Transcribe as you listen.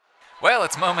Well,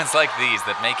 it's moments like these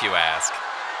that make you ask,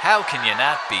 how can you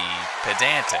not be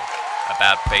pedantic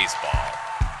about baseball?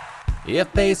 If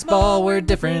baseball were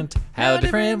different, how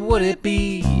different would it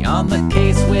be? On the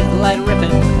case with light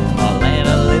riffing, all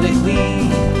analytically.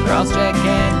 Cross-check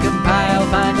and compile,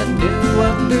 find a new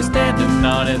understanding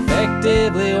on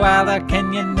Effectively Wild. How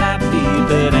can you not be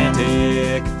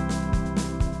pedantic?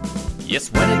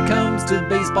 Yes, when it comes to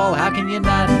baseball, how can you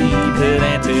not be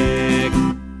pedantic?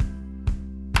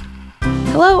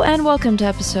 Hello and welcome to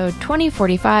episode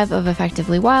 2045 of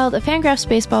Effectively Wild, a Fangraphs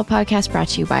baseball podcast brought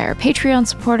to you by our Patreon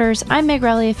supporters. I'm Meg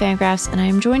Rowley of Fangraphs, and I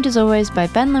am joined as always by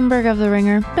Ben Lindbergh of The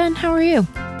Ringer. Ben, how are you?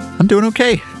 I'm doing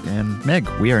okay. And Meg,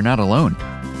 we are not alone.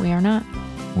 We are not.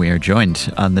 We are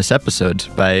joined on this episode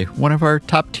by one of our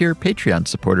top-tier Patreon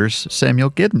supporters,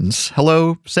 Samuel Giddens.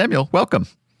 Hello, Samuel. Welcome.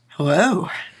 Hello.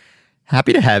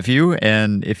 Happy to have you,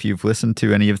 and if you've listened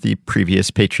to any of the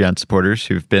previous Patreon supporters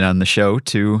who've been on the show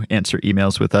to answer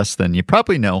emails with us, then you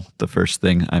probably know the first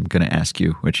thing I'm going to ask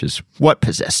you, which is what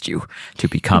possessed you to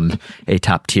become a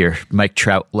top-tier Mike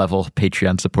Trout level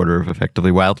Patreon supporter of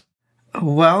Effectively Wild?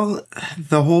 Well,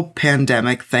 the whole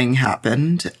pandemic thing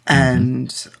happened,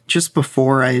 and just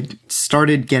before I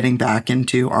started getting back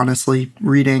into, honestly,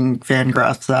 reading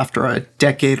Fangraphs after a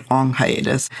decade-long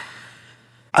hiatus,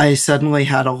 I suddenly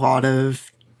had a lot of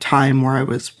time where I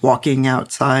was walking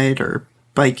outside or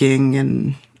biking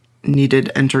and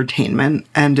needed entertainment.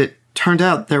 And it turned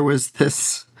out there was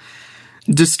this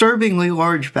disturbingly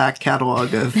large back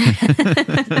catalog of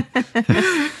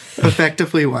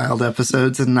Effectively Wild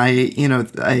episodes. And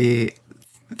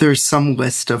there's some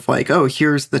list of like, oh,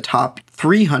 here's the top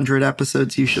 300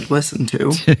 episodes you should listen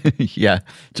to. Yeah,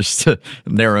 just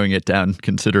narrowing it down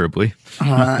considerably.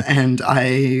 And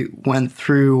I went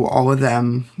through all of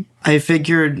them. I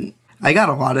figured I got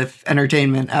a lot of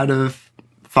entertainment out of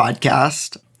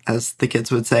podcast. As the kids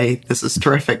would say, this is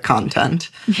terrific content.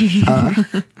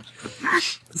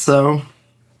 So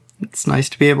it's nice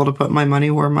to be able to put my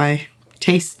money where my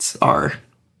tastes are.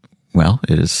 Well,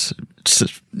 it's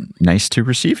nice to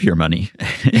receive your money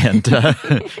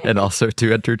and also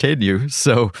to entertain you.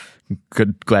 So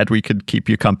glad we could keep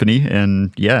you company.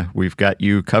 And yeah, we've got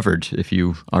you covered. If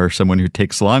you are someone who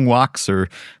takes long walks or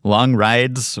long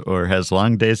rides or has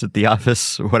long days at the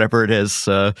office, or whatever it is,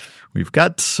 we've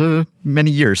got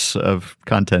many years of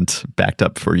content backed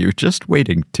up for you, just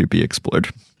waiting to be explored.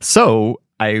 So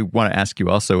I want to ask you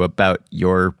also about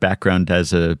your background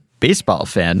as a baseball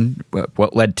fan.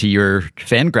 What led to your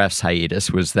Fangraphs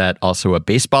hiatus? Was that also a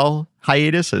baseball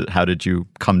hiatus? How did you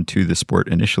come to the sport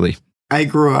initially? I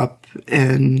grew up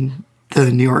in the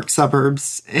New York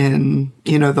suburbs in,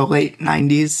 the late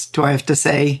 90s. Do I have to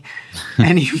say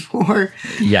anymore?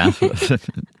 Yeah,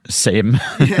 same.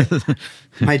 Yeah.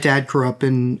 My dad grew up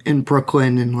in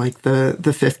Brooklyn in like the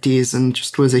 50s and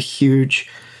just was a huge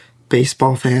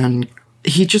baseball fan.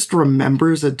 He just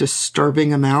remembers a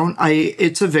disturbing amount.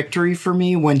 It's a victory for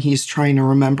me when he's trying to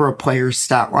remember a player's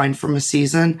stat line from a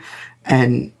season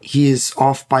and he's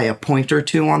off by a point or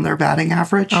two on their batting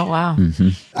average. Oh, wow. Mm-hmm.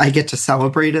 I get to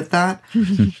celebrate at that.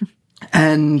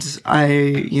 And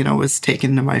I, was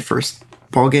taken to my first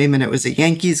ball game and it was a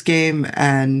Yankees game.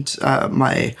 And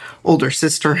my older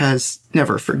sister has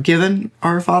never forgiven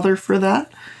our father for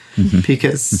that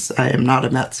because I am not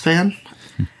a Mets fan.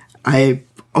 I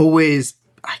always,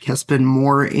 I guess, been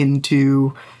more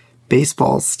into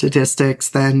baseball statistics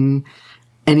than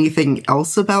anything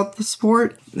else about the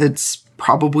sport. It's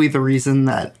probably the reason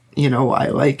that,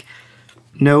 I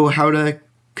know how to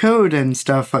code and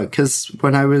stuff. Because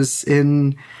when I was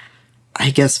in, I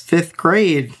guess, 5th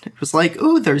grade, it was like,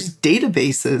 oh, there's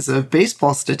databases of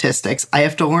baseball statistics. I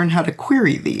have to learn how to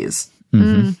query these.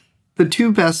 Mm-hmm. The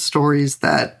two best stories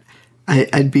that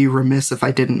I'd be remiss if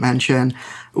I didn't mention.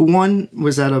 One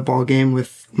was at a ball game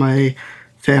with my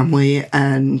family,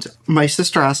 and my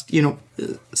sister asked,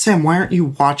 Sam, why aren't you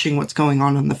watching what's going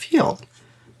on the field?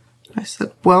 I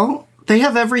said, well, they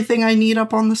have everything I need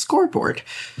up on the scoreboard.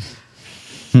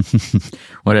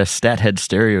 What a stat head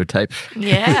stereotype.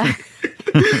 Yeah.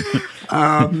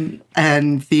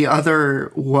 And the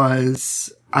other was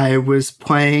I was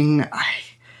playing,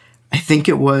 I think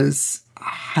it was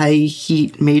high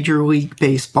heat Major League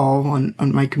Baseball on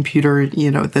my computer.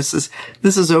 This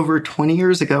is over 20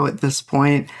 years ago at this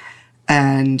point.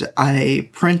 And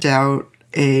I print out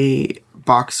a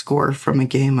box score from a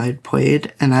game I'd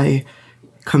played and I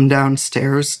come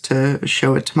downstairs to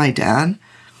show it to my dad.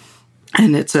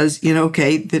 And it says,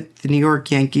 okay, the New York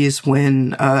Yankees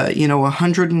win,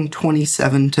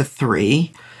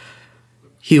 127-3.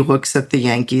 He looks at the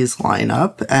Yankees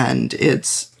lineup and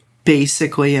it's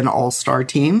basically an all-star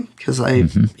team because I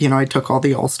took all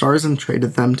the all-stars and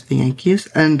traded them to the Yankees.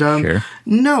 And Sure.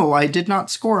 no, I did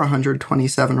not score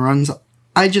 127 runs.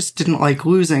 I just didn't like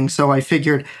losing, so I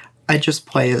figured I'd just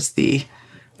play as the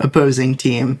opposing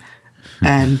team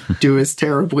and do as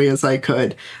terribly as I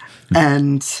could.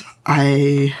 And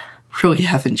I really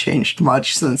haven't changed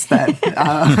much since then.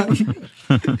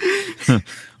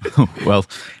 Well,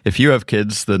 if you have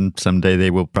kids, then someday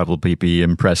they will probably be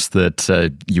impressed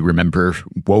that you remember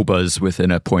WOBAs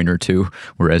within a point or two,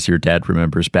 whereas your dad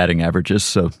remembers batting averages.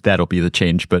 So that'll be the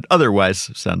change. But otherwise,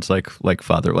 sounds like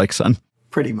father, like son.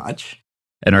 Pretty much.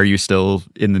 And are you still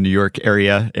in the New York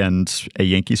area and a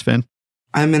Yankees fan?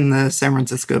 I'm in the San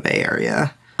Francisco Bay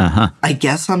Area. Uh-huh. I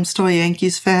guess I'm still a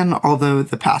Yankees fan, although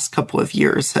the past couple of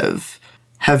years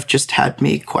have just had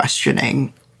me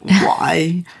questioning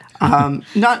why.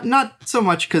 Not so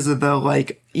much because of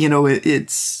the,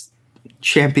 it's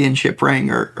championship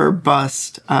ring or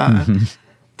bust.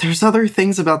 There's other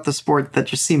things about the sport that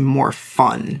just seem more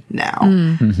fun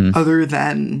now. Other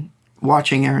than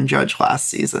watching Aaron Judge last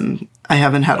season, I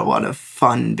haven't had a lot of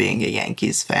fun being a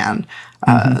Yankees fan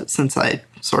since I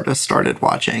sort of started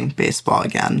watching baseball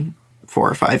again 4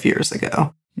 or 5 years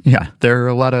ago. Yeah, there are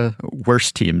a lot of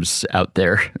worse teams out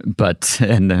there,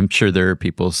 and I'm sure there are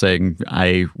people saying,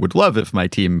 I would love if my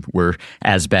team were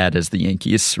as bad as the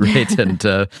Yankees, right?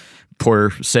 And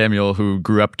poor Samuel, who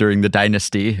grew up during the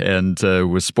dynasty and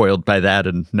was spoiled by that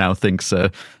and now thinks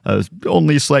a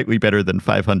only slightly better than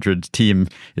 500 team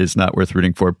is not worth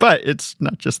rooting for. But it's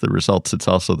not just the results, it's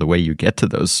also the way you get to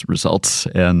those results.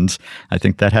 And I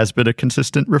think that has been a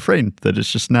consistent refrain, that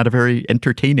it's just not a very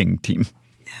entertaining team.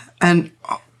 And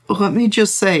let me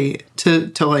just say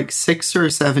to like 6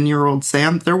 or 7 year old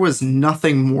Sam, there was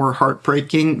nothing more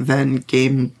heartbreaking than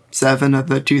Game 7 of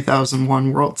the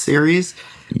 2001 World Series.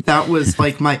 That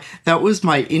was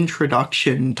my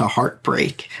introduction to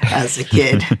heartbreak as a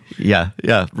kid. Yeah,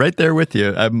 right there with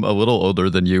you. I'm a little older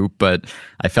than you, but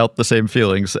I felt the same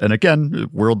feelings. And again,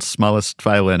 world's smallest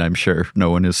violin, I'm sure. No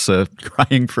one is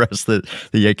crying for us that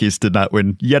the Yankees did not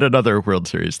win yet another World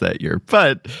Series that year.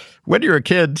 But when you're a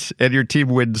kid and your team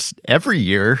wins every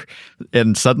year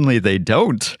and suddenly they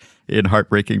don't in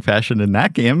heartbreaking fashion in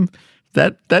that game,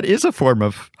 that is a form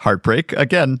of heartbreak.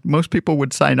 Again, most people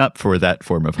would sign up for that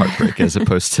form of heartbreak as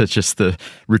opposed to just the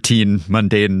routine,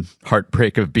 mundane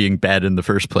heartbreak of being bad in the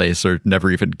first place or never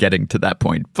even getting to that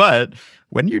point. But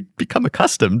when you become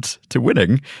accustomed to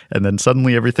winning and then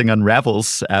suddenly everything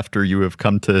unravels after you have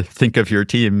come to think of your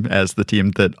team as the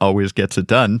team that always gets it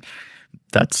done,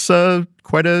 that's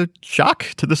quite a shock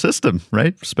to the system,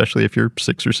 right? Especially if you're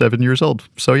 6 or 7 years old.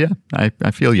 So yeah,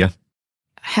 I feel you.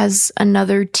 Has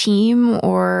another team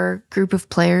or group of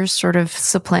players sort of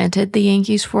supplanted the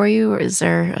Yankees for you? Or is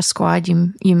there a squad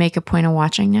you make a point of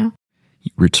watching now?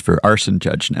 He roots for Arson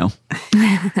Judge now.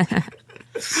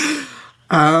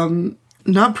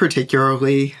 Not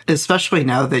particularly, especially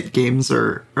now that games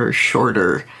are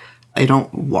shorter. I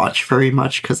don't watch very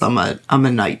much because I'm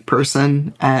a night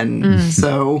person. And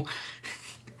so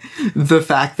the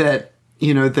fact that,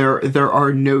 there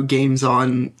are no games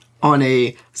on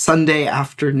a Sunday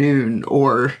afternoon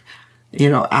or,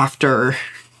 after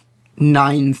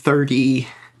 9:30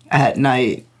 at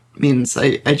night means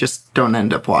I just don't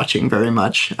end up watching very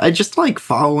much. I just like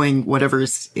following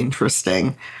whatever's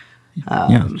interesting.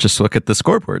 Just look at the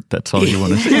scoreboard. That's all you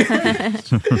want to see.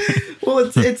 Well,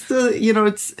 it's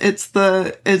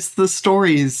the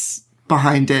stories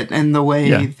behind it and the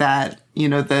way that,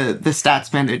 the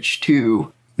stats manage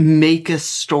to make a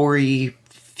story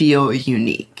feel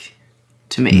unique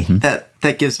to me.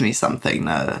 That gives me something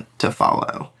to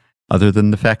follow. Other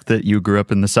than the fact that you grew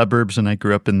up in the suburbs and I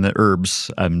grew up in the urbs,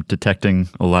 I'm detecting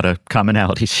a lot of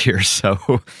commonalities here.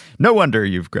 So no wonder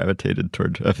you've gravitated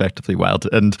toward Effectively Wild.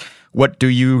 And what do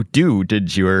you do?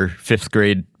 Did your 5th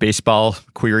grade baseball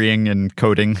querying and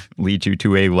coding lead you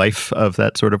to a life of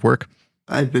that sort of work?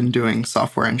 I've been doing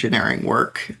software engineering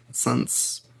work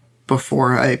since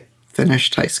before I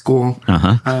finished high school.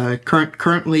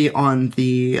 Currently on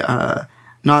the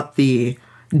not the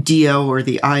DL or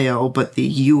the IL, but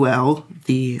the UL,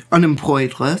 the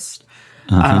unemployed list.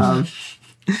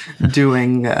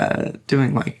 Doing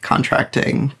like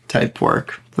contracting type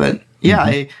work. But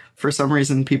yeah, for some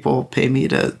reason people pay me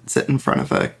to sit in front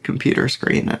of a computer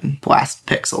screen and blast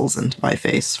pixels into my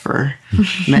face for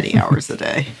many hours a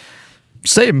day.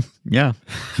 Same. Yeah.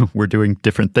 We're doing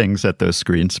different things at those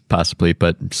screens, possibly,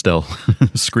 but still,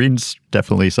 screens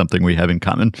definitely something we have in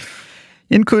common,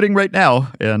 including right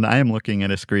now. And I am looking at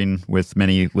a screen with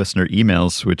many listener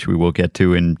emails, which we will get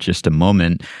to in just a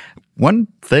moment. One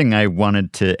thing I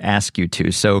wanted to ask you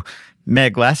too. So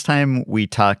Meg, last time we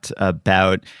talked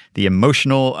about the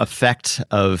emotional effect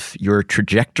of your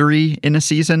trajectory in a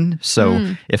season.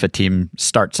 So if a team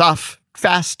starts off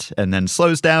fast and then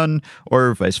slows down,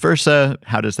 or vice versa,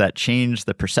 how does that change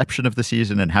the perception of the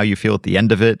season and how you feel at the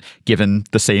end of it, given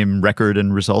the same record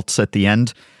and results at the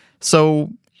end? So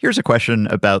here's a question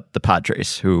about the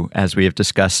Padres, who, as we have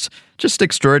discussed, just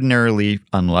extraordinarily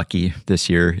unlucky this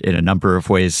year in a number of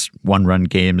ways. One-run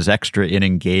games, extra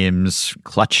inning games,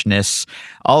 clutchness,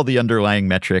 all the underlying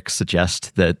metrics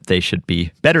suggest that they should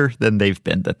be better than they've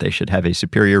been, that they should have a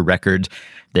superior record.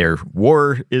 Their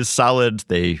WAR is solid.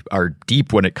 They are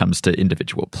deep when it comes to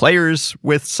individual players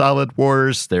with solid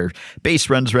WARs. Their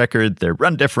base runs record, their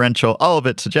run differential, all of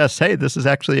it suggests, hey, this is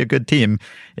actually a good team,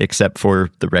 except for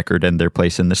the record and their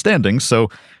place in the standings. So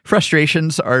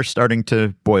frustrations are starting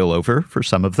to boil over for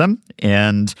some of them.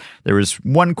 And there was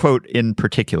one quote in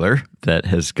particular that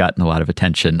has gotten a lot of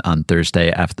attention on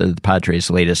Thursday after the Padres'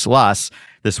 latest loss.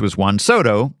 This was Juan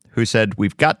Soto, who said,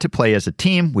 "We've got to play as a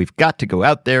team. We've got to go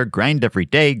out there, grind every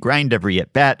day, grind every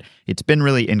at-bat. It's been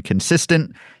really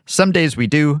inconsistent. Some days we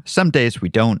do, some days we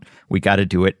don't. We got to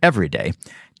do it every day.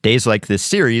 Days like this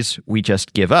series, we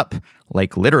just give up.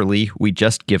 Like literally, we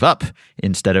just give up.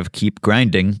 Instead of keep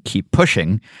grinding, keep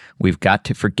pushing. We've got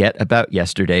to forget about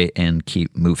yesterday and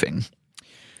keep moving."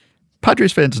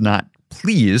 Padres fans not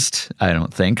pleased, I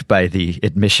don't think, by the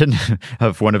admission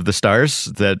of one of the stars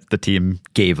that the team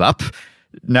gave up.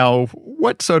 Now,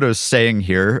 what Soto's saying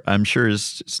here, I'm sure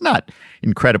is not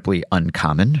incredibly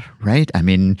uncommon, right? I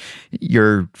mean,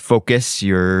 your focus,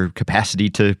 your capacity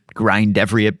to grind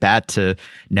every at-bat, to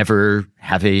never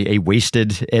have a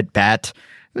wasted at-bat,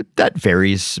 that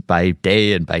varies by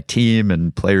day and by team,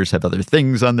 and players have other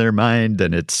things on their mind,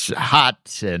 and it's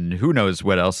hot, and who knows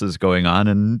what else is going on.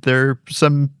 And there are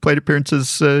some plate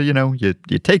appearances, you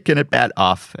take an at-bat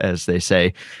off, as they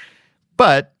say.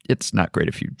 But it's not great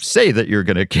if you say that you're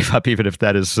going to give up, even if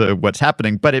that is what's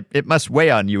happening. But it must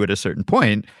weigh on you at a certain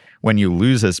point when you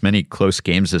lose as many close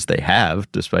games as they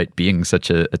have, despite being such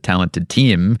a talented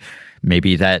team.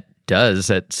 Maybe that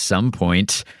does at some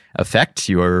point affect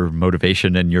your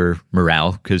motivation and your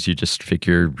morale, because you just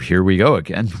figure, here we go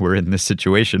again. We're in this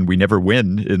situation. We never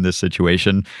win in this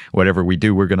situation. Whatever we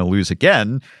do, we're going to lose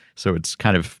again. So it's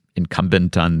kind of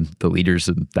incumbent on the leaders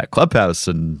in that clubhouse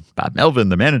and Bob Melvin,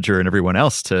 the manager, and everyone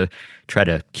else to try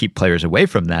to keep players away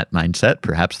from that mindset.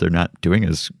 Perhaps they're not doing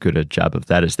as good a job of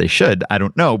that as they should. I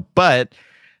don't know. But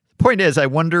the point is, I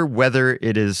wonder whether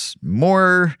it is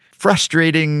more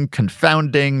frustrating,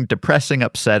 confounding, depressing,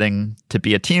 upsetting to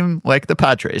be a team like the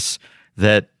Padres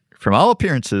that, from all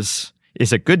appearances,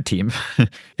 is a good team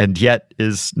and yet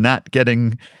is not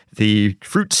getting the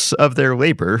fruits of their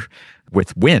labor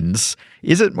with wins.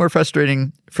 Is it more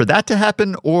frustrating for that to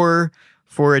happen, or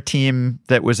for a team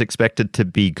that was expected to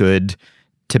be good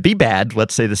to be bad,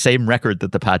 let's say the same record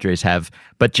that the Padres have,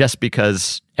 but just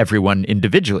because everyone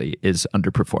individually is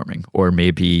underperforming, or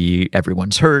maybe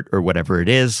everyone's hurt, or whatever it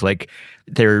is? Like,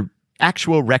 their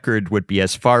actual record would be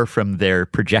as far from their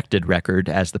projected record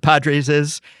as the Padres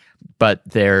is, but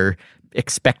their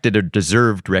expected or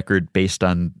deserved record based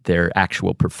on their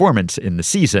actual performance in the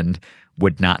season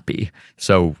would not be.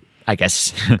 So I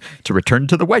guess to return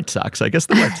to the White Sox, the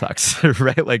White Sox,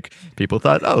 right? Like, people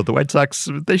thought, oh, the White Sox,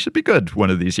 they should be good one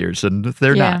of these years, and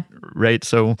they're not, right?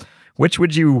 So which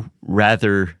would you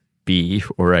rather be,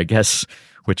 or I guess,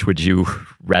 which would you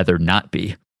rather not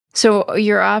be? So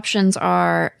your options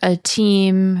are a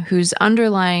team whose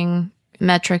underlying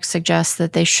metrics suggest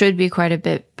that they should be quite a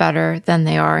bit better than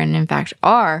they are, and in fact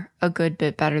are a good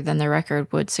bit better than their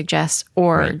record would suggest,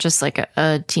 or just like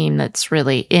a team that's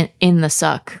really in the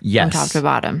suck from top to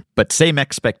bottom. But same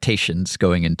expectations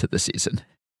going into the season.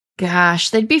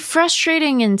 Gosh, they'd be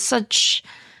frustrating in such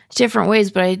different ways,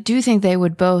 but I do think they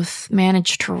would both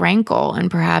manage to rankle,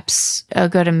 and perhaps a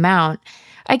good amount.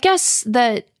 I guess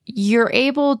that you're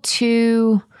able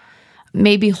to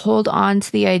maybe hold on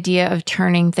to the idea of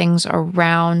turning things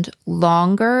around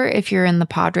longer if you're in the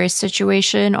Padres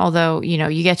situation. Although,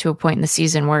 you get to a point in the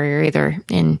season where you're either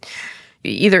in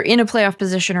a playoff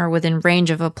position or within range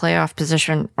of a playoff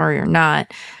position, or you're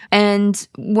not. And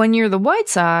when you're the White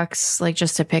Sox, like,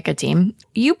 just to pick a team,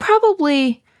 you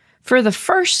probably, for the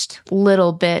first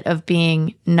little bit of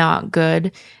being not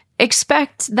good,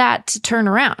 expect that to turn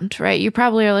around, right? You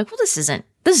probably are like, well, this isn't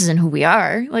who we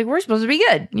are. Like, we're supposed to be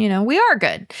good. We are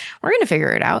good. We're going to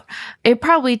figure it out. It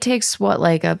probably takes,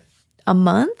 like a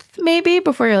month maybe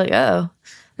before you're like, oh,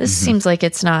 this seems like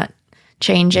it's not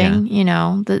changing. You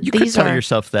know, you could tell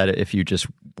yourself that if you just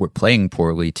were playing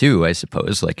poorly too, I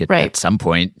suppose. Like at some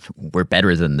point, we're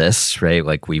better than this, right?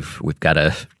 Like we've got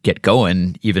to get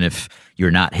going. Even if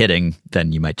you're not hitting,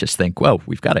 then you might just think, well,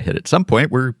 we've got to hit at some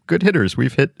point. We're good hitters.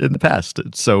 We've hit in the past.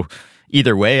 So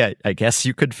either way, I guess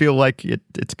you could feel like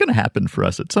it's going to happen for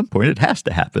us at some point. It has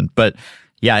to happen. But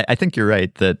yeah, I think you're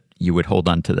right that you would hold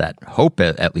on to that hope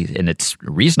at least. And it's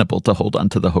reasonable to hold on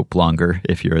to the hope longer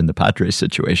if you're in the Padres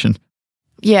situation.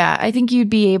 Yeah, I think you'd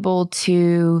be able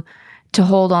to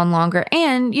hold on longer.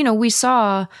 And, you know, we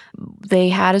saw they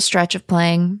had a stretch of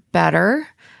playing better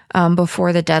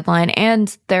before the deadline,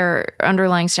 and their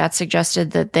underlying stats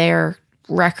suggested that their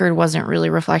record wasn't really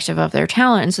reflective of their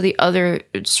talent. And so the other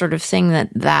sort of thing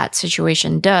that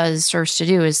situation serves to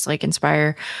do is like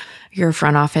inspire your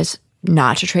front office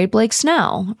not to trade Blake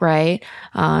Snell, right?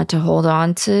 To hold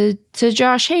on to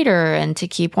Josh Hader and to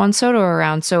keep Juan Soto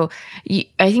around. So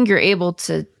I think you're able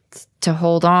to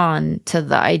hold on to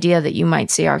the idea that you might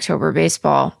see October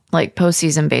baseball, like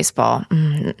postseason baseball.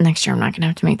 Next year, I'm not going to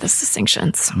have to make this distinction.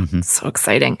 It's so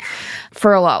exciting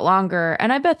for a lot longer.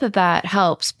 And I bet that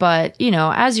helps. But, you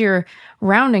know, as you're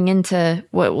rounding into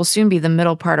what will soon be the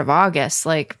middle part of August,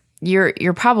 like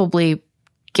you're probably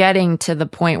getting to the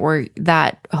point where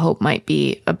that hope might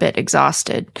be a bit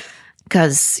exhausted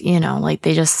because, you know, like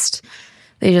they just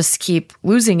keep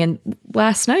losing. And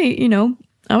last night, you know,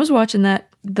 I was watching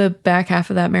the back half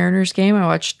of that Mariners game. I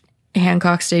watched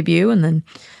Hancock's debut and then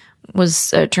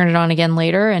was turned it on again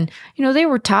later. And, you know, they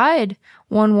were tied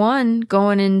 1-1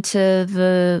 going into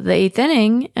the eighth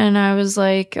inning. And I was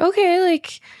like, okay,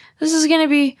 like this is going to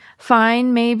be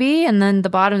fine, maybe. And then the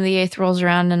bottom of the eighth rolls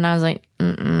around and I was like,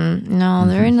 no,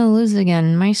 they're going to lose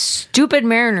again. My stupid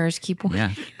Mariners keep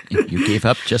winning. Yeah, you gave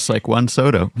up just like Juan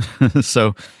Soto.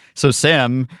 So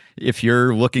Sam, if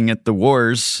you're looking at the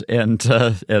WARs and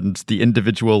the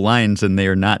individual lines and they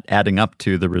are not adding up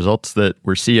to the results that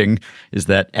we're seeing, is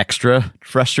that extra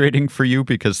frustrating for you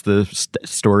because the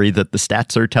story that the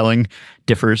stats are telling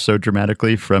differs so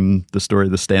dramatically from the story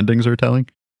the standings are telling?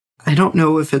 I don't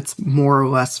know if it's more or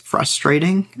less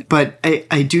frustrating, but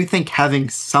I do think having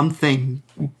something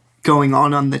going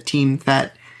on the team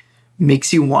that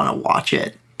makes you want to watch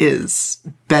it is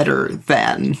better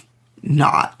than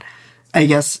not. I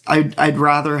guess I'd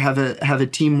rather have a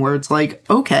team where it's like,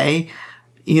 okay,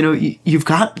 you know, you've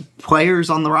got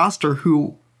players on the roster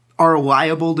who are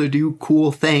liable to do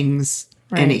cool things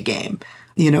any game.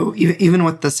 You know, even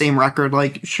with the same record,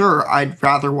 like, sure, I'd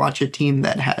rather watch a team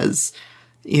that has,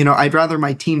 you know, I'd rather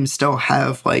my team still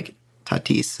have like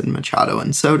Tatis and Machado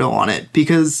and Soto on it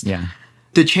because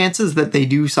the chances that they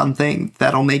do something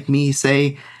that'll make me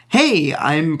say, hey,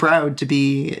 I'm proud to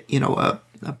be, you know,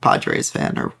 a Padres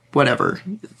fan or whatever,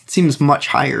 seems much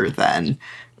higher than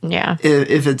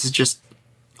if it's just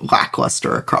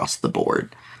lackluster across the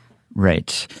board.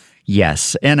 Right.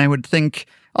 Yes. And I would think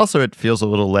also it feels a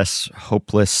little less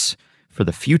hopeless for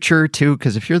the future too,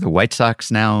 because if you're the White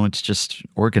Sox now, it's just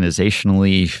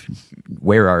organizationally,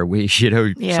 where are we? You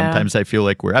know, sometimes I feel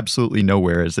like we're absolutely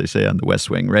nowhere, as they say on the West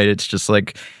Wing, right? It's just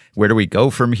like, where do we go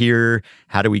from here?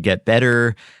 How do we get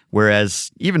better?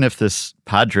 Whereas even if this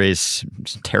Padres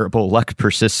terrible luck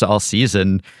persists all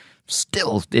season,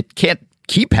 still it can't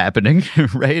keep happening,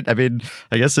 right? I mean,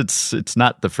 I guess it's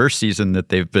not the first season that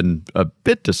they've been a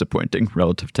bit disappointing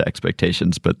relative to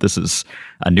expectations, but this is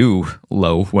a new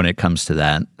low when it comes to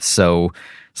that. So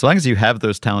as long as you have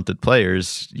those talented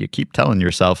players, you keep telling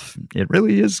yourself it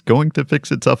really is going to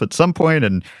fix itself at some point,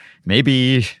 and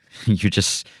maybe you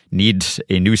just need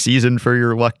a new season for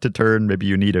your luck to turn. Maybe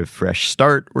you need a fresh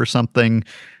start or something,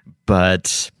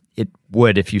 but it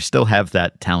would, if you still have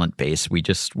that talent base.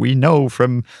 We know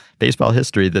from baseball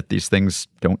history that these things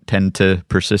don't tend to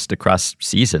persist across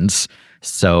seasons.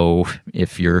 So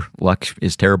if your luck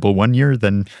is terrible one year,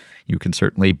 then you can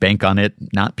certainly bank on it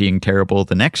not being terrible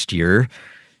the next year.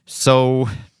 So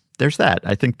there's that.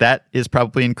 I think that is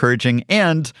probably encouraging.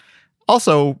 And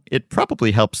also, it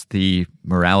probably helps the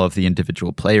morale of the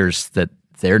individual players that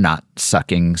they're not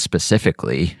sucking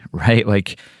specifically, right?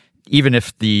 Like, even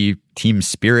if the team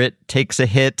spirit takes a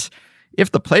hit,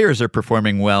 if the players are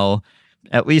performing well,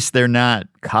 at least they're not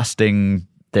costing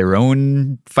their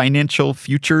own financial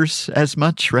futures as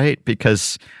much, right?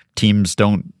 Because teams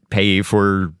don't pay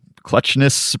for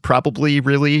clutchness probably,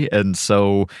 really. And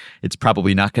so it's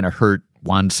probably not going to hurt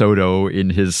Juan Soto in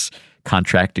his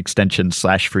contract extension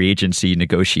 / free agency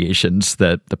negotiations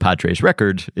that the Padres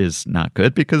record is not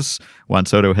good because Juan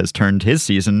Soto has turned his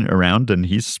season around and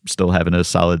he's still having a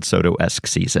solid Soto-esque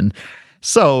season.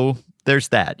 So there's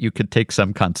that. You could take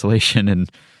some consolation in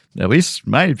at least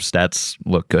my stats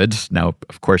look good. Now,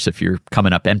 of course, if you're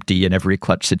coming up empty in every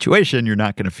clutch situation, you're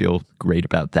not going to feel great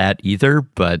about that either.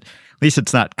 But at least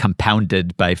it's not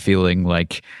compounded by feeling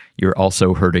like you're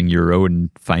also hurting your own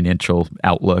financial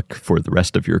outlook for the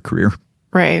rest of your career.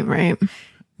 Right, right.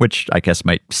 Which I guess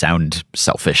might sound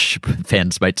selfish.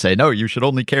 Fans might say, no, you should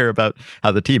only care about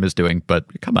how the team is doing.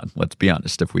 But come on, let's be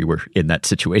honest. If we were in that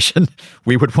situation,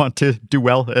 we would want to do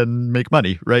well and make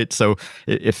money, right? So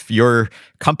if your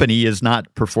company is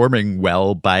not performing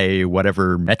well by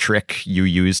whatever metric you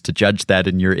use to judge that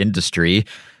in your industry,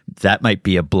 that might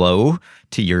be a blow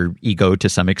to your ego to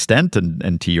some extent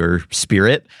and to your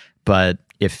spirit. But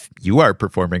if you are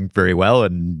performing very well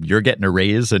and you're getting a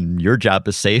raise and your job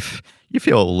is safe, you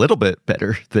feel a little bit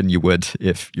better than you would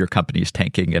if your company's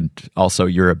tanking, and also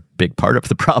you're a big part of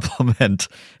the problem, and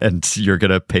you're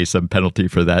going to pay some penalty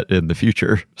for that in the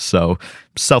future. So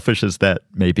selfish as that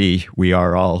may be, we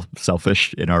are all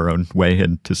selfish in our own way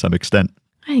and to some extent.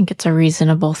 I think it's a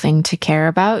reasonable thing to care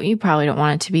about. You probably don't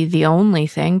want it to be the only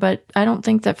thing, but I don't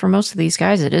think that for most of these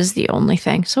guys it is the only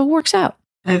thing. So it works out.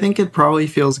 I think it probably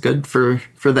feels good for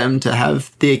them to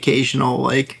have the occasional,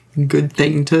 like, good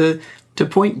thing to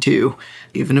point to.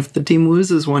 Even if the team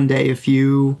loses one day, if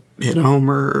you hit a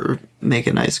homer or make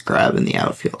a nice grab in the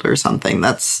outfield or something,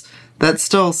 that's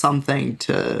still something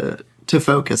to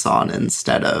focus on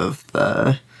instead of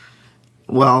the,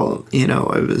 well, you know,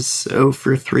 I was 0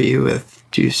 for 3 with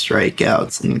 2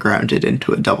 strikeouts and grounded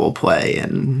into a double play,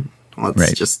 and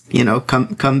let's just, you know,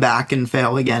 come back and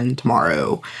fail again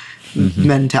tomorrow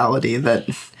mentality that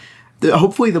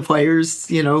hopefully the players,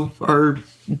 you know, are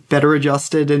better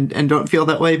adjusted and don't feel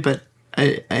that way. But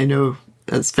I know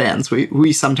as fans,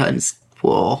 we sometimes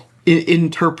will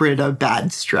interpret a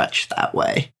bad stretch that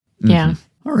way. Yeah.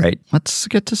 All right, let's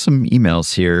get to some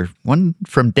emails here. One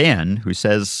from Dan, who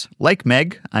says, like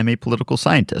Meg, I'm a political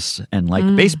scientist. And like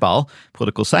baseball,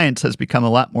 political science has become a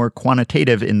lot more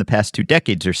quantitative in the past 2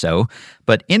 decades or so.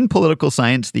 But in political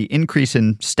science, the increase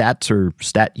in stats or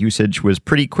stat usage was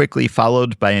pretty quickly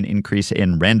followed by an increase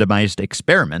in randomized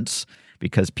experiments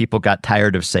because people got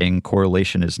tired of saying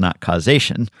correlation is not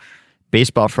causation.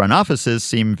 Baseball front offices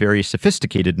seem very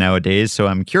sophisticated nowadays, so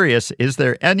I'm curious, is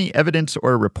there any evidence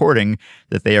or reporting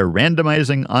that they are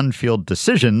randomizing on-field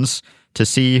decisions to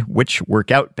see which work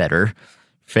out better?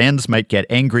 Fans might get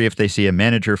angry if they see a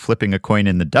manager flipping a coin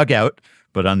in the dugout,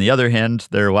 but on the other hand,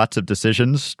 there are lots of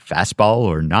decisions, fastball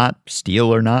or not,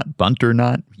 steal or not, bunt or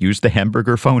not, use the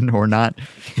hamburger phone or not,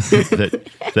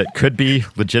 that could be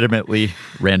legitimately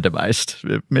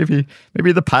randomized.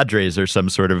 Maybe the Padres are some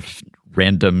sort of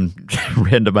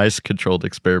randomized controlled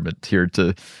experiment here.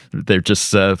 They're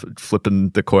just flipping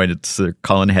the coin. It's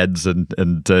calling heads and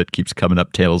it keeps coming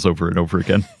up tails over and over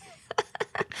again.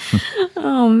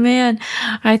 Oh man,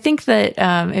 I think that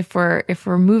if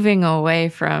we're moving away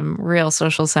from real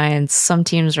social science, some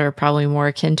teams are probably more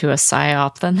akin to a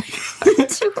psyop than they are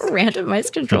to a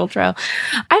randomized control trial.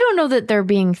 I don't know that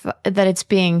that it's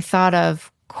being thought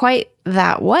of quite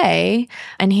that way.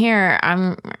 And here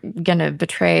I'm going to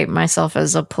betray myself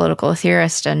as a political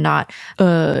theorist and not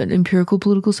an empirical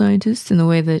political scientist in the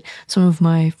way that some of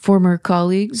my former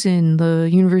colleagues in the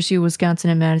University of Wisconsin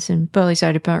and Madison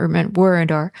Palisade Department were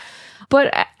and are.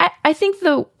 But I think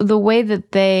the way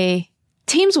that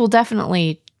teams will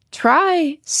definitely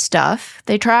try stuff.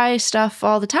 They try stuff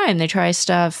all the time. They try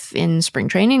stuff in spring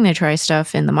training. They try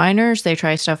stuff in the minors. They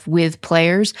try stuff with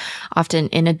players, often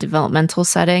in a developmental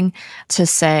setting, to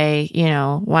say, you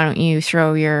know, why don't you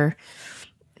throw your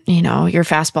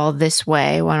fastball this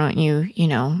way? Why don't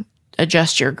you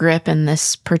adjust your grip in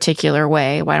this particular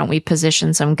way? Why don't we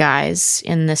position some guys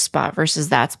in this spot versus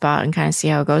that spot and kind of see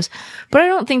how it goes? But I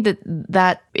don't think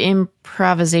that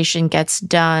improvisation gets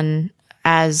done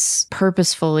as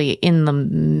purposefully in the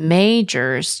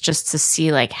majors just to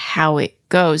see like how it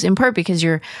goes, in part because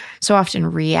you're so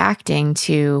often reacting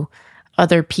to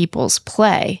other people's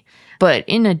play. But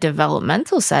in a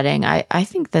developmental setting, I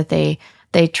think that they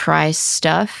try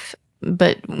stuff,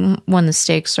 but when the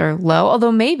stakes are low,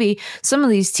 although maybe some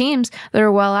of these teams that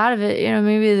are well out of it,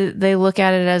 maybe they look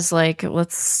at it as like,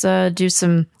 let's do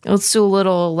a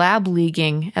little lab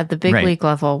leaguing at the big league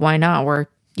level. Why not? We're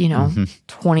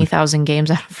 20,000 games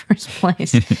out of first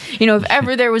place. If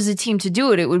ever there was a team to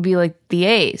do it, it would be like the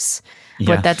A's.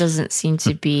 Yeah. But that doesn't seem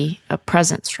to be a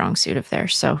present strong suit of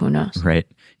theirs. So who knows? Right.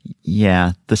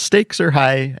 Yeah. The stakes are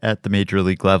high at the major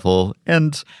league level.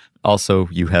 And also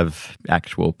you have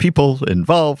actual people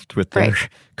involved with their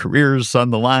careers on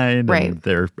the line and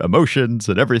their emotions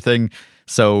and everything.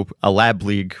 So a lab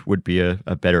league would be a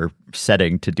better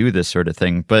setting to do this sort of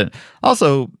thing. But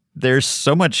also, there's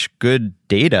so much good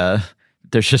data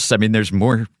there's just, I mean, there's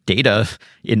more data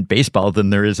in baseball than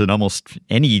there is in almost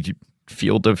any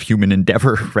field of human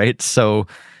endeavor, right? So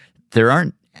there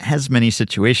aren't as many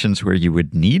situations where you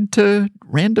would need to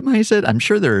randomize it. I'm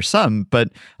sure there are some, but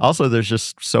also there's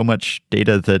just so much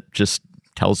data that just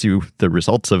tells you the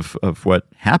results of what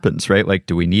happens, right? Like,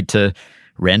 do we need to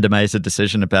randomize a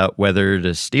decision about whether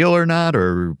to steal or not,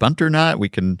 or bunt or not? We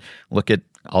can look at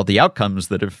all the outcomes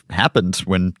that have happened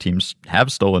when teams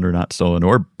have stolen or not stolen,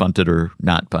 or bunted or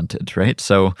not bunted, right?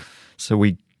 So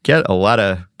we get a lot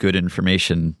of good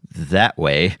information that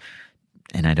way.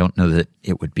 And I don't know that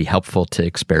it would be helpful to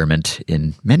experiment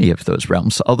in many of those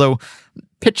realms. Although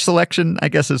pitch selection, I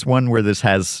guess, is one where this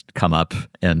has come up.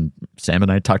 And Sam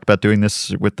and I talked about doing this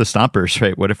with the Stompers,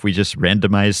 right? What if we just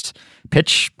randomized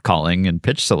pitch calling and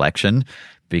pitch selection?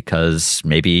 Because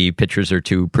maybe pitchers are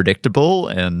too predictable,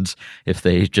 and if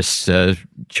they just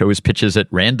chose pitches at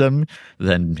random,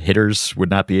 then hitters would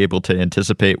not be able to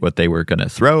anticipate what they were going to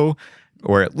throw.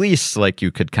 Or at least, like,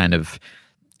 you could kind of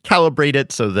calibrate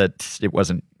it so that it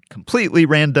wasn't completely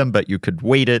random, but you could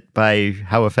weight it by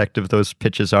how effective those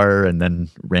pitches are and then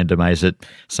randomize it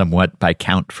somewhat by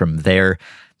count from there.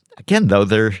 Again, though,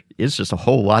 there is just a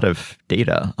whole lot of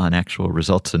data on actual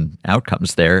results and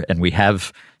outcomes there, and we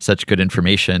have such good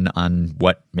information on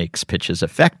what makes pitches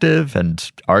effective,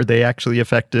 and are they actually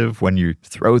effective when you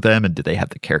throw them, and do they have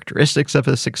the characteristics of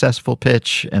a successful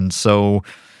pitch? And so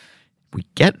we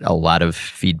get a lot of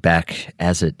feedback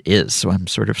as it is. So I'm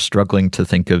sort of struggling to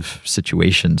think of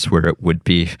situations where it would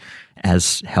be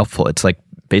as helpful. It's like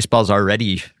baseball's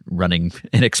already running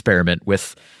an experiment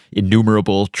with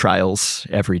innumerable trials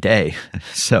every day.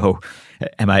 So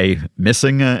am I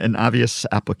missing an obvious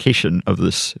application of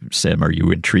this, Sam? Are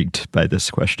you intrigued by this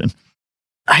question?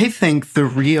 I think the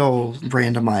real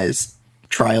randomized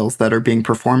trials that are being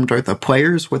performed are the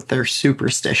players with their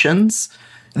superstitions.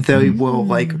 They will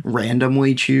like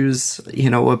randomly choose,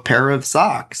 a pair of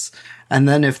socks. And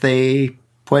then if they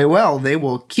play well, they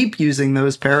will keep using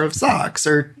those pair of socks,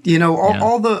 or,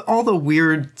 all the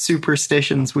weird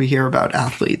superstitions we hear about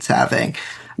athletes having.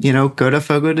 Go to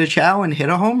Fogo de Chao and hit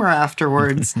a homer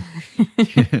afterwards.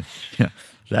 Yeah.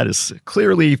 That is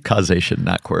clearly causation,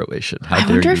 not correlation. I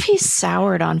wonder if he's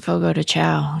soured on Fogo de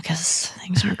Chao, because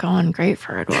things aren't going great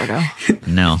for Eduardo.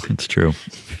 No, it's true.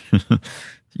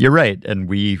 You're right, and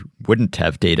we wouldn't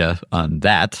have data on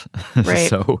that. Right.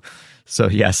 So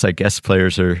yes, I guess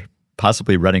players are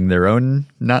possibly running their own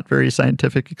not very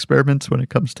scientific experiments when it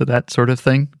comes to that sort of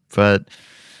thing. But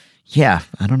yeah,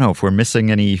 I don't know if we're missing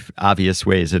any obvious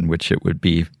ways in which it would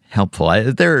be helpful.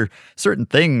 There are certain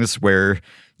things where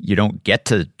you don't get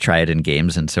to try it in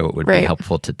games, and so it would be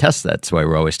helpful to test that. That's why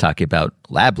we're always talking about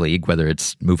Lab League, whether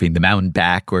it's moving the mound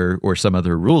back or some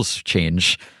other rules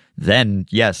change. Then,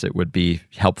 yes, it would be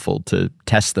helpful to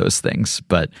test those things.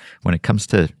 But when it comes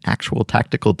to actual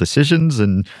tactical decisions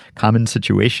and common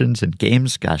situations and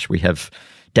games, gosh, we have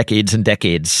decades and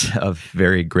decades of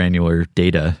very granular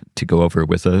data to go over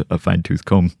with a fine-tooth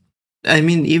comb. I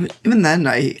mean, even then,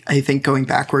 I think going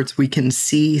backwards, we can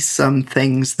see some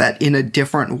things that in a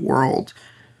different world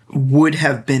would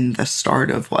have been the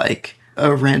start of like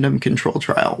a random control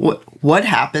trial. What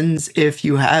happens if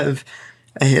you have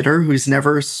a hitter who's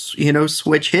never,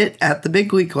 switch hit at the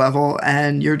big league level,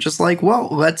 and you're just like, well,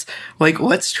 let's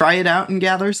try it out and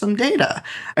gather some data.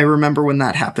 I remember when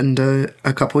that happened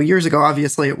a couple of years ago.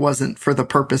 Obviously, it wasn't for the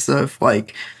purpose of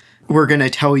like, we're going to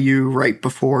tell you right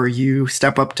before you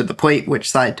step up to the plate which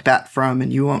side to bat from,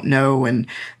 and you won't know. And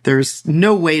there's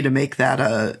no way to make that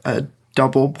a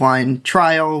double blind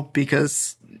trial,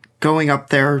 because going up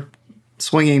there,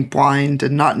 swinging blind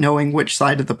and not knowing which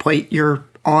side of the plate you're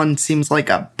on seems like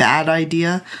a bad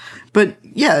idea. But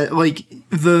yeah, like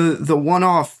the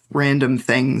one-off random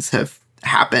things have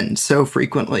happened so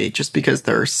frequently just because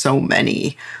there are so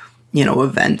many,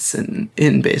 events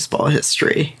in baseball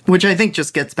history, which I think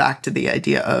just gets back to the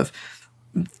idea of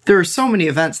there are so many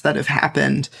events that have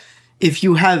happened. If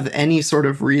you have any sort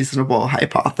of reasonable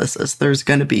hypothesis, there's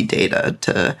going to be data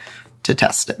to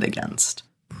test it against.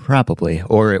 Probably.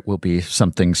 Or it will be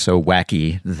something so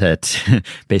wacky that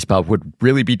baseball would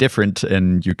really be different,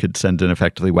 and you could send an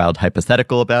effectively wild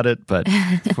hypothetical about it. But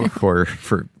for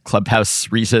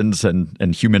clubhouse reasons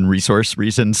and human resource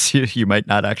reasons, you might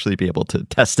not actually be able to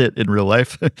test it in real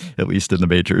life, at least in the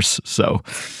majors. So,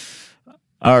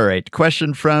 all right.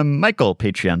 Question from Michael,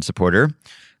 Patreon supporter.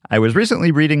 I was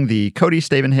recently reading the Cody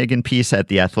Stavenhagen piece at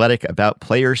The Athletic about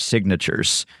player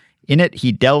signatures. In it,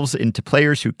 he delves into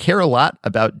players who care a lot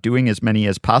about doing as many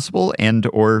as possible and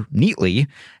or neatly,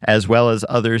 as well as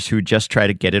others who just try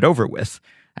to get it over with.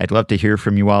 I'd love to hear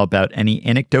from you all about any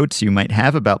anecdotes you might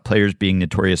have about players being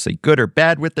notoriously good or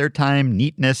bad with their time,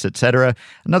 neatness, etc.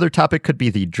 Another topic could be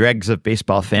the dregs of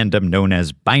baseball fandom known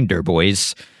as binder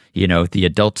boys. You know, the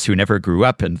adults who never grew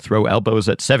up and throw elbows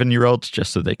at 7-year-olds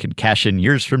just so they can cash in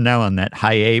years from now on that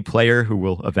high A player who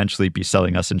will eventually be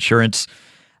selling us insurance.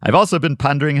 I've also been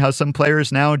pondering how some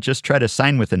players now just try to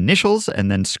sign with initials and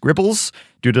then scribbles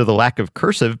due to the lack of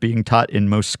cursive being taught in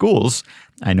most schools.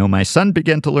 I know my son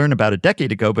began to learn about a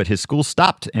decade ago, but his school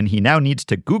stopped, and he now needs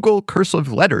to Google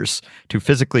cursive letters to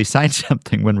physically sign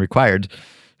something when required.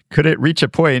 Could it reach a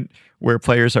point where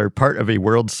players are part of a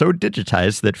world so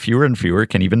digitized that fewer and fewer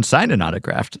can even sign an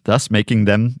autograph, thus making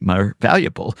them more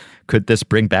valuable? Could this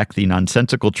bring back the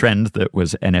nonsensical trend that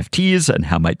was NFTs, and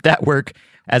how might that work?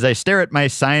 As I stare at my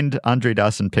signed Andre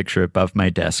Dawson picture above my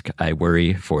desk, I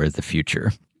worry for the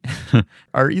future.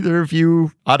 Are either of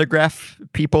you autograph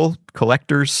people,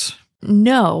 collectors?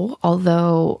 No,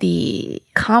 although the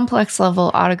complex level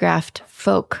autographed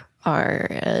folk are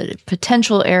a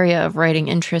potential area of writing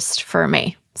interest for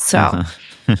me. So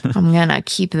I'm going to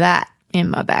keep that in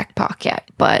my back pocket.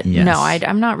 But Yes. no,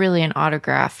 I'm not really an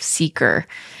autograph seeker.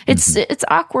 It's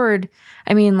awkward.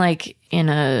 I mean, like in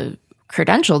a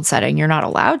credentialed setting, you're not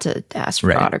allowed to ask for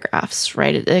Right. autographs,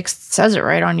 right? It says it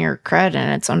right on your cred,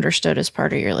 and it's understood as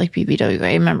part of your like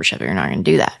BBWA membership. You're not going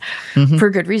to do that for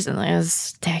good reason. Like,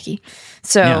 it's tacky.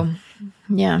 So,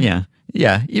 yeah.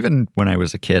 Yeah. Even when I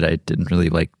was a kid, I didn't really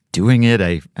like doing it.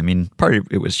 I mean, part of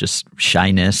it was just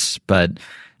shyness, but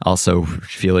also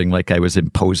feeling like I was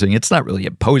imposing. It's not really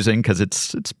imposing because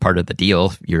it's part of the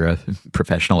deal. You're a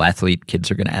professional athlete. Kids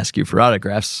are going to ask you for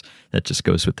autographs. That just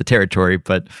goes with the territory.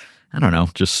 But I don't know,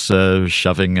 just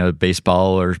shoving a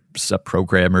baseball or a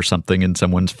program or something in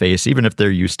someone's face, even if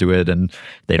they're used to it and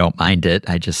they don't mind it.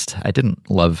 I didn't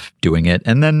love doing it.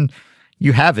 And then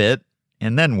you have it,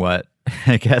 and then what?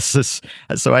 I guess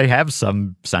so I have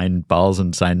some signed balls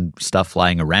and signed stuff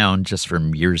lying around just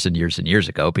from years and years and years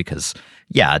ago because,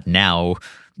 now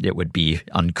it would be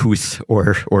uncouth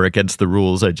or against the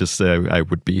rules. I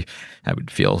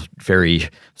would feel very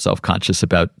self-conscious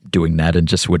about doing that and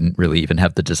just wouldn't really even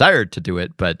have the desire to do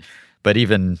it. But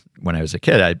even when I was a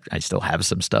kid, I still have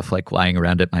some stuff like lying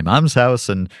around at my mom's house.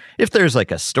 And if there's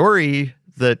like a story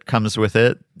that comes with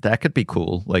it, that could be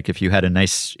cool. Like if you had a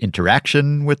nice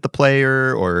interaction with the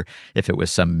player, or if it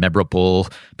was some memorable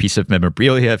piece of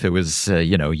memorabilia, if it was,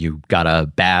 you got a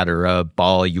bat or a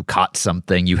ball, you caught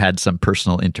something, you had some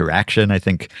personal interaction. I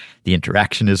think the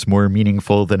interaction is more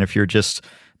meaningful than if you're just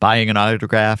buying an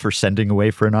autograph or sending away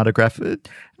for an autograph. I'm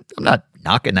not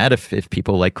knocking that. If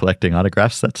people like collecting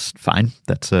autographs, that's fine.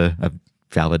 That's a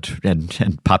valid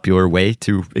and popular way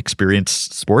to experience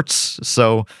sports.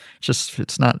 So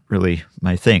it's not really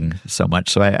my thing so much.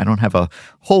 So I don't have a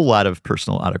whole lot of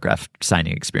personal autograph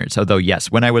signing experience. Although, yes,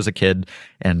 when I was a kid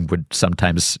and would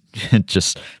sometimes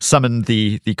just summon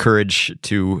the courage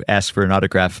to ask for an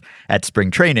autograph at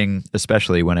spring training,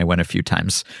 especially when I went a few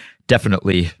times,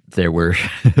 definitely there were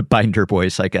binder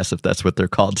boys, I guess, if that's what they're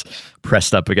called,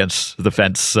 pressed up against the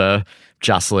fence,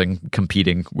 jostling,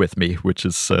 competing with me, which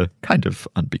is kind of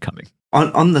unbecoming.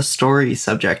 On the story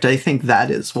subject, I think that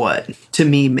is what, to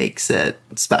me, makes it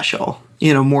special.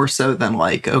 More so than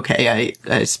like, okay,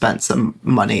 I spent some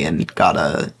money and got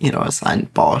a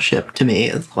signed ball shipped to me.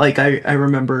 It's like, I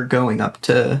remember going up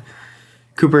to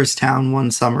Cooperstown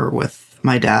one summer with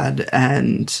my dad,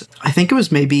 and I think it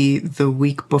was maybe the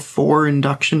week before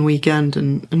induction weekend,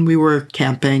 and we were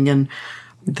camping, and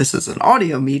this is an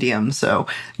audio medium, so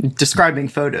describing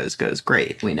photos goes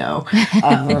great, we know.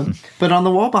 But on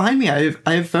the wall behind me, I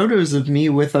have photos of me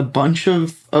with a bunch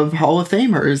of Hall of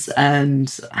Famers,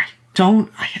 and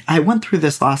I went through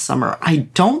this last summer. I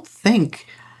don't think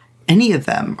any of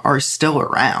them are still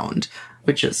around,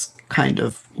 which is kind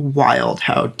of wild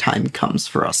how time comes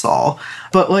for us all.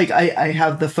 But like, I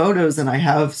have the photos, and I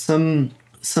have some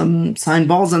signed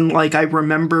balls, and like, I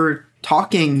remember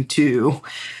talking to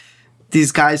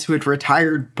these guys who had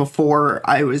retired before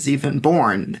I was even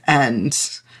born. And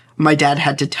my dad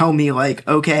had to tell me like,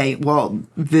 okay, well,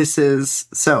 this is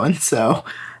so-and-so.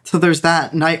 So there's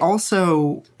that. And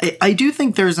I do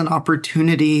think there's an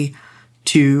opportunity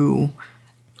to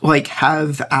like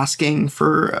have asking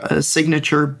for a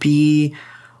signature be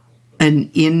an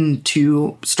in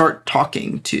to start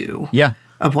talking to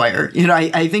a player.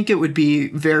 I think it would be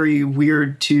very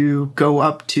weird to go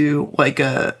up to like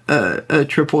a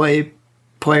AAA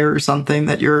player or something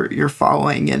that you're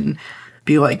following and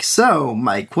be like, so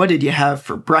Mike, what did you have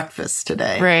for breakfast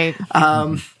today? Right.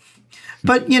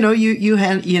 But you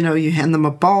hand them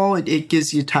a ball. It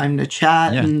gives you time to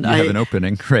chat. Yeah, and you have an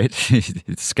opening, right?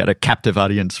 It's got a captive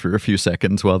audience for a few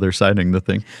seconds while they're signing the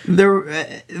thing.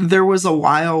 There was a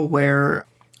while where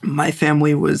my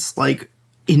family was like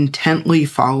intently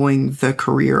following the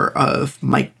career of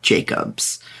Mike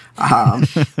Jacobs.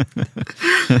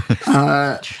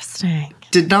 Interesting.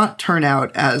 Did not turn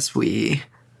out as we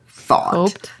thought.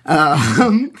 Hoped.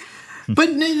 But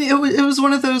it was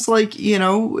one of those, like,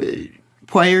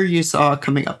 player you saw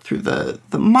coming up through the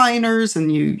minors,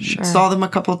 and you saw them a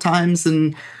couple of times,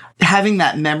 and having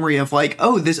that memory of like,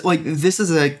 oh, this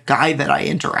is a guy that I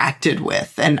interacted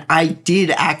with, and I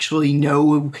did actually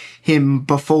know him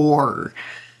before,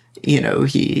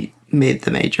 he made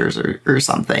the majors or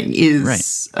something,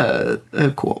 is a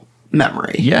cool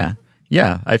memory. Yeah.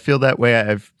 Yeah, I feel that way.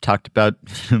 I've talked about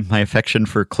my affection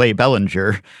for Clay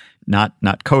Bellinger, not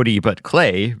Cody, but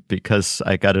Clay, because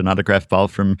I got an autographed ball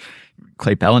from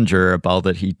Clay Bellinger, a ball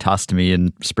that he tossed to me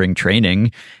in spring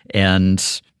training,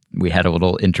 and we had a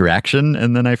little interaction,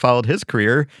 and then I followed his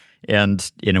career.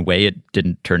 And in a way, it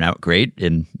didn't turn out great.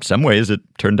 In some ways, it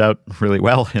turned out really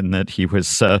well in that he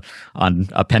was on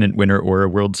a pennant winner or a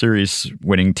World Series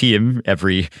winning team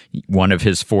every one of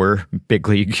his 4 big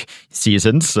league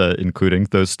seasons, including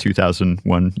those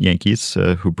 2001 Yankees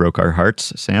who broke our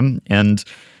hearts, Sam. And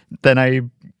then I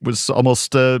was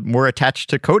almost more attached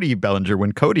to Cody Bellinger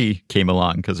when Cody came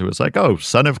along, because it was like, oh,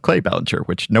 son of Clay Bellinger,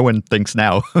 which no one thinks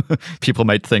now. People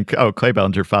might think, oh, Clay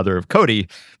Bellinger, father of Cody,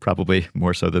 probably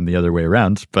more so than the other way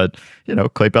around. But,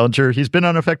 Clay Bellinger, he's been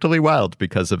on Effectively Wild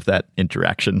because of that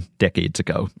interaction decades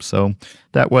ago. So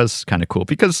that was kind of cool,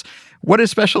 because what is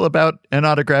special about an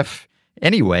autograph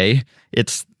anyway?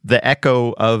 It's the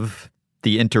echo of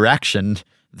the interaction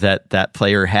that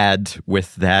player had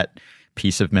with that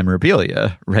piece of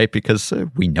memorabilia, right? Because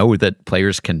we know that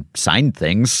players can sign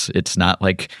things. It's not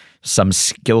like some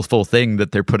skillful thing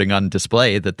that they're putting on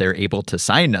display that they're able to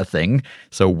sign a thing.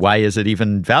 So why is it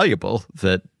even valuable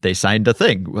that they signed a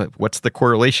thing? What's the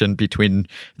correlation between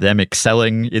them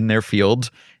excelling in their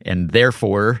field, and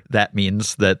therefore that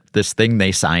means that this thing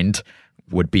they signed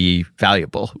would be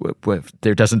valuable?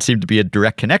 There doesn't seem to be a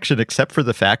direct connection, except for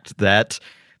the fact that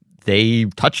they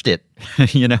touched it,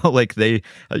 like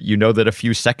that a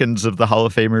few seconds of the Hall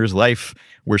of Famer's life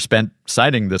were spent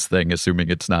signing this thing,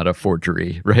 assuming it's not a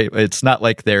forgery, right? It's not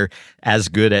like they're as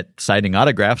good at signing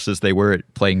autographs as they were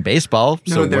at playing baseball.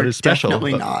 No, so they're what is special?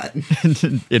 Definitely not.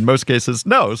 In most cases,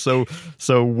 no. So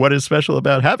what is special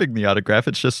about having the autograph?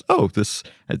 It's just,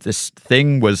 this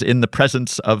thing was in the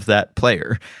presence of that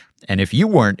player. And if you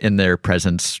weren't in their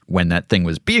presence when that thing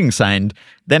was being signed,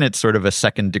 then it's sort of a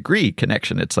second degree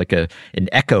connection. It's like an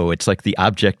echo. It's like the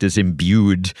object is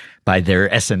imbued by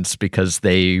their essence because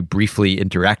they briefly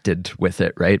interacted with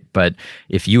it, right? But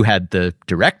if you had the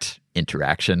direct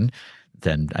interaction,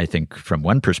 then I think from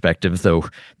one perspective, though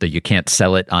you can't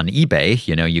sell it on eBay,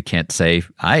 you can't say,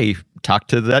 I talked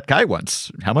to that guy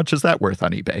once. How much is that worth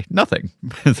on eBay? Nothing.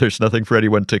 There's nothing for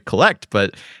anyone to collect.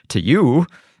 But to you,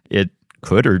 it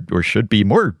could or should be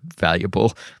more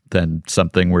valuable than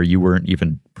something where you weren't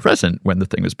even present when the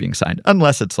thing was being signed,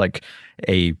 unless it's like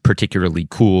a particularly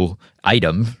cool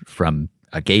item from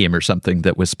a game or something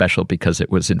that was special because it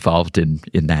was involved in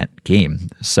that game.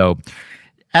 So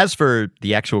as for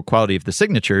the actual quality of the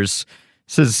signatures,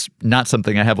 this is not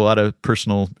something I have a lot of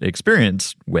personal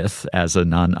experience with as a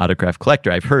non-autograph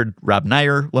collector. I've heard Rob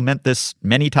Neyer lament this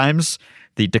many times,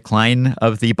 the decline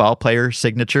of the ball player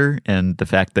signature and the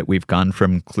fact that we've gone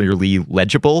from clearly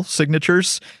legible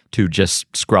signatures to just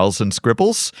scrawls and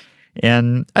scribbles.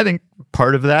 And I think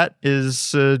part of that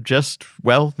is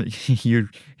you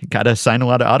got to sign a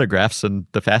lot of autographs, and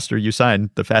the faster you sign,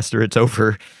 the faster it's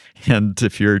over. And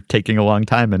if you're taking a long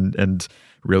time and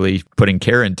really putting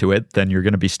care into it, then you're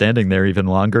going to be standing there even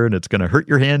longer, and it's going to hurt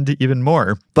your hand even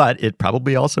more. But it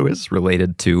probably also is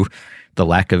related to the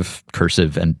lack of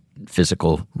cursive and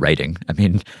physical writing. I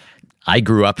mean, I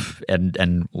grew up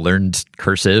and learned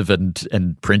cursive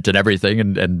and print and everything,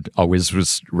 and always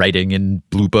was writing in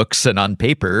blue books and on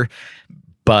paper.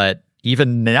 But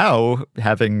even now,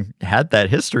 having had that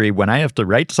history, when I have to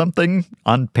write something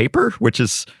on paper, which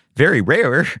is very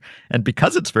rare, and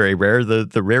because it's very rare,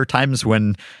 the rare times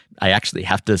when I actually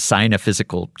have to sign a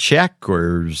physical check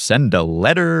or send a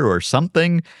letter or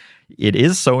something, it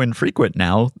is so infrequent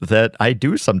now that I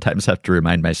do sometimes have to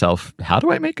remind myself, how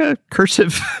do I make a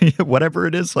cursive, whatever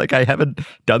it is? Like, I haven't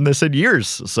done this in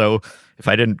years. So if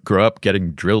I didn't grow up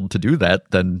getting drilled to do that,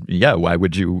 then why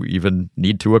would you even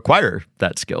need to acquire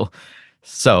that skill?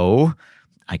 So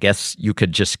I guess you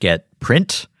could just get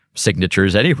print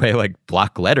signatures anyway, like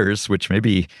block letters, which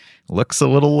maybe looks a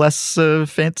little less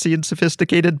fancy and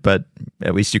sophisticated, but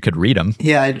at least you could read them.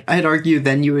 Yeah, I'd argue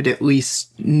then you would at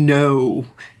least know,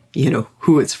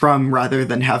 who it's from rather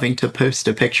than having to post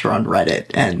a picture on Reddit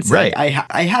and say, right.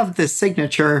 I have this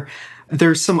signature.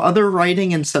 There's some other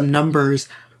writing and some numbers.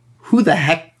 Who the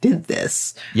heck did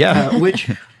this? Yeah. Which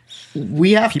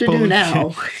we have to do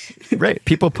now. Right.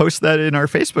 People post that in our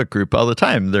Facebook group all the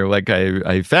time. They're like,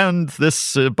 I found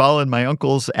this ball in my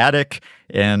uncle's attic,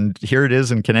 and here it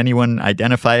is, and can anyone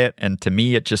identify it? And to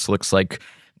me, it just looks like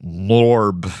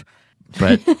Lorb.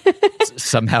 But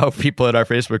somehow people in our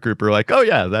Facebook group are like, oh,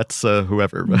 yeah, that's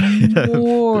whoever.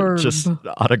 Lorb. Just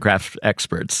autograph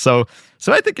experts. So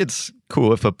I think it's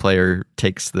cool if a player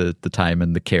takes the time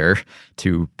and the care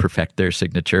to perfect their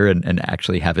signature and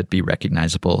actually have it be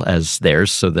recognizable as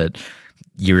theirs, so that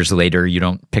years later you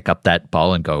don't pick up that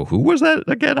ball and go, who was that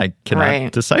again? I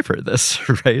cannot decipher this,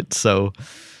 right? So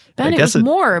Ben, it was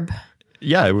Morb.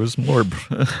 Yeah, it was Morb.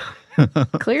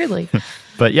 Clearly.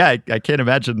 But yeah, I can't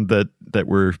imagine that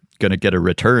we're going to get a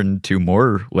return to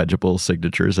more legible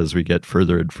signatures as we get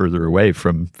further and further away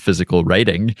from physical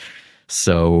writing.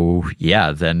 So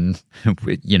yeah, then,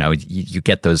 you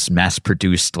get those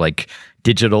mass-produced like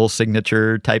digital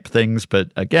signature type things.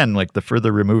 But again, like the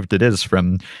further removed it is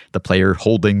from the player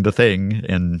holding the thing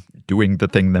and doing the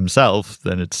thing themselves,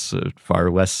 then it's far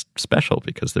less special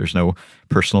because there's no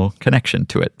personal connection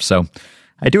to it. So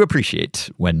I do appreciate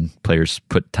when players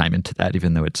put time into that,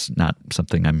 even though it's not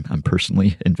something I'm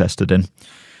personally invested in.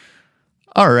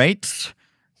 All right.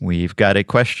 We've got a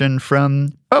question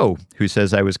from Bo, who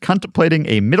says, I was contemplating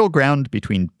a middle ground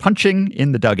between punching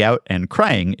in the dugout and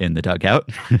crying in the dugout,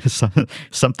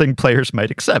 something players might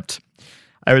accept.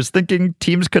 I was thinking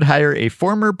teams could hire a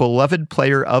former beloved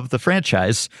player of the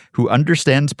franchise who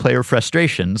understands player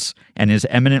frustrations and is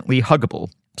eminently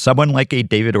huggable. Someone like a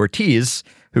David Ortiz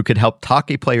who could help talk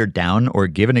a player down or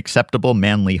give an acceptable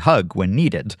manly hug when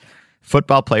needed.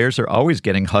 Football players are always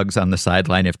getting hugs on the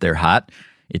sideline if they're hot.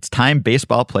 It's time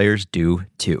baseball players do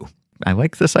too. I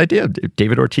like this idea.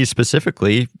 David Ortiz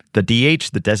specifically, the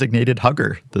DH, the designated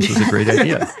hugger. This is a great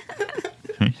idea.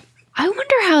 I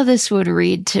wonder how this would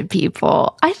read to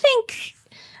people. Aren't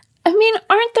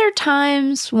there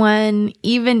times when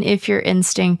even if your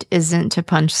instinct isn't to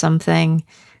punch something,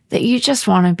 that you just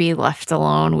want to be left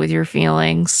alone with your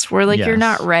feelings, where like you're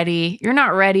not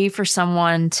ready for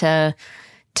someone to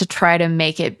try to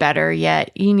make it better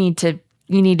yet. You need to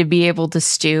be able to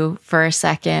stew for a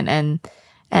second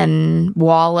and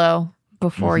wallow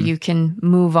before you can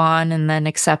move on and then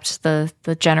accept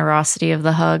the generosity of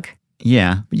the hug.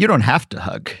 Yeah, but you don't have to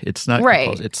hug. It's not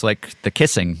right. It's like the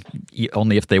kissing,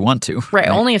 only if they want to. Right,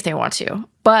 only if they want to.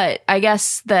 But I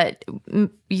guess that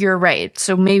you're right.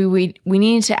 So maybe we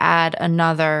need to add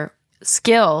another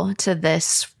skill to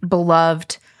this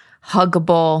beloved,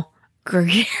 huggable,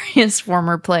 gregarious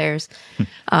former player's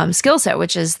skill set,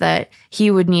 which is that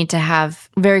he would need to have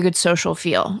very good social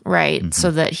feel, right? Mm-hmm. So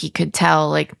that he could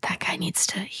tell, like, that guy he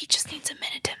just needs a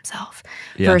minute to himself.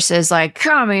 Yeah. Versus like,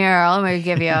 come here, let me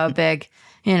give you a big,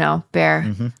 bear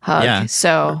hug. Yeah.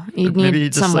 So you'd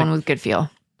need someone with good feel.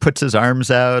 Puts his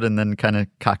arms out and then kind of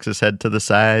cocks his head to the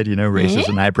side, raises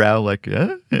an eyebrow like,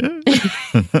 yeah.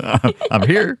 I'm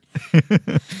here.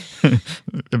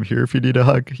 I'm here if you need a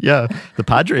hug. Yeah, the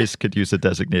Padres could use a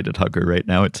designated hugger right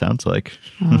now, it sounds like.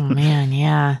 Oh, man,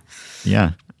 yeah.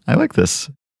 Yeah, I like this.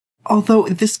 Although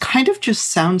this kind of just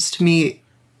sounds to me,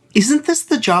 isn't this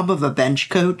the job of a bench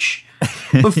coach?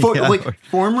 Before,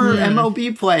 former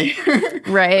MLB player.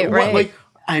 Right. Like,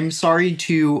 I'm sorry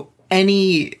to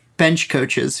any bench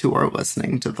coaches who are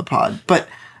listening to the pod, but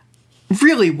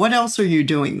really, what else are you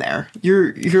doing there?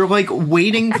 You're like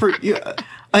waiting for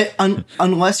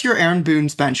unless you're Aaron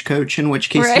Boone's bench coach, in which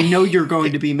case you're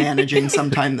going to be managing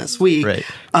sometime this week, right?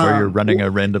 Or you're running a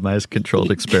randomized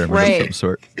controlled experiment of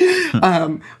some sort.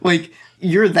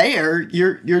 You're there.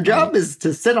 Your job is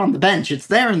to sit on the bench. It's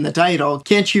there in the title.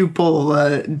 Can't you pull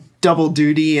double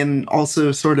duty and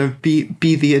also sort of be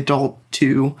the adult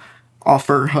to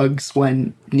offer hugs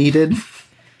when needed?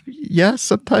 Yeah,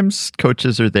 sometimes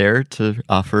coaches are there to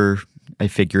offer a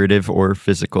figurative or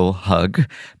physical hug,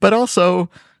 but also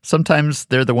sometimes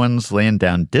they're the ones laying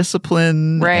down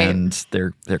discipline, and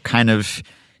they're kind of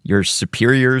your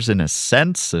superiors in a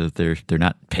sense. So they're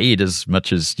not paid as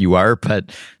much as you are,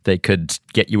 but they could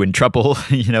get you in trouble.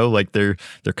 Like they're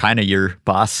kind of your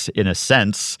boss in a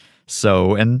sense.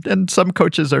 So, and some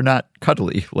coaches are not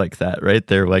cuddly like that, right?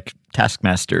 They're like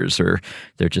taskmasters, or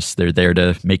they're there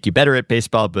to make you better at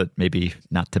baseball, but maybe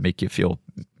not to make you feel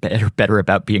better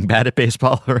about being bad at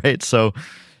baseball, right? So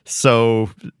So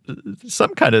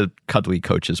some kind of cuddly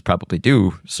coaches probably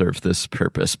do serve this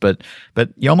purpose, but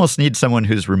you almost need someone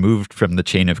who's removed from the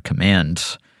chain of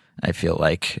command, I feel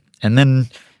like. And then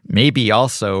maybe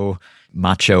also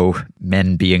macho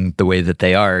men being the way that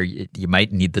they are, you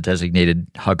might need the designated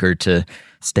hugger to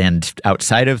stand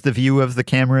outside of the view of the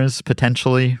cameras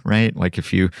potentially, right? Like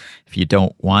if you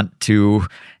don't want to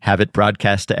have it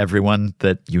broadcast to everyone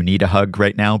that you need a hug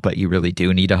right now, but you really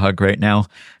do need a hug right now,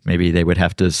 maybe they would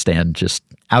have to stand just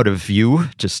out of view,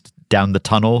 just down the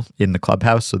tunnel in the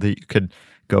clubhouse so that you could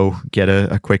go get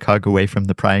a quick hug away from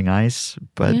the prying eyes.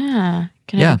 But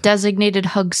can have a designated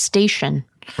hug station.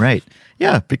 Right.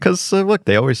 Yeah, because look,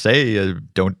 they always say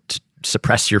don't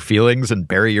suppress your feelings and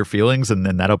bury your feelings, and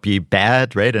then that'll be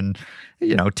bad, right? And,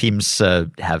 teams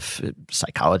have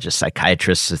psychologists,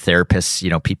 psychiatrists,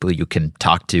 therapists, people you can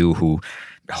talk to who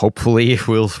hopefully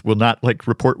will not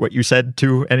report what you said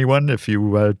to anyone if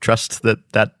you trust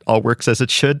that all works as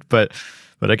it should. But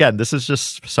again, this is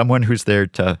just someone who's there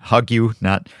to hug you,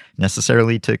 not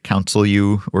necessarily to counsel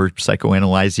you or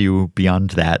psychoanalyze you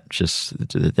beyond that. Just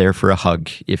there for a hug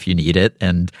if you need it.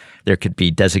 And there could be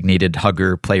designated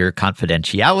hugger-player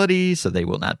confidentiality, so they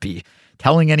will not be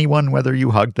telling anyone whether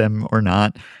you hug them or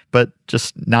not. But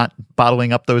just not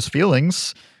bottling up those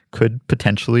feelings could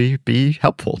potentially be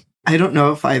helpful. I don't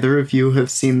know if either of you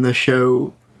have seen the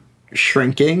show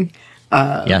Shrinking.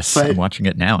 Yes, I'm watching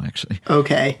it now, actually.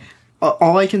 Okay.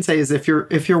 All I can say is if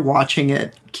you're watching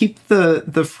it, keep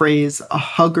the phrase "a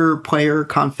hugger player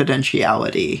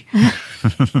confidentiality"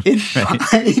 in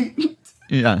mind.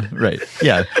 Yeah, right.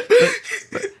 Yeah,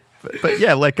 but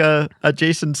yeah, like a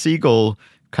Jason Segel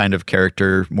kind of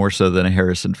character, more so than a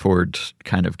Harrison Ford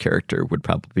kind of character, would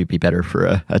probably be better for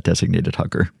a designated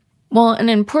hugger. Well, and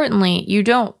importantly, you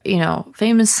don't,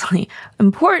 famously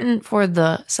important for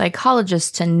the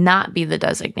psychologist to not be the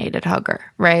designated hugger,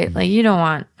 right? Like you don't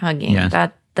want hugging.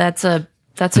 Yeah. That's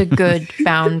a good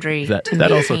boundary.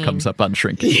 that also comes up on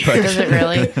Shrinking. But does it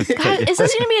really? God, is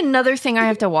this going to be another thing I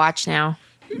have to watch now?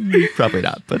 Probably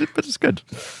not, but it's good.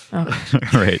 Okay.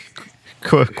 All right.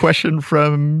 Question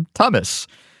from Thomas.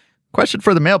 Question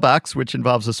for the mailbox, which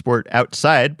involves a sport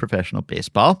outside professional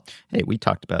baseball. Hey, we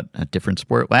talked about a different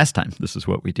sport last time. This is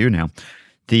what we do now.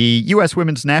 The U.S.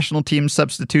 women's national team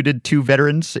substituted 2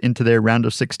 veterans into their round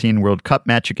of 16 World Cup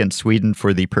match against Sweden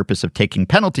for the purpose of taking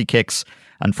penalty kicks.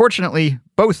 Unfortunately,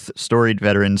 both storied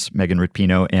veterans, Megan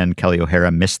Rapinoe and Kelly O'Hara,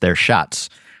 missed their shots.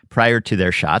 Prior to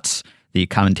their shots, the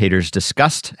commentators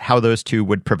discussed how those two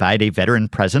would provide a veteran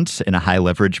presence in a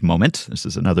high-leverage moment. This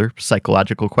is another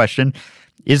psychological question.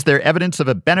 Is there evidence of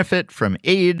a benefit from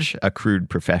age, accrued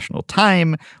professional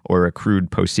time, or accrued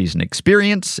postseason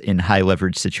experience in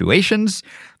high-leverage situations?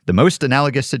 The most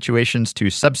analogous situations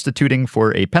to substituting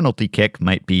for a penalty kick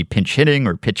might be pinch hitting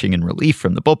or pitching in relief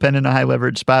from the bullpen in a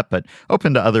high-leverage spot, but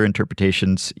open to other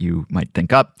interpretations you might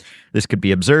think up. This could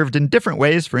be observed in different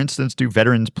ways. For instance, do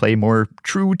veterans play more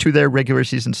true to their regular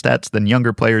season stats than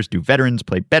younger players? Do veterans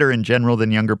play better in general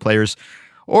than younger players?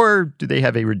 Or do they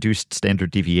have a reduced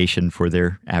standard deviation for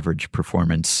their average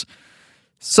performance?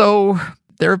 So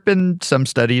there have been some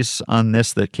studies on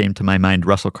this that came to my mind.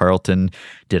 Russell Carlton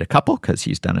did a couple because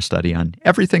he's done a study on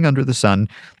everything under the sun.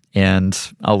 And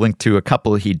I'll link to a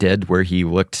couple he did where he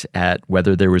looked at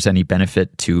whether there was any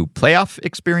benefit to playoff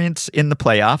experience in the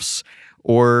playoffs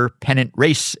or pennant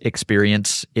race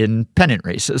experience in pennant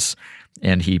races.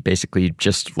 And he basically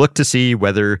just looked to see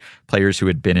whether players who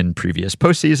had been in previous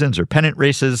postseasons or pennant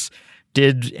races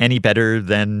did any better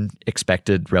than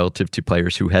expected relative to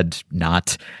players who had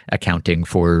not, accounting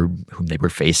for whom they were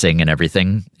facing and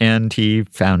everything. And he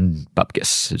found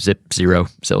bupkis, zip, zero,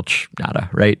 zilch, nada,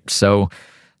 right? So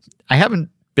I haven't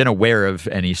been aware of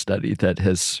any study that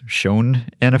has shown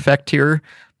an effect here.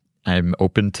 I'm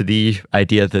open to the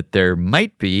idea that there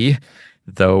might be,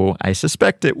 though I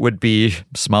suspect it would be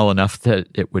small enough that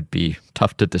it would be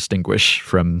tough to distinguish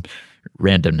from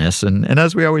randomness. And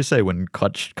as we always say, when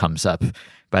clutch comes up,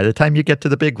 by the time you get to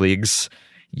the big leagues,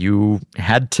 you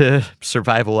had to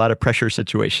survive a lot of pressure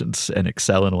situations and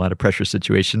excel in a lot of pressure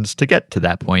situations to get to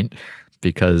that point.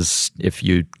 Because if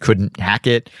you couldn't hack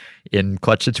it in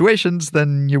clutch situations,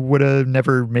 then you would have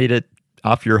never made it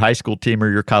off your high school team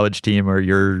or your college team or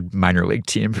your minor league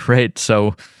team, right?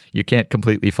 So you can't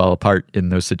completely fall apart in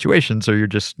those situations or you're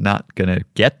just not going to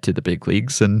get to the big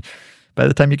leagues. And by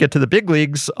the time you get to the big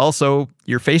leagues, also,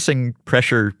 you're facing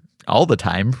pressure all the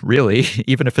time, really.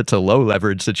 Even if it's a low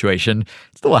leverage situation,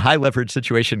 it's still a high leverage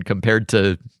situation compared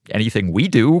to anything we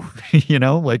do.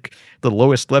 Like the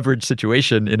lowest leverage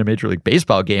situation in a Major League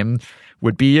Baseball game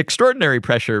would be extraordinary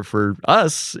pressure for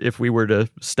us if we were to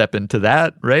step into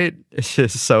that, right?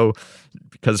 So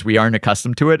because we aren't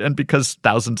accustomed to it and because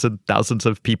thousands and thousands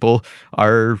of people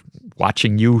are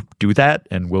watching you do that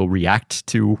and will react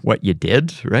to what you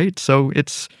did, right? So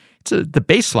the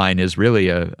baseline is really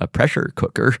a pressure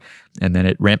cooker, and then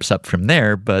it ramps up from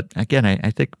there. But again,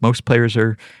 I think most players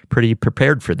are pretty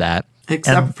prepared for that.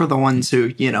 Except for the ones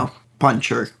who,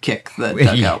 punch or kick the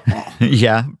dugout wall.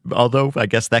 Yeah, although I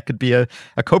guess that could be a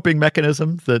coping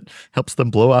mechanism that helps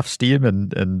them blow off steam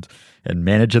and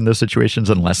manage in those situations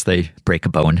unless they break a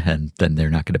bone, and then they're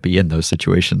not going to be in those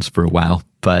situations for a while.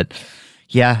 But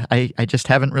yeah, I just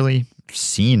haven't really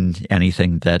seen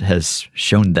anything that has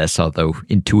shown this, although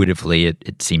intuitively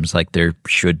it seems like there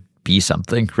should be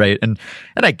something, right? And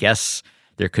I guess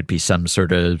there could be some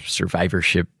sort of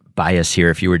survivorship bias here.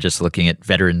 If you were just looking at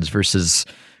veterans versus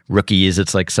rookies,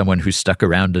 it's like someone who's stuck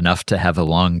around enough to have a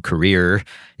long career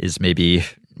is maybe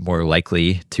more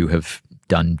likely to have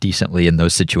done decently in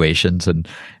those situations, and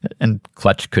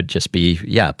clutch could just be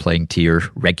playing to your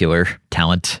regular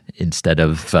talent instead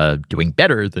of doing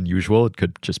better than usual. It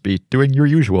could just be doing your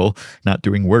usual, not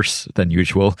doing worse than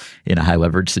usual in a high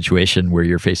leverage situation where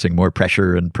you're facing more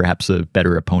pressure and perhaps a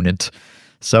better opponent.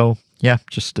 So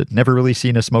just never really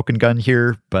seen a smoke and gun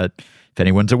here, but if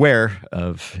anyone's aware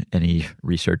of any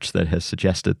research that has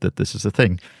suggested that this is a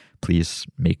thing, please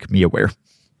make me aware.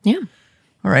 Yeah.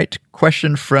 All right.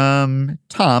 Question from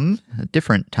Tom, a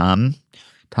different Tom.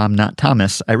 Tom, not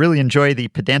Thomas. I really enjoy the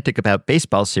Pedantic About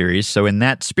Baseball series. So in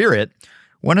that spirit,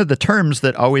 one of the terms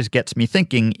that always gets me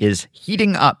thinking is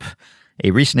heating up. A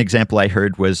recent example I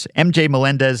heard was MJ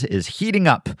Melendez is heating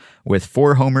up with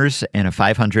 4 homers and a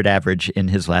 .500 average in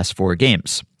his last 4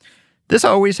 games. This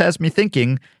always has me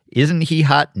thinking, isn't he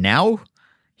hot now?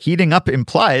 Heating up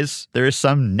implies there is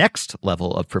some next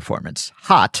level of performance,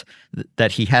 hot,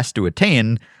 that he has to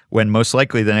attain when most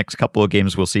likely the next couple of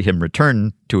games will see him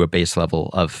return to a base level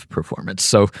of performance.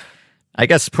 So I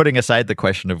guess putting aside the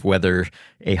question of whether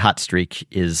a hot streak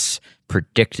is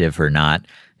predictive or not,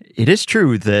 it is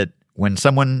true that when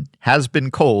someone has been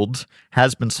cold,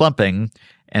 has been slumping,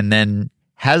 and then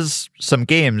has some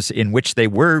games in which they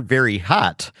were very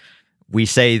hot, we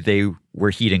say they were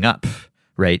heating up,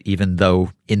 right? Even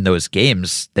though in those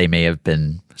games they may have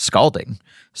been scalding.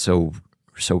 So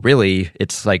really,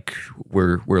 it's like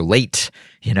we're late.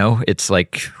 It's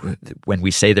like when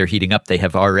we say they're heating up, they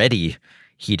have already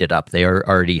heated up. They are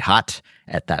already hot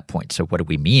at that point. So what do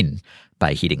we mean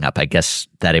by heating up? I guess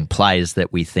that implies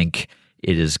that we think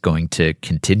it is going to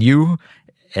continue,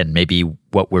 and maybe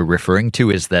what we're referring to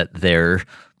is that their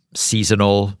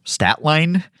seasonal stat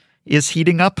line is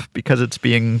heating up because it's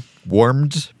being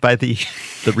warmed by the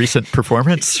recent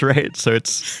performance, right? So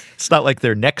it's not like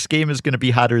their next game is going to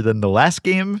be hotter than the last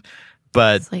game,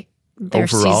 but it's like their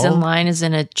overall, season line is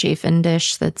in a chafing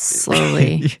dish that's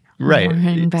slowly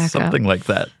warming back something up. like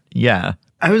that. Yeah.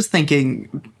 I was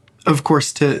thinking, of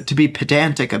course, to be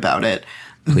pedantic about it,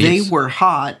 Please. they were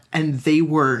hot and they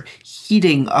were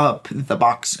heating up the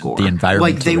box score. The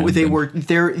environment. Like they were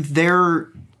their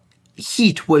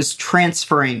heat was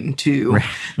transferring to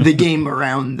the game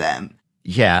around them.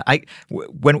 Yeah,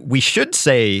 when we should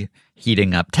say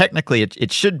heating up, technically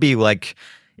it should be like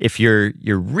if you're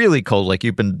really cold, like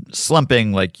you've been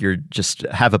slumping, like you're just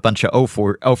have a bunch of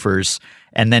 0-for-0s,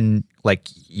 and then like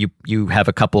you have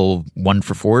a couple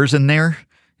 1-for-4s in there,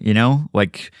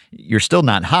 like you're still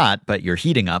not hot, but you're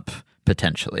heating up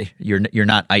potentially. You're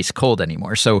not ice cold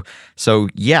anymore. So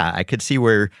yeah, I could see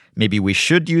where maybe we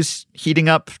should use heating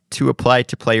up to apply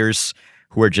to players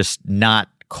who are just not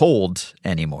cold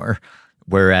anymore.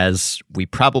 Whereas we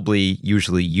probably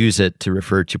usually use it to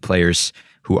refer to players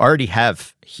who already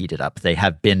have heated up. They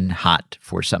have been hot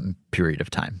for some period of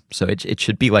time. So it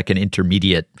should be like an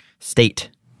intermediate state.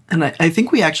 And I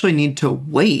think we actually need to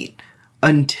wait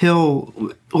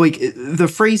until, like, the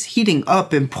phrase heating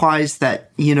up implies that,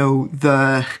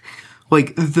 the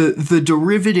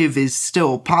derivative is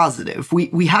still positive.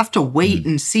 We have to wait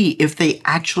and see if they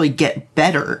actually get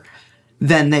better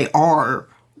than they are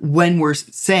when we're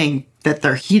saying that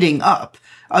they're heating up.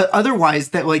 Otherwise,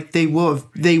 that they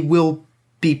will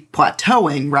be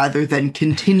plateauing rather than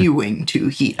continuing to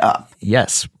heat up.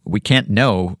 Yes, we can't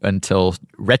know until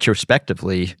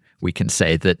retrospectively we can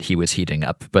say that he was heating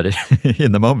up. But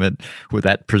in the moment,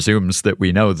 that presumes that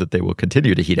we know that they will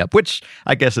continue to heat up, which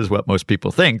I guess is what most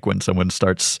people think when someone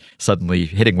starts suddenly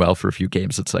hitting well for a few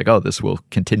games. It's like, oh, this will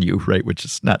continue, right? Which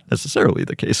is not necessarily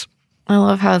the case. I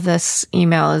love how this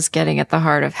email is getting at the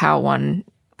heart of how one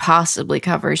possibly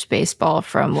covers baseball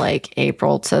from like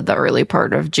April to the early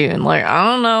part of June. Like, I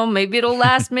don't know, maybe it'll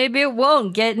last, maybe it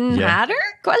won't. Getting hotter?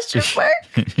 Question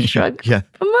mark? Shrug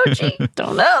emoji.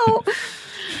 Don't know.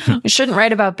 We shouldn't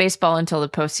write about baseball until the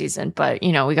postseason, but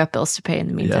you know, we got bills to pay in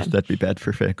the meantime. Yeah, that'd be bad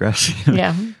for Fangraphs.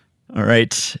 Yeah. All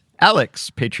right. Alex,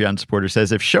 Patreon supporter,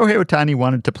 says, if Shohei Ohtani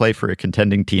wanted to play for a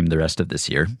contending team the rest of this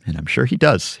year, and I'm sure he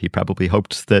does, he probably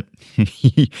hoped that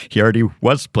he already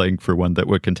was playing for one that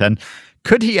would contend,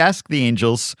 could he ask the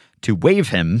Angels to waive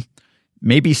him,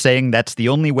 maybe saying that's the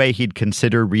only way he'd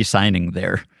consider re-signing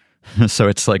there? So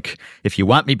it's like, if you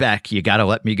want me back, you got to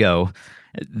let me go.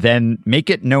 Then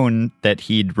make it known that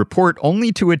he'd report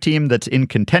only to a team that's in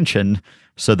contention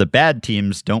so the bad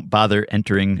teams don't bother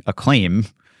entering a claim.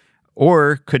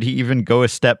 Or could he even go a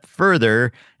step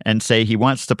further and say he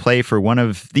wants to play for one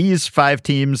of these 5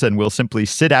 teams and will simply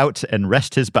sit out and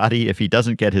rest his body if he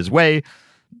doesn't get his way?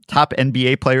 Top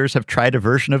NBA players have tried a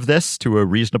version of this to a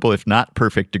reasonable, if not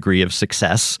perfect, degree of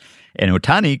success. And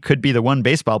Ohtani could be the one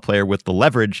baseball player with the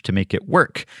leverage to make it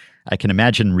work. I can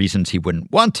imagine reasons he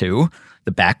wouldn't want to.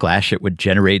 The backlash it would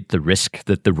generate, the risk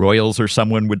that the Royals or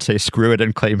someone would say screw it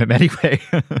and claim him anyway.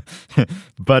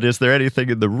 But is there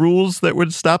anything in the rules that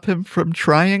would stop him from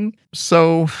trying?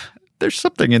 So there's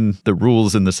something in the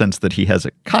rules in the sense that he has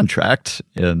a contract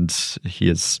and he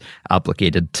is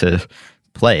obligated to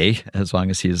play as long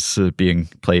as he's being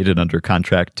played and under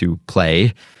contract to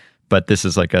play. But this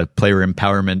is like a player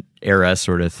empowerment era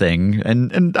sort of thing.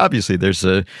 And obviously there's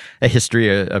a history,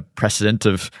 a precedent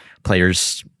of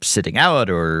players sitting out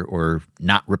or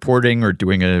not reporting or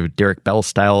doing a Derek Bell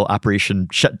style operation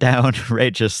shutdown,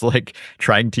 right? Just like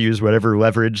trying to use whatever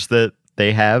leverage that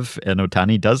they have. And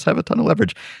Ohtani does have a ton of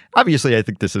leverage. Obviously, I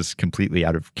think this is completely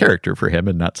out of character for him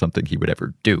and not something he would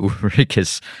ever do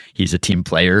because he's a team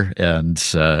player. And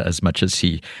as much as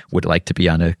he would like to be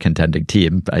on a contending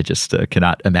team, I just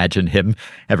cannot imagine him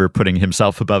ever putting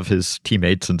himself above his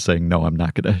teammates and saying, no, I'm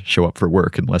not going to show up for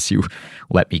work unless you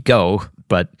let me go.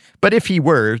 But if he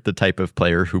were the type of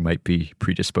player who might be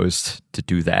predisposed to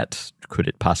do that, could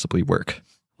it possibly work?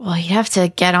 Well, you have to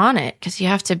get on it because you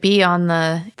have to be on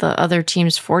the other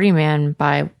team's 40-man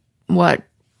by,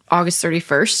 August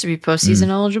 31st to be postseason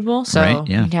eligible? So right,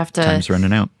 yeah. You'd have to Time's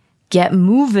running out. Get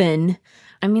moving.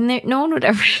 I mean, no one would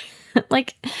ever...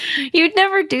 like, you'd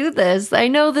never do this. I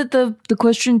know that the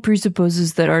question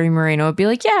presupposes that Artie Moreno would be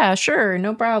like, yeah, sure,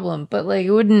 no problem. But, like,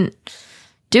 wouldn't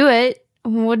do it.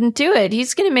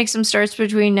 He's going to make some starts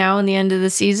between now and the end of the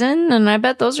season. And I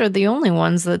bet those are the only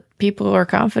ones that people are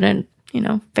confident,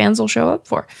 fans will show up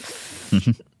for.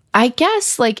 I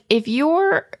guess, like, if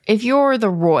you're the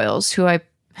Royals, who I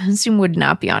assume would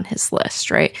not be on his list,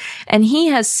 right? And he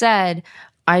has said,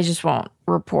 I just won't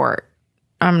report.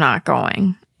 I'm not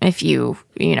going. If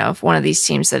if one of these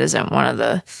teams that isn't one of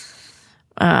the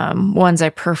ones I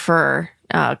prefer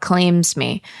claims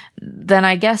me, then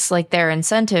I guess, like, their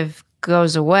incentive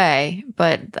goes away.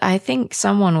 But I think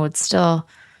someone would still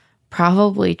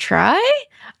probably try.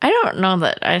 I don't know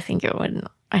that. I think it wouldn't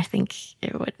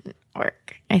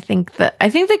work. I think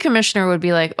the commissioner would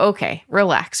be like, okay,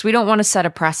 relax. We don't want to set a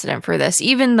precedent for this,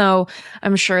 even though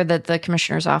I'm sure that the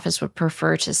commissioner's office would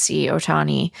prefer to see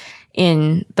Ohtani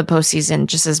in the postseason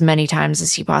just as many times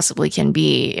as he possibly can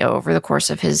be over the course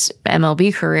of his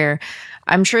MLB career.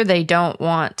 I'm sure they don't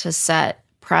want to set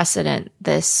precedent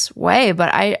this way,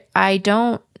 but I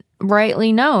don't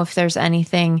rightly know if there's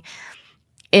anything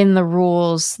in the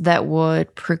rules that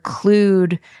would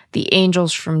preclude the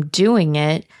Angels from doing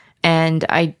it. And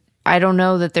I don't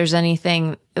know that there's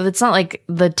anything. It's not like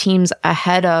the teams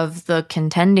ahead of the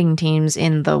contending teams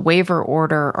in the waiver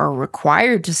order are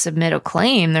required to submit a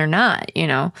claim. They're not,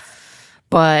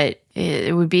 but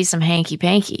it would be some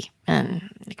hanky-panky. And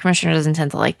the commissioner doesn't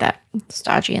tend to like that. It's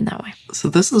dodgy in that way. So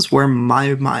this is where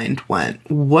my mind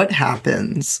went. What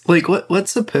happens? Like,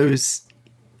 let's suppose,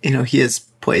 he is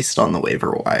placed on the waiver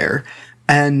wire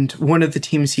and one of the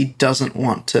teams he doesn't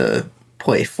want to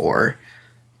play for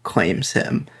claims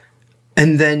him.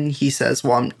 And then he says,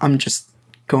 well, I'm just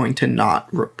going to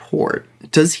not report.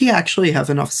 Does he actually have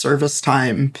enough service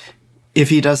time if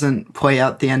he doesn't play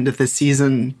out the end of the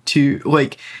season to,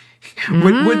 like,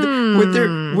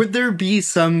 would there be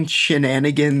some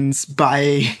shenanigans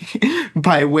by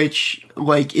which,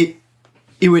 like, it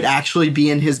would actually be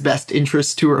in his best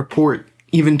interest to report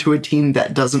even to a team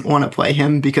that doesn't want to play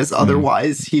him, because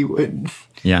otherwise he would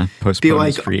postpone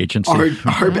his free agency.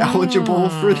 Arb eligible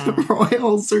for the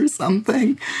Royals or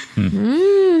something.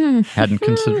 Hadn't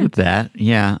considered that.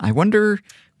 Yeah, I wonder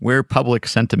where public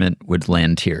sentiment would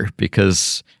land here,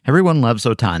 because everyone loves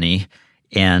Ohtani.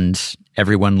 and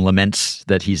everyone laments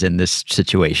that he's in this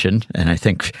situation. And I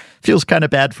think feels kind of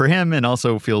bad for him and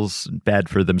also feels bad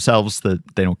for themselves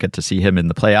that they don't get to see him in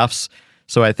the playoffs.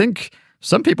 So I think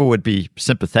some people would be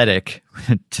sympathetic.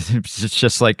 It's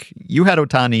just like, you had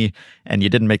Ohtani and you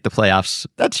didn't make the playoffs.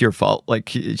 That's your fault. Like,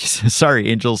 sorry,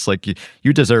 Angels, like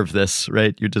you deserve this,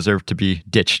 right? You deserve to be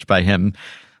ditched by him.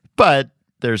 But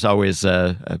there's always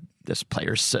this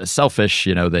player's selfish.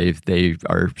 You know, they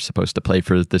are supposed to play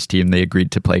for this team. They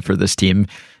agreed to play for this team.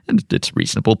 And it's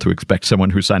reasonable to expect someone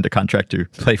who signed a contract to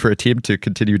play for a team to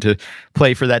continue to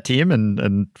play for that team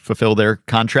and fulfill their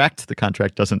contract. The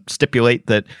contract doesn't stipulate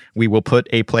that we will put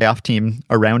a playoff team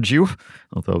around you,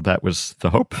 although that was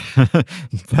the hope.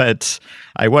 But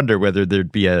I wonder whether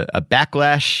there'd be a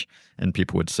backlash and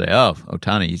people would say, oh,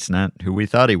 Ohtani, he's not who we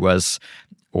thought he was.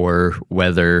 Or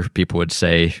whether people would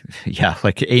say, yeah,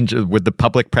 like Angel, would the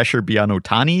public pressure be on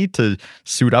Ohtani to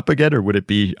suit up again, or would it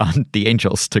be on the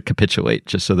Angels to capitulate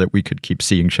just so that we could keep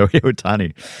seeing Shohei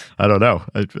Ohtani? I don't know.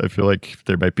 I feel like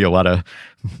there might be a lot of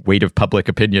weight of public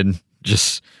opinion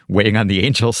just weighing on the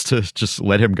Angels to just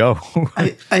let him go.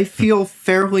 I feel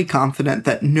fairly confident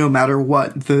that no matter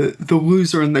what, the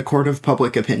loser in the court of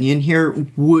public opinion here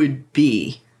would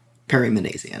be Perry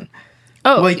Minasian.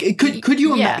 Oh, like could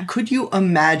you yeah. could you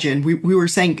imagine? We were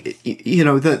saying, you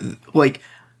know,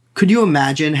 could you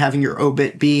imagine having your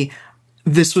obit be,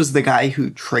 this was the guy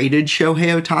who traded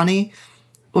Shohei Ohtani?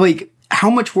 Like, how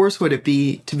much worse would it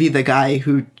be to be the guy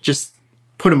who just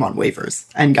put him on waivers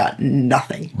and got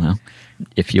nothing? Well,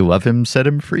 if you love him, set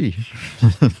him free.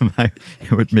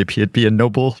 Maybe it'd be a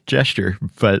noble gesture,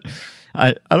 but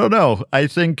I don't know. I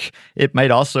think it might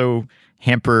also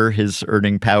hamper his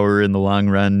earning power in the long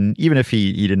run. Even if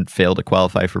he didn't fail to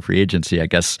qualify for free agency, I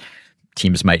guess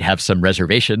teams might have some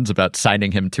reservations about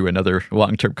signing him to another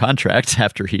long-term contract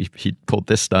after he pulled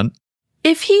this stunt.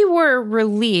 If he were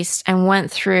released and went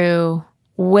through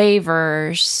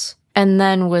waivers and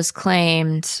then was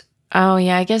claimed, oh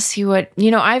yeah, I guess he would. You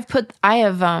know, I've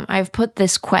put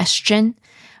this question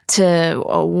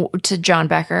to John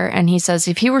Becker, and he says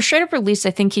if he were straight up released,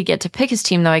 I think he'd get to pick his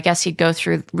team, though I guess he'd go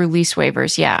through release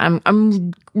waivers. Yeah,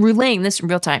 I'm relaying this in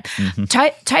real time. Mm-hmm.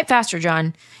 Type faster,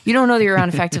 John. You don't know that you're on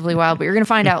Effectively Wild, but you're going to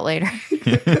find out later.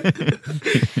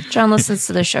 John listens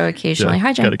to the show occasionally. Yeah,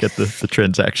 hi, John. Got to get the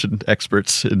transaction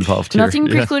experts involved here. Nothing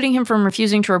precluding him from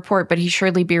refusing to report, but he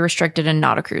surely be restricted and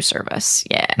not accrue service.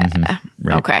 Yeah. Mm-hmm.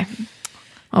 Right.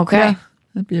 Okay. Yeah,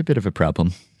 that'd be a bit of a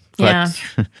problem. But,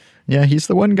 yeah. Yeah, he's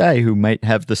the one guy who might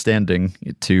have the standing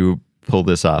to pull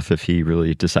this off if he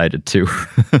really decided to.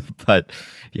 But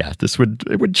yeah,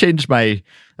 it would change my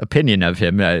opinion of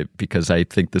him because I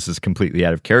think this is completely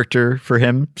out of character for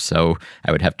him. So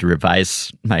I would have to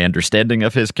revise my understanding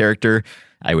of his character.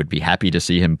 I would be happy to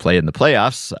see him play in the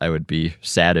playoffs. I would be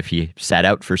sad if he sat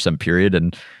out for some period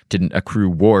and didn't accrue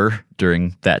WAR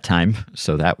during that time.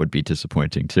 So that would be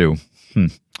disappointing too.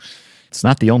 It's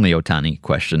not the only Ohtani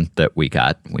question that we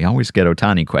got. We always get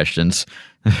Ohtani questions.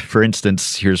 For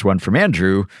instance, here's one from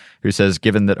Andrew, who says,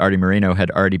 given that Artie Moreno had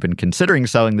already been considering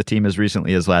selling the team as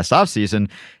recently as last offseason,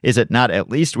 is it not at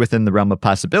least within the realm of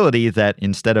possibility that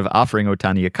instead of offering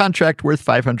Ohtani a contract worth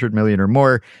 $500 million or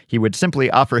more, he would simply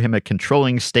offer him a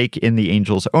controlling stake in the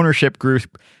Angels ownership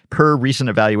group? Per recent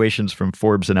evaluations from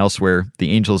Forbes and elsewhere,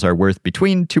 the Angels are worth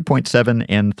between $2.7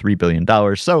 and $3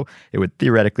 billion, so it would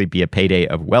theoretically be a payday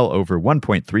of well over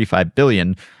 $1.35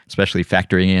 billion, especially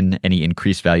factoring in any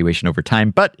increased valuation over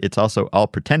time. But it's also all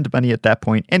pretend money at that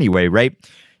point anyway, right?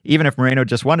 Even if Moreno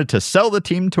just wanted to sell the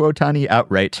team to Ohtani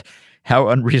outright, how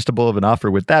unreasonable of an offer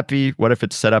would that be? What if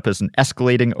it's set up as an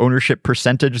escalating ownership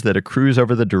percentage that accrues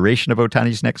over the duration of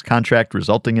Ohtani's next contract,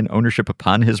 resulting in ownership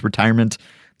upon his retirement?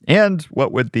 And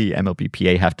what would the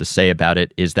MLBPA have to say about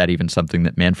it? Is that even something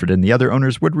that Manfred and the other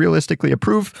owners would realistically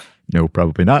approve? No,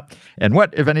 probably not. And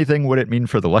what, if anything, would it mean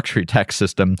for the luxury tax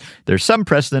system? There's some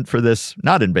precedent for this,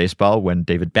 not in baseball. When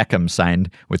David Beckham signed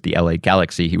with the LA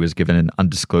Galaxy, he was given an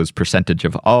undisclosed percentage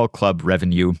of all club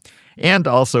revenue and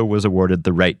also was awarded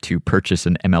the right to purchase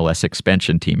an MLS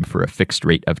expansion team for a fixed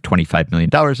rate of $25 million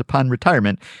upon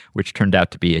retirement, which turned out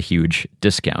to be a huge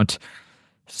discount.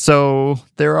 So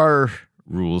there are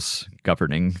rules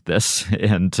governing this,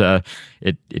 and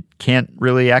it can't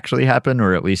really actually happen,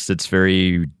 or at least it's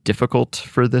very difficult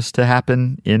for this to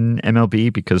happen in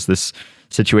MLB because this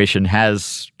situation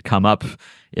has come up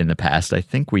in the past. I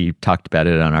think we talked about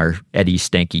it on our Eddie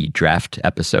Stanky draft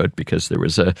episode because there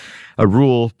was a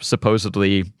rule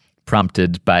supposedly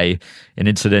prompted by an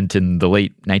incident in the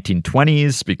late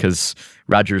 1920s because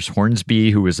Rogers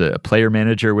Hornsby, who was a player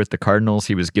manager with the Cardinals,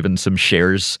 he was given some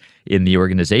shares in the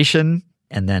organization.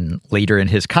 And then later in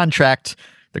his contract,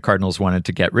 the Cardinals wanted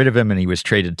to get rid of him and he was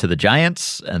traded to the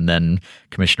Giants. And then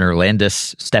Commissioner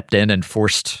Landis stepped in and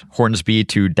forced Hornsby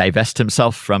to divest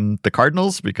himself from the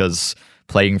Cardinals because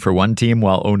playing for one team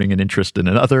while owning an interest in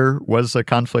another was a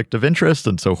conflict of interest.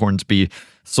 And so Hornsby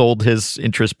sold his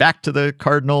interest back to the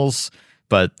Cardinals,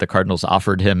 but the Cardinals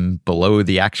offered him below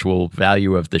the actual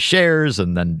value of the shares.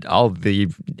 And then all the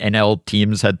NL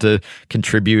teams had to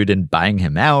contribute in buying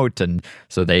him out. And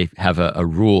so they have a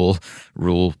rule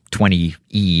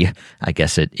 20E, I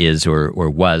guess it is or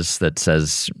was, that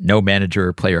says no manager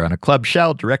or player on a club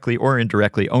shall directly or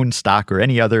indirectly own stock or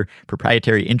any other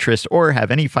proprietary interest or have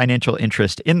any financial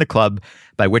interest in the club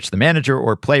by which the manager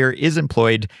or player is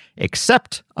employed,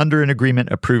 except under an agreement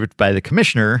approved by the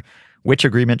commissioner, which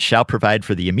agreement shall provide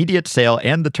for the immediate sale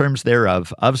and the terms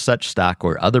thereof of such stock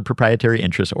or other proprietary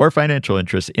interest or financial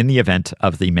interest in the event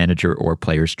of the manager or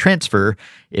player's transfer,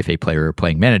 if a player or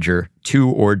playing manager, to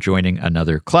or joining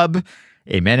another club.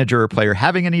 A manager or player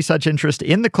having any such interest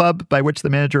in the club by which the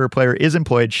manager or player is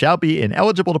employed shall be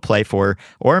ineligible to play for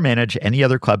or manage any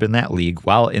other club in that league,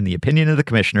 while, in the opinion of the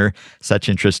commissioner, such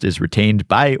interest is retained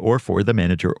by or for the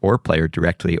manager or player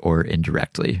directly or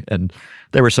indirectly. And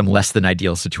there were some less than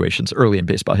ideal situations early in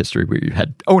baseball history where you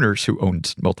had owners who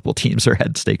owned multiple teams or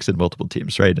had stakes in multiple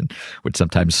teams, right? And would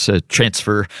sometimes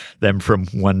transfer them from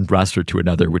one roster to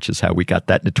another, which is how we got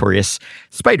that notorious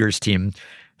Spiders team.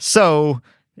 So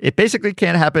it basically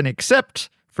can't happen except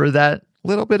for that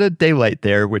little bit of daylight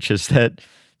there, which is that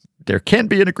there can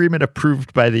be an agreement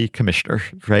approved by the commissioner,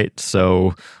 right?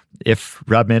 So if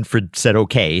Rob Manfred said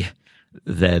okay,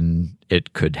 then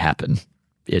it could happen.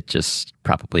 It just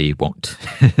probably won't.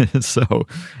 So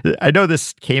I know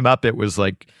this came up. It was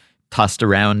like tossed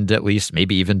around, at least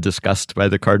maybe even discussed by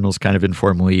the Cardinals kind of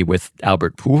informally with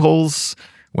Albert Pujols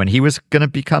when he was going to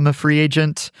become a free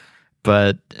agent.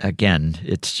 But again,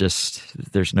 it's just,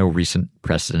 there's no recent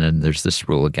precedent and there's this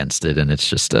rule against it. And it's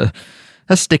just a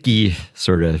sticky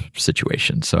sort of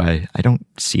situation. So I don't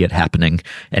see it happening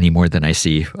any more than I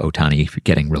see Ohtani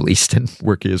getting released and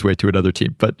working his way to another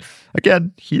team. But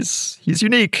again, he's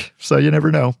unique. So you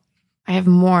never know. I have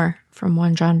more from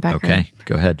one John Becker. Okay,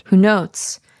 go ahead. Who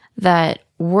notes that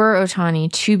were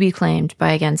Ohtani to be claimed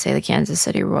by, again, say, the Kansas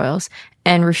City Royals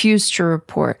and refused to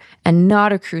report and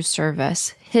not accrue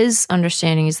service, his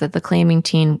understanding is that the claiming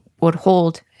team would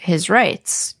hold his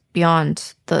rights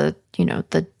beyond the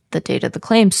date of the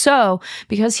claim. So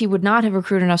because he would not have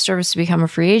accrued enough service to become a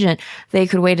free agent, they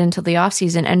could wait until the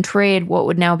offseason and trade what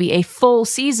would now be a full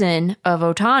season of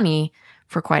Ohtani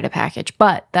for quite a package.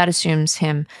 But that assumes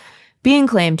him being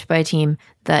claimed by a team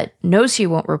that knows he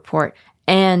won't report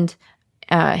and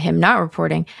him not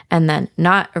reporting and then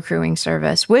not accruing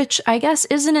service, which I guess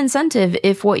is an incentive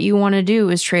if what you want to do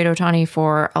is trade Ohtani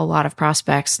for a lot of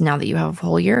prospects now that you have a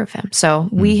whole year of him. So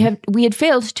we had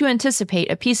failed to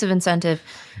anticipate a piece of incentive,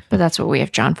 but that's what we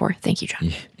have John for. Thank you,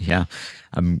 John. Yeah.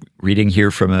 I'm reading here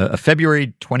from a February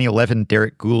 2011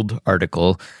 Derek Gould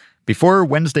article. Before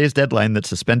Wednesday's deadline that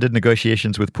suspended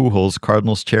negotiations with Pujols,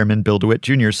 Cardinals chairman Bill DeWitt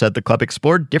Jr. said the club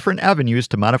explored different avenues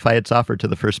to modify its offer to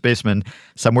the first baseman.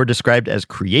 Some were described as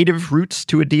creative routes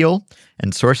to a deal,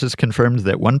 and sources confirmed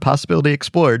that one possibility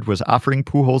explored was offering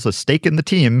Pujols a stake in the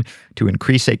team to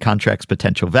increase a contract's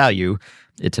potential value.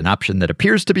 It's an option that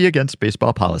appears to be against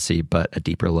baseball policy, but a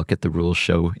deeper look at the rules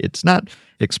show it's not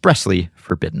expressly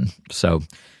forbidden. So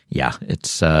yeah,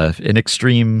 it's an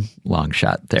extreme long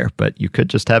shot there, but you could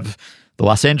just have the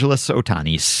Los Angeles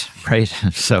Ohtanis, right?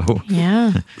 So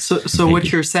yeah. So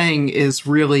what you're saying is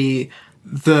really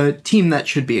the team that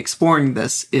should be exploring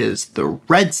this is the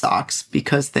Red Sox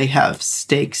because they have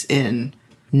stakes in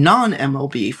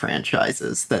non-MLB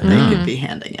franchises that they could be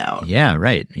handing out. Yeah,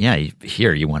 right. Yeah,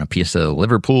 here you want a piece of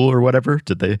Liverpool or whatever.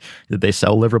 Did they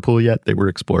sell Liverpool yet? They were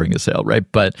exploring a sale, right?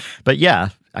 But yeah,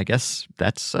 I guess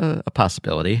that's a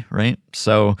possibility, right?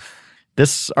 So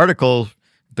this article,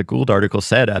 the Gould article,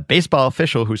 said a baseball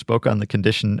official who spoke on the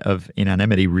condition of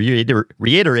anonymity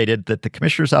reiterated that the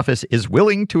commissioner's office is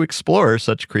willing to explore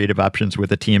such creative options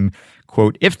with a team,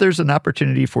 quote, if there's an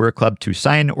opportunity for a club to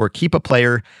sign or keep a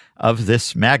player of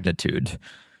this magnitude.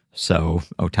 So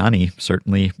Ohtani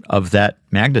certainly of that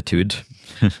magnitude.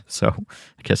 So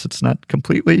I guess it's not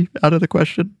completely out of the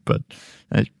question, but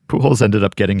Pujols ended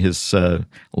up getting his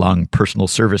long personal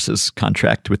services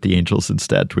contract with the Angels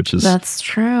instead, which is that's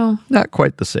true. Not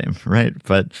quite the same, right?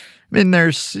 But I mean, there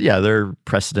are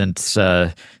precedents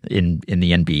in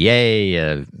the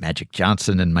NBA. Magic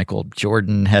Johnson and Michael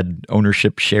Jordan had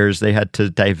ownership shares they had to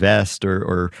divest,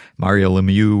 or Mario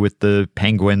Lemieux with the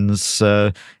Penguins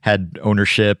had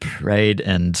ownership, right?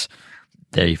 And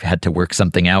they had to work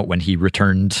something out when he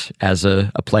returned as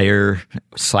a player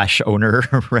 / owner,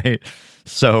 right?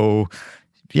 So,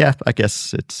 yeah, I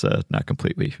guess it's not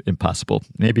completely impossible.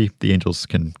 Maybe the Angels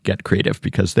can get creative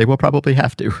because they will probably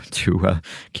have to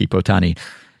keep Ohtani.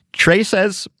 Trey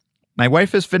says, my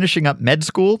wife is finishing up med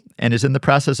school and is in the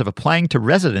process of applying to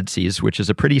residencies, which is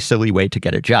a pretty silly way to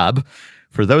get a job.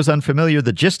 For those unfamiliar,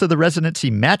 the gist of the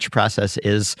residency match process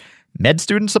is med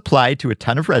students apply to a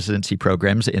ton of residency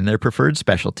programs in their preferred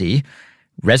specialty.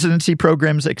 Residency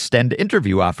programs extend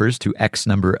interview offers to X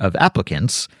number of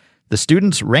applicants. The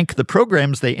students rank the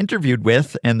programs they interviewed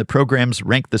with, and the programs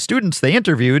rank the students they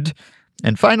interviewed.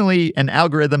 And finally, an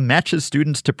algorithm matches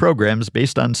students to programs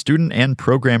based on student and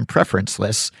program preference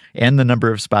lists and the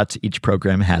number of spots each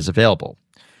program has available.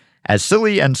 As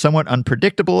silly and somewhat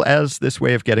unpredictable as this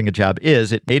way of getting a job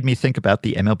is, it made me think about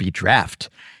the MLB draft.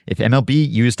 If MLB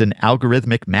used an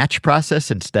algorithmic match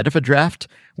process instead of a draft,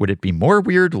 would it be more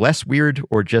weird, less weird,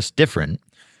 or just different?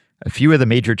 A few of the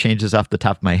major changes off the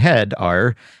top of my head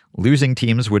are losing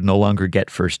teams would no longer get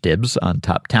first dibs on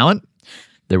top talent.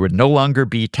 There would no longer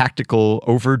be tactical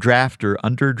overdraft or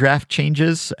underdraft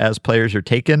changes as players are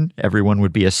taken. Everyone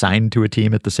would be assigned to a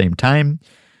team at the same time.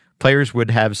 Players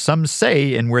would have some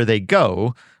say in where they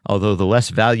go, although the less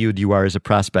valued you are as a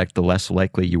prospect, the less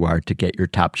likely you are to get your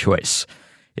top choice.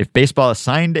 If baseball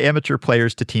assigned amateur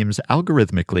players to teams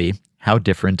algorithmically, how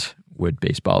different would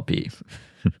baseball be?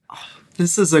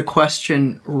 This is a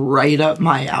question right up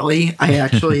my alley. I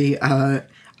actually, I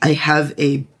have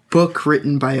a book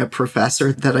written by a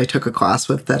professor that I took a class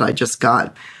with that I just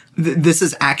got. This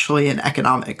is actually an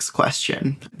economics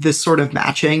question. This sort of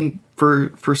matching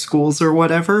for schools or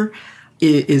whatever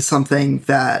is something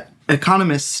that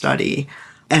economists study.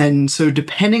 And so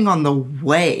depending on the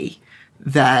way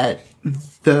that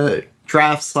the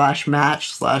draft /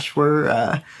 match /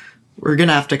 we're going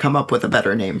to have to come up with a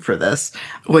better name for this.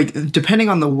 Like, depending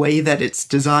on the way that it's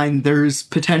designed, there's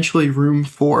potentially room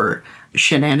for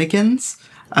shenanigans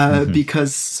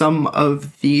because some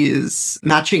of these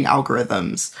matching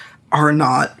algorithms are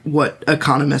not what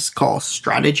economists call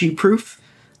strategy proof.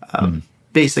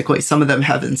 Basically, some of them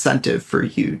have incentive for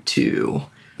you to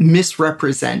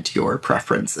misrepresent your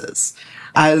preferences.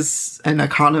 As an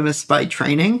economist by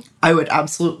training, I would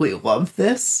absolutely love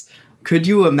this. Could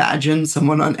you imagine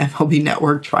someone on MLB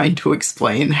Network trying to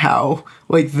explain how,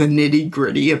 like, the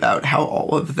nitty-gritty about how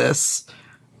all of this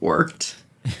worked?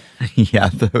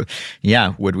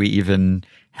 Yeah. Would we even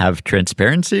have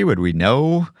transparency? Would we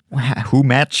know who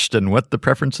matched and what the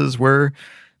preferences were?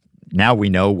 Now we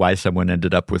know why someone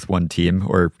ended up with one team,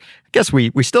 or I guess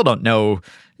we still don't know,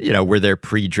 were there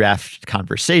pre-draft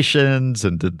conversations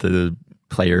and did the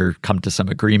player come to some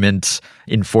agreement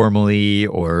informally,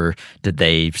 or did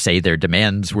they say their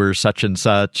demands were such and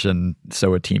such and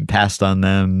so a team passed on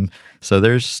them? So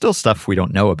there's still stuff we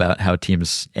don't know about how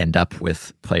teams end up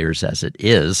with players as it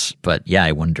is. But yeah,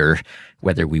 I wonder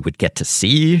whether we would get to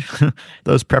see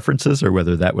those preferences or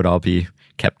whether that would all be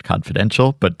kept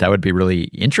confidential. But that would be really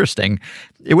interesting.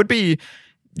 It would be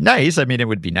nice. I mean, it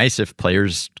would be nice if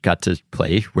players got to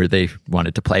play where they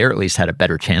wanted to play, or at least had a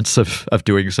better chance of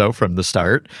doing so from the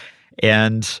start.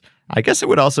 And I guess it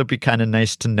would also be kind of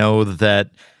nice to know that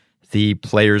the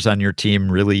players on your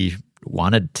team really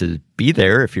wanted to be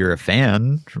there if you're a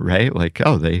fan, right? Like,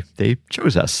 oh, they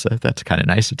chose us. That's kind of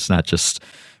nice. It's not just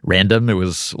random. It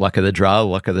was luck of the draw,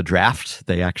 luck of the draft.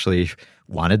 They actually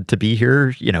wanted to be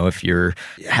here. If you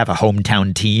have a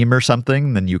hometown team or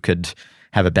something, then you could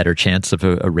have a better chance of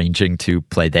arranging to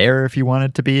play there if you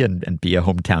wanted to be and be a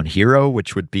hometown hero,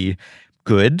 which would be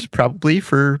good probably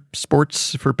for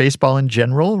sports, for baseball in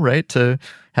general, right? To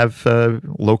have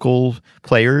local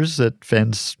players that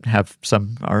fans have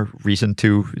some reason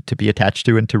to be attached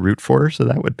to and to root for. So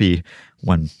that would be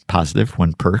one positive,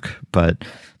 one perk. But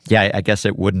yeah, I guess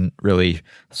it wouldn't really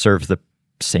serve the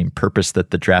same purpose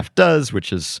that the draft does,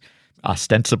 which is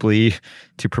ostensibly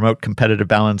to promote competitive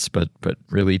balance, but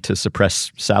really to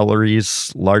suppress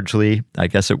salaries largely. I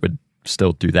guess it would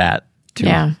still do that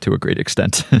to a great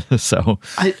extent. So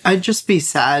I'd just be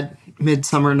sad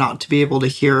midsummer not to be able to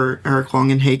hear Eric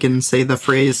Longenhagen say the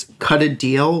phrase "cut a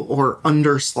deal" or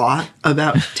 "under slot"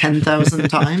 about 10,000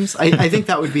 times. I think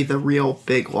that would be the real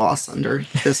big loss under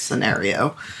this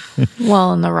scenario.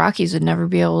 Well, and the Rockies would never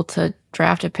be able to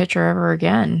draft a pitcher ever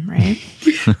again, right?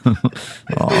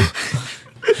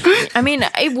 I mean,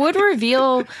 it would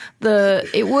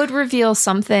reveal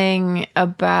something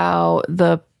about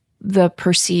the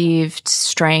perceived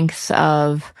strength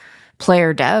of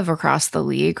player dev across the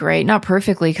league, right? Not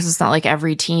perfectly, because it's not like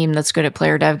every team that's good at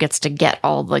player dev gets to get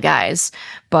all the guys.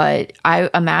 But I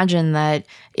imagine that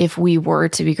if we were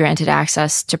to be granted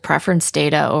access to preference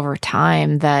data over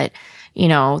time, that, you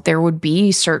know, there would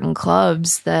be certain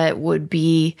clubs that would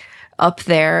be up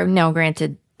there. Now,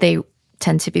 granted, they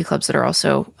tend to be clubs that are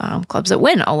also clubs that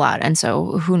win a lot. And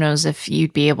so who knows if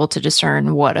you'd be able to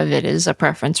discern what of it is a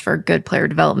preference for good player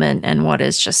development and what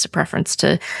is just a preference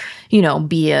to, you know,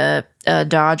 be a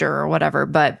Dodger or whatever.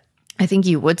 But I think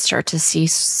you would start to see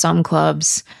some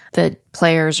clubs that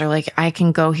players are like, I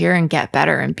can go here and get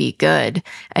better and be good.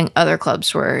 And other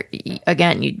clubs where,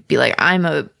 again, you'd be like, I'm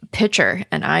a pitcher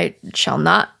and I shall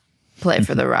not play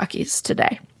for the Rockies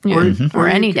today or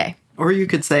any day. Or you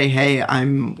could say, hey,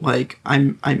 I'm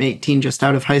 18, just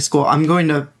out of high school. I'm going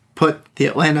to put the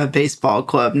Atlanta Baseball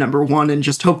Club #1 and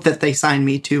just hope that they sign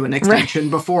me to an extension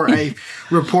before I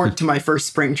report to my first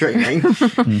spring training.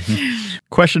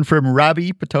 Question from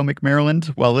Robbie, Potomac, Maryland.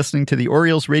 While listening to the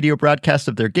Orioles radio broadcast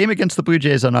of their game against the Blue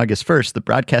Jays on August 1st, the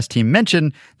broadcast team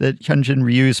mentioned that Hyunjin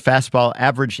Ryu's fastball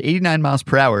averaged 89 miles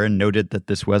per hour and noted that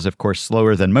this was, of course,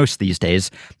 slower than most these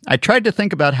days. I tried to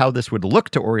think about how this would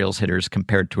look to Orioles hitters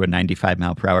compared to a 95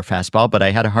 mile per hour fastball, but I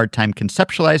had a hard time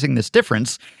conceptualizing this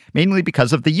difference, mainly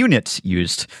because of the units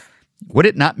used. Would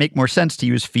it not make more sense to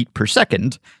use feet per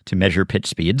second to measure pitch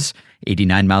speeds?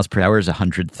 89 miles per hour is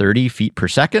 130 feet per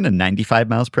second, and 95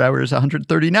 miles per hour is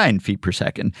 139 feet per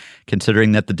second.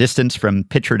 Considering that the distance from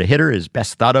pitcher to hitter is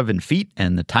best thought of in feet,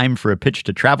 and the time for a pitch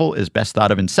to travel is best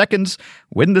thought of in seconds,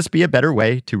 wouldn't this be a better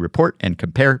way to report and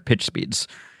compare pitch speeds?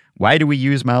 Why do we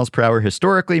use miles per hour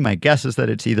historically? My guess is that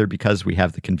it's either because we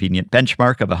have the convenient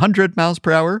benchmark of 100 miles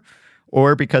per hour,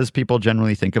 or because people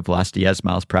generally think of velocity as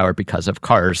miles per hour because of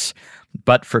cars.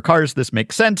 But for cars, this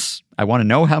makes sense. I want to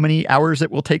know how many hours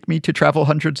it will take me to travel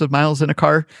hundreds of miles in a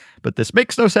car, but this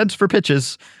makes no sense for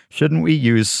pitches. Shouldn't we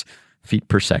use feet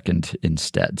per second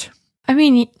instead? I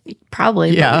mean,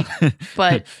 probably. Yeah.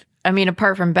 But I mean,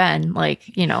 apart from Ben,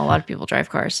 like, you know, a lot of people drive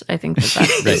cars. I think that's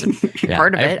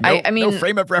part of it. I mean, no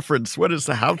frame of reference. What is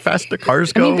how fast do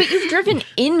cars go? I mean, but you've driven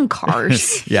in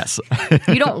cars. Yes.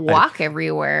 You don't walk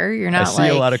everywhere. You're not. I see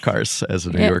a lot of cars as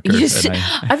a New Yorker.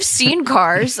 I've seen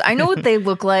cars. I know what they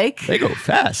look like. They go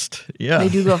fast. Yeah, they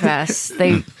do go fast.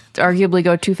 They arguably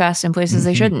go too fast in places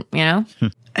they shouldn't. You know.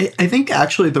 I think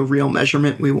actually the real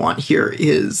measurement we want here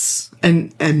is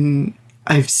and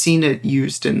I've seen it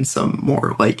used in some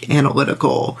more like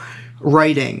analytical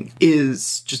writing,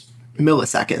 is just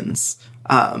milliseconds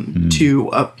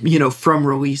to you know, from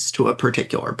release to a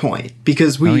particular point,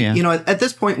 because we you know, at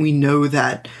this point we know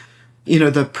that, you know,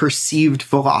 the perceived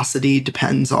velocity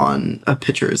depends on a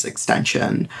pitcher's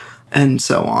extension and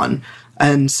so on,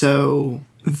 and so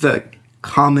the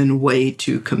common way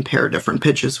to compare different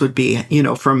pitches would be, you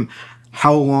know, from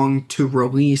how long to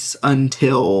release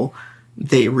until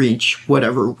they reach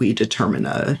whatever we determine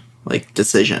a like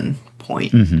decision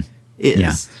point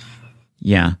is.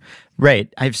 Yeah.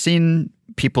 Right. I've seen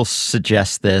people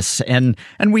suggest this, and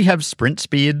we have sprint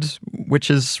speed, which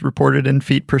is reported in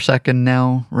feet per second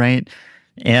now, right?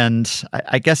 And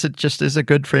I guess it just is a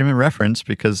good frame of reference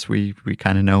because we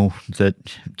kind of know that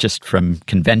just from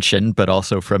convention, but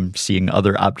also from seeing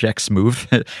other objects move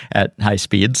at high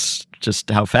speeds, just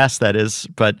how fast that is.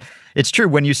 But it's true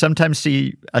when you sometimes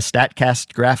see a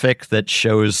StatCast graphic that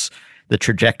shows the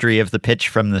trajectory of the pitch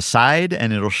from the side,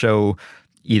 and it'll show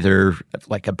either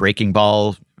like a breaking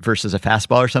ball versus a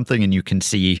fastball or something, and you can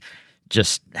see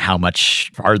just how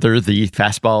much farther the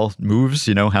fastball moves,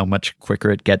 you know, how much quicker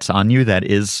it gets on you. That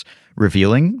is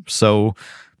revealing. So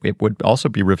it would also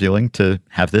be revealing to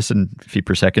have this in feet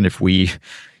per second if we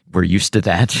were used to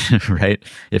that, right?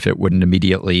 If it wouldn't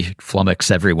immediately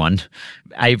flummox everyone.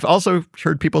 I've also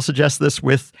heard people suggest this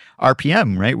with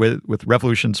RPM, right? With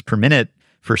revolutions per minute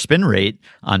for spin rate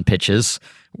on pitches.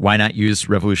 Why not use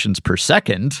revolutions per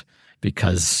second?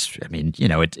 Because, I mean, you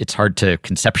know, it's hard to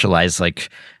conceptualize like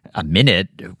a minute.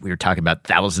 We're talking about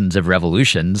thousands of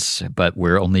revolutions, but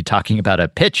we're only talking about a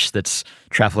pitch that's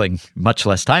traveling much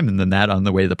less time than that on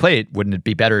the way to the plate. Wouldn't it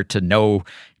be better to know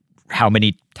how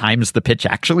many times the pitch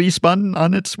actually spun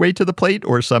on its way to the plate,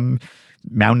 or some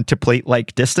mound to plate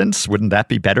like distance? Wouldn't that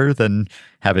be better than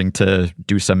having to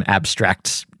do some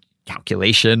abstract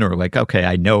calculation, or like, okay,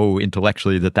 I know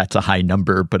intellectually that that's a high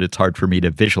number, but it's hard for me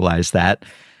to visualize that.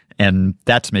 And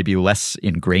that's maybe less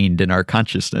ingrained in our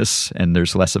consciousness, and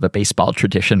there's less of a baseball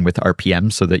tradition with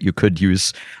RPM, so that you could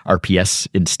use RPS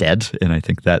instead. And I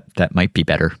think that might be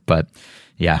better. But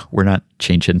Yeah, we're not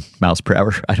changing miles per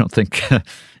hour, I don't think,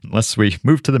 unless we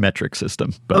move to the metric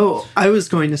system. But I was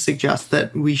going to suggest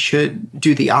that we should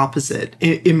do the opposite.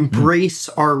 Embrace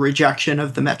our rejection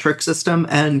of the metric system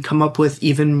and come up with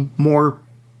even more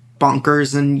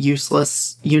bonkers and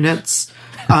useless units.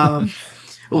 I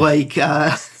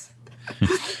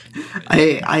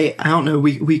don't know.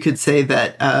 We could say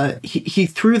that he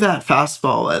threw that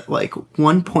fastball at like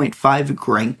 1.5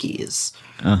 Greinke's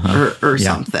or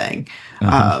something.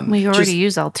 We already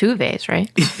use Altuve's,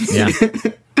 right? yeah.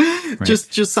 Right.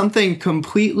 Just something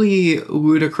completely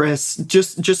ludicrous.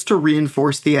 Just to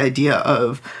reinforce the idea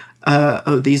of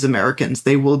these Americans,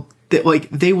 they will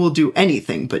do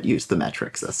anything but use the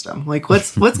metric system. Like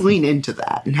let's lean into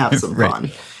that and have some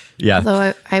fun. Yeah.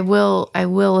 Although I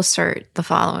will assert the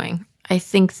following. I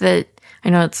think that, I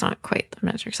know it's not quite the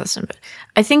metric system, but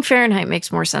I think Fahrenheit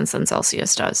makes more sense than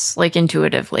Celsius does, like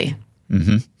intuitively.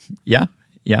 Mm-hmm. Yeah.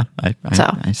 Yeah. I'm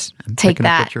take picking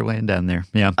that. up what you're laying down there.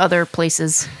 Yeah. Other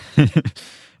places.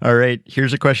 All right.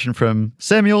 Here's a question from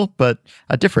Samuel, but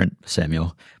a different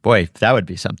Samuel. Boy, that would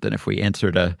be something if we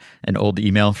answered an old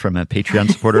email from a Patreon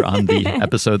supporter on the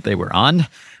episode they were on.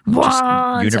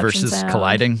 Wow, Universes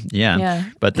colliding. Yeah.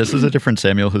 But this is a different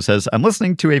Samuel who says, I'm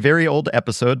listening to a very old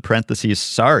episode, parentheses,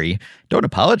 sorry. Don't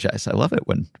apologize. I love it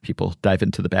when people dive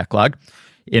into the backlog,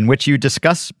 in which you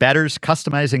discuss batters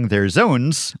customizing their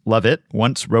zones. Love it.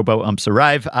 Once robo-umps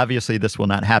arrive, obviously this will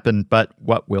not happen, but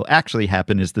what will actually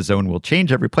happen is the zone will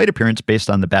change every plate appearance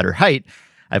based on the batter height.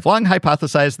 I've long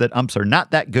hypothesized that umps are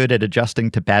not that good at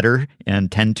adjusting to batter and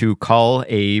tend to call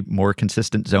a more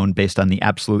consistent zone based on the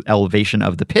absolute elevation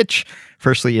of the pitch.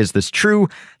 Firstly, is this true?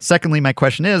 Secondly, my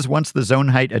question is, once the zone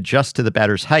height adjusts to the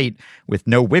batter's height with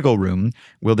no wiggle room,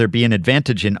 will there be an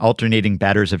advantage in alternating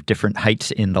batters of different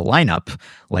heights in the lineup,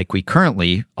 like we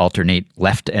currently alternate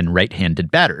left and right-handed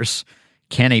batters?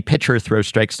 Can a pitcher throw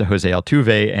strikes to Jose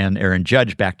Altuve and Aaron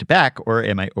Judge back-to-back, or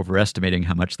am I overestimating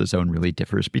how much the zone really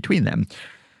differs between them?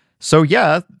 So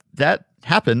yeah, that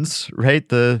happens, right?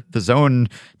 The zone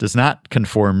does not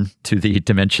conform to the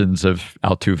dimensions of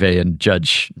Altuve and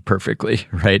Judge perfectly,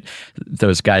 right?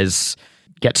 Those guys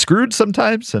get screwed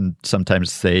sometimes, and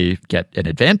sometimes they get an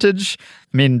advantage.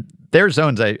 I mean, their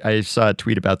zones, I saw a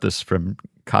tweet about this from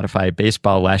Codify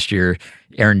Baseball last year.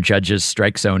 Aaron Judge's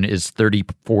strike zone is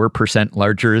 34%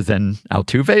 larger than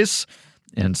Altuve's.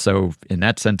 And so in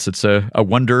that sense, it's a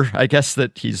wonder, I guess,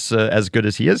 that he's as good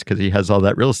as he is because he has all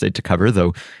that real estate to cover,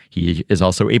 though he is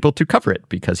also able to cover it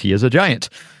because he is a giant.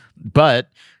 But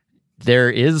there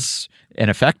is an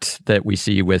effect that we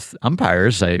see with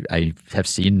umpires. I have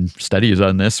seen studies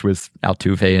on this with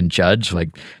Altuve and Judge. Like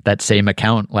that same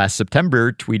account last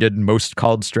September tweeted most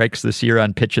called strikes this year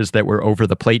on pitches that were over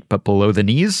the plate but below the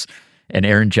knees. And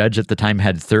Aaron Judge at the time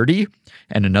had 30,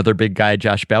 and another big guy,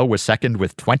 Josh Bell, was second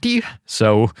with 20.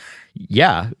 So,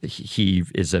 yeah, he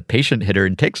is a patient hitter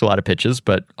and takes a lot of pitches,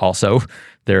 but also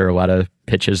there are a lot of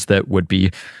pitches that would be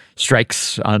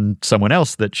strikes on someone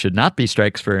else that should not be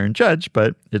strikes for Aaron Judge,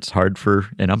 but it's hard for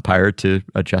an umpire to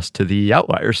adjust to the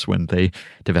outliers when they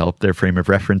develop their frame of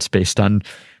reference based on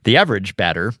the average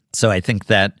batter. So I think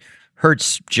that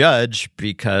hurts Judge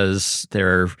because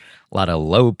there are a lot of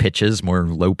low pitches, more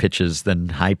low pitches than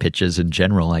high pitches in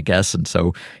general, I guess. And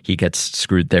so he gets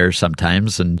screwed there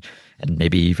sometimes. And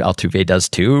maybe Altuve does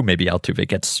too. Maybe Altuve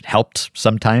gets helped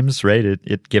sometimes, right?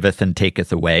 It giveth and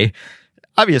taketh away.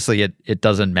 Obviously, it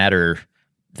doesn't matter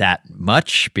that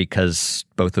much because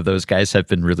both of those guys have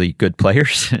been really good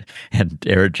players. And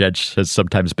Aaron Judge has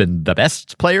sometimes been the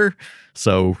best player.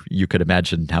 So you could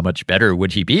imagine how much better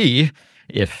would he be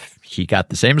if he got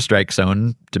the same strike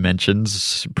zone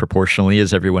dimensions proportionally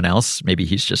as everyone else. Maybe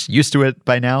he's just used to it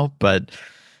by now, but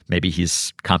maybe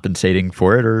he's compensating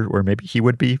for it, or maybe he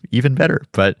would be even better.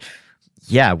 But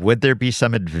yeah, would there be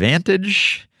some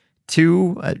advantage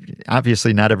to,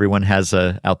 obviously not everyone has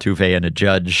a Altuve and a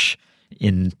Judge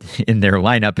in their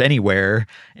lineup anywhere,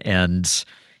 and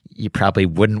you probably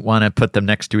wouldn't want to put them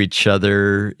next to each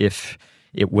other if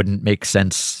it wouldn't make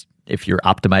sense if you're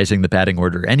optimizing the batting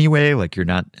order anyway. Like you're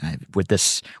not, would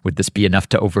this be enough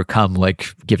to overcome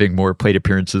like giving more plate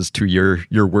appearances to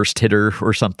your worst hitter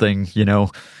or something, you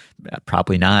know?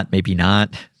 Probably not, maybe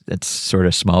not. That's sort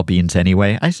of small beans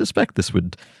anyway. I suspect this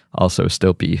would also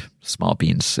still be small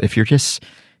beans. If you're just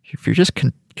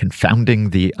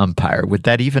confounding the umpire, would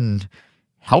that even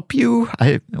help you?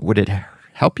 Would it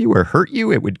help you or hurt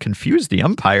you? It would confuse the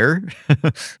umpire,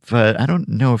 but I don't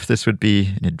know if this would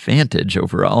be an advantage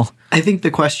overall. I think the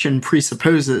question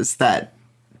presupposes that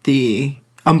the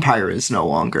umpire is no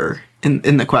longer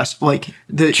in the question. Like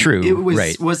True, it was,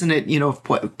 right. Wasn't it,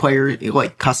 player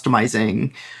like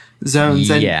customizing zones.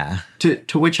 Yeah. And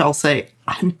to which I'll say,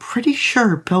 I'm pretty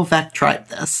sure Bill Veeck tried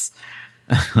this.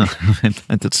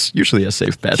 That's usually a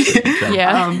safe bet.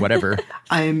 Yeah. Whatever.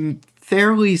 I'm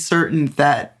fairly certain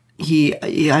that he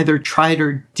either tried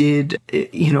or did,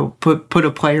 put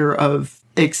a player of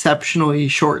exceptionally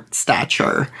short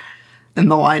stature in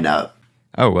the lineup.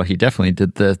 Oh, well, he definitely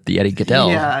did the Eddie Goodell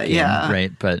game, yeah.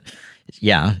 right? But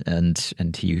yeah,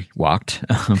 and he walked.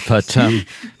 But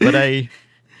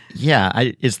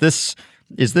is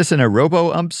this in a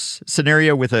robo-umps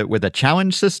scenario with a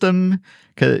challenge system?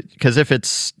 Because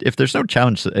if there's no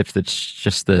challenge, if it's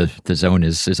just the zone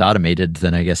is automated,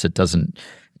 then I guess it doesn't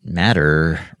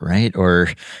matter, right? Or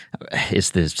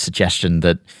is the suggestion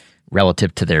that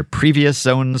relative to their previous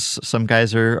zones, some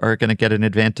guys are going to get an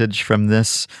advantage from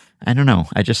this? I don't know.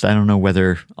 I don't know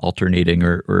whether alternating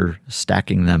or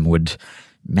stacking them would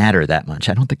matter that much.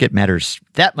 I don't think it matters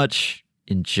that much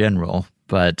in general,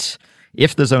 but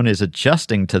if the zone is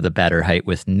adjusting to the batter height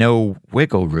with no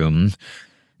wiggle room,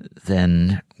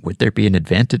 then would there be an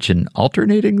advantage in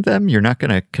alternating them? You're not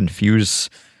going to confuse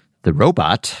the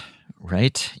robot,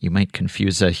 right? You might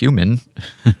confuse a human.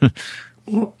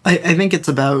 Well, I think it's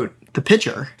about the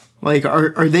pitcher. Like,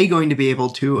 are they going to be able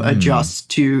to adjust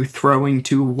to throwing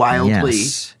to wildly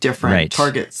different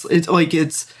targets? It's like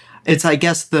it's I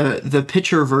guess the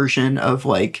pitcher version of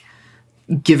like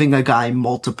giving a guy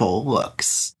multiple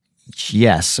looks.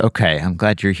 Yes. Okay. I'm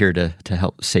glad you're here to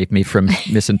help save me from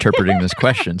misinterpreting this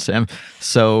question, Sam.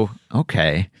 So,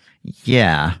 okay.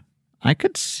 Yeah, I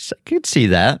could see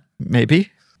that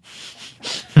maybe.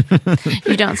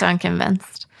 You don't sound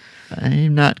convinced.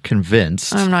 I'm not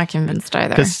convinced. I'm not convinced either.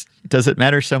 Because does it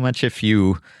matter so much if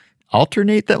you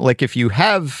alternate them? Like if you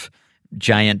have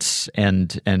giants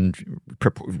and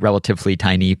relatively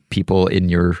tiny people in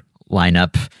your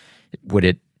lineup, would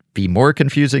it be more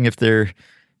confusing if they're...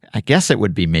 I guess it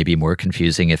would be maybe more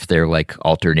confusing if they're like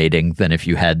alternating than if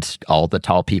you had all the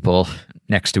tall people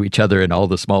next to each other and all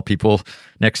the small people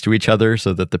next to each other,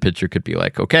 so that the pitcher could be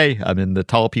like, okay, I'm in the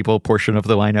tall people portion of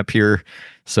the lineup here,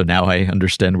 so now I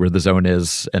understand where the zone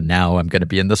is, and now I'm going to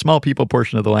be in the small people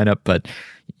portion of the lineup. But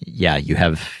yeah, you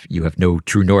have no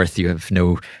true north, you have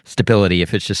no stability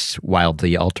if it's just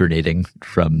wildly alternating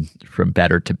from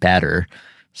batter to batter.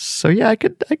 So yeah, I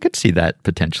could see that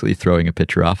potentially throwing a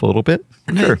pitcher off a little bit.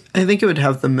 And sure. I think it would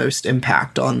have the most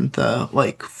impact on the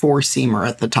like four-seamer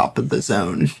at the top of the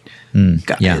zone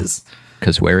guys. Yeah.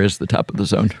 Because where is the top of the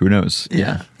zone? Who knows?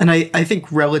 Yeah. And I think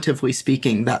relatively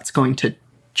speaking, that's going to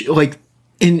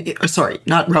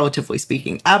not relatively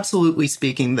speaking, absolutely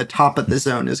speaking, the top of the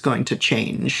zone is going to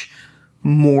change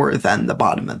more than the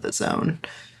bottom of the zone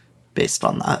based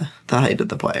on the height of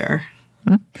the player.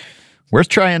 Worth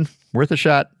trying. Worth a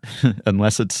shot,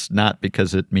 unless it's not,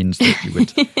 because it means that you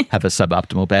would have a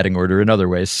suboptimal batting order in other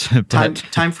ways. Time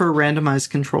for a randomized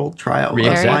controlled trial.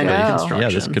 Exactly. Yeah,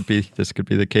 this could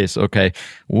be the case. Okay.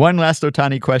 One last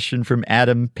Ohtani question from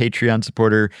Adam, Patreon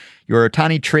supporter. Your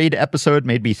Ohtani trade episode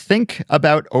made me think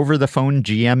about over-the-phone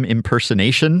GM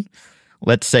impersonation.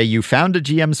 Let's say you found a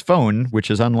GM's phone,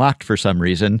 which is unlocked for some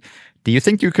reason. Do you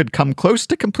think you could come close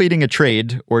to completing a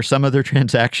trade or some other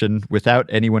transaction without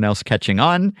anyone else catching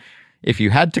on? If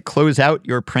you had to close out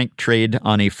your prank trade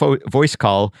on a voice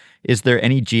call, is there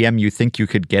any GM you think you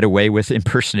could get away with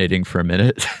impersonating for a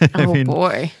minute?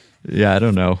 Boy. Yeah, I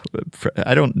don't know.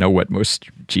 I don't know what most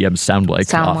GMs sound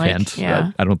like offhand.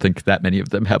 Yeah. I don't think that many of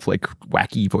them have like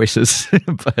wacky voices,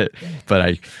 but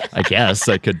I guess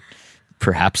I could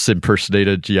perhaps impersonate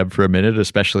a GM for a minute,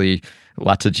 especially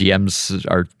lots of GMs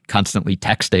are constantly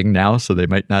texting now, so they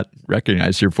might not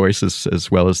recognize your voice as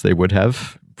well as they would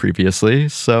have previously.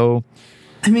 So,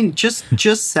 I mean, just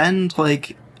send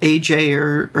like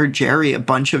AJ or Jerry a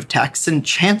bunch of texts, and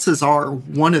chances are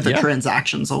one of the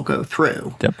transactions will go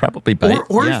through. They'll probably bite.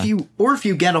 Or if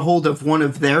you get a hold of one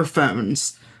of their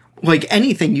phones, like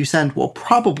anything you send will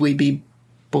probably be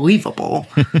believable.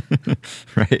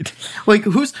 Right. Like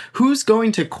who's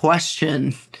going to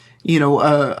question,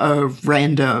 a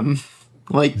random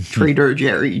like Trader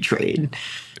Jerry trade?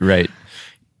 Right.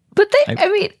 But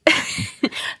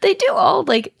they do all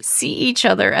like see each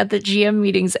other at the GM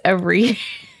meetings every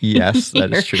Yes, year.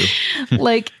 that is true.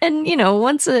 Like, and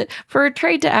once for a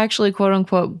trade to actually quote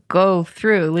unquote go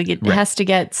through, like it has to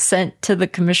get sent to the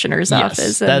commissioner's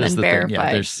office and then verified.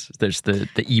 Yeah, there's the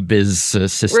eBiz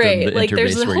system, the like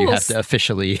interface where you have to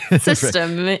officially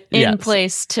system in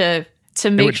place to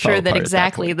make sure that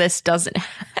exactly this doesn't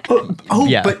happen.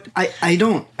 But I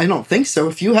don't think so.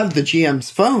 If you have the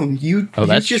GM's phone, you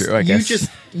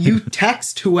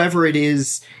text whoever it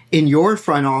is in your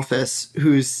front office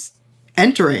who's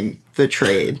entering the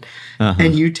trade,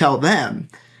 and you tell them.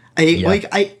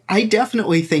 I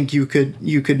definitely think you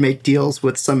could make deals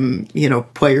with some,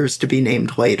 players to be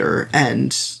named later,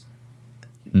 and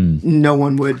no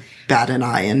one would bat an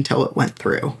eye until it went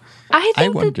through. I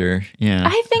wonder.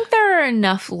 I think there are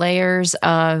enough layers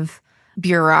of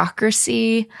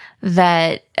bureaucracy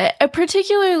that,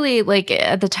 particularly like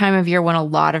at the time of year when a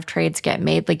lot of trades get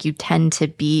made, like you tend to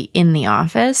be in the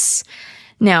office.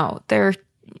 Now, there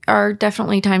are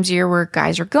definitely times a year where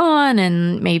guys are gone,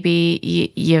 and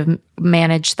maybe you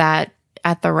manage that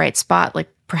at the right spot.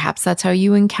 Like perhaps that's how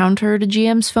you encountered a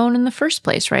GM's phone in the first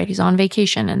place, right? He's on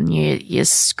vacation and you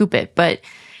scoop it. But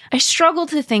I struggle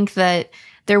to think that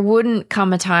there wouldn't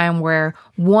come a time where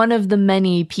one of the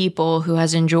many people who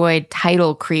has enjoyed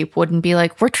title creep wouldn't be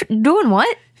like, we're doing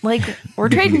what? Like, we're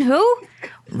trading who?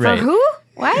 Right. For who?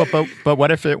 What? But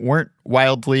what if it weren't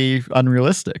wildly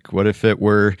unrealistic? What if it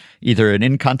were either an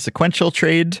inconsequential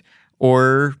trade,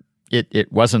 or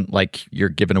it wasn't like you're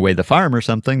giving away the farm or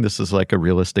something? This is like a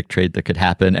realistic trade that could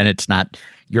happen, and it's not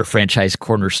your franchise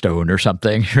cornerstone or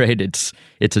something, right? It's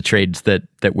a trade that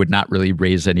would not really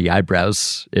raise any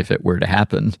eyebrows if it were to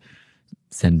happen.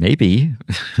 Then maybe.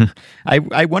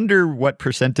 I wonder what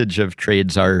percentage of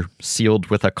trades are sealed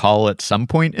with a call at some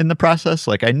point in the process.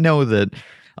 Like, I know that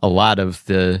a lot of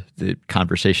the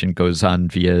conversation goes on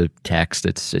via text.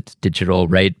 It's digital,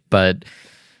 right? But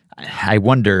I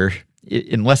wonder,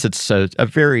 unless it's a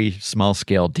very small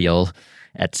scale deal,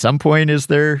 at some point, is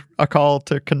there a call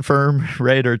to confirm,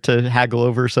 right? Or to haggle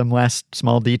over some last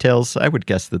small details? I would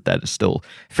guess that is still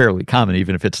fairly common,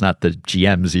 even if it's not the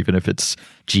GMs, even if it's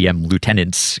GM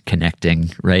lieutenants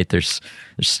connecting, right? There's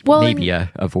maybe a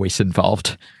voice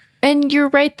involved. And you're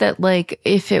right that, like,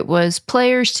 if it was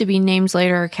players to be named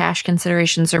later or cash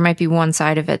considerations, there might be one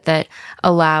side of it that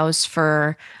allows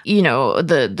for,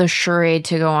 the charade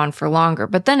to go on for longer.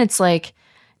 But then it's like,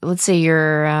 let's say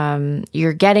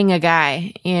you're getting a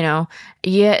guy,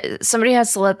 somebody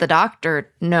has to let the doctor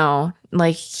know,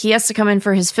 like, he has to come in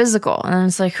for his physical. And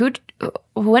it's like,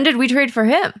 when did we trade for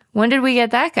him? When did we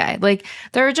get that guy? Like,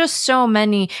 there are just so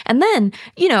many. And then,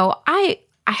 I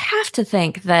have to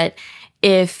think that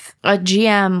if a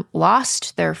GM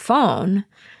lost their phone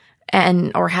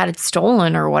or had it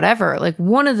stolen or whatever, like,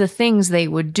 one of the things they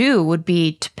would do would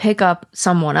be to pick up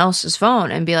someone else's phone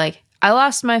and be like, I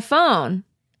lost my phone.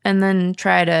 And then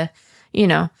try to,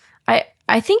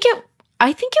 I think it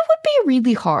would be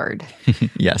really hard.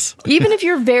 Yes. Even if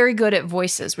you're very good at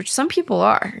voices, which some people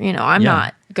are. I'm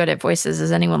not good at voices,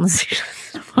 as anyone listening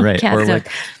to this podcast. Right. Or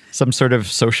like some sort of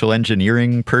social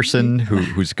engineering person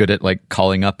who's good at like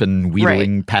calling up and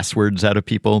wheedling passwords out of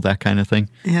people, that kind of thing.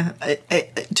 Yeah.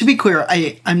 To be clear,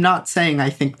 I'm not saying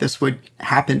I think this would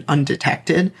happen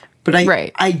undetected. But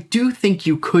I do think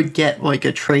you could get like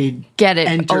a trade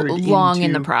along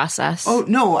in the process. Oh,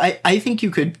 no, I think you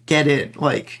could get it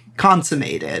like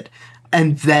consummated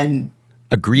and then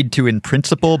agreed to in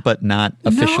principle, but not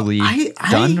officially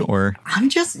done. Or I'm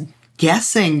just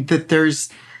guessing that there's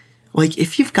like,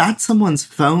 if you've got someone's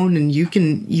phone and you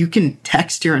can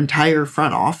text your entire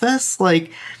front office,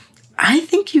 like, I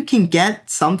think you can get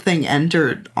something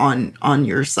entered on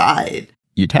your side.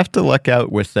 You'd have to luck out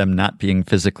with them not being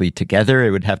physically together.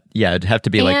 It'd have to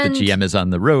be like the GM is on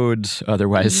the roads.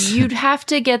 Otherwise, you'd have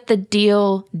to get the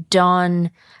deal done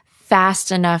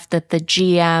fast enough that the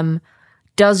GM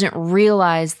doesn't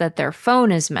realize that their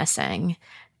phone is missing.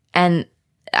 And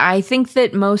I think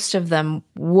that most of them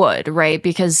would, right?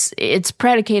 Because it's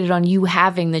predicated on you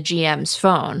having the GM's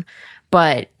phone.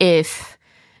 But if,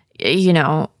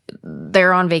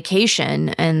 they're on vacation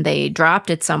and they dropped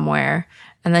it somewhere,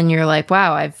 and then you're like,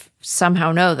 wow, I've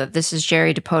somehow know that this is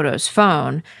Jerry Dipoto's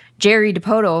phone. Jerry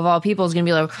Dipoto, of all people, is going to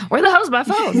be like, where the hell's my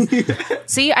phone?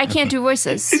 See, I can't do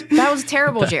voices. That was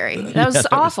terrible, Jerry. That was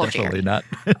awful, Jerry. Not.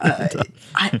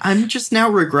 I'm just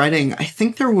now regretting. I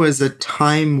think there was a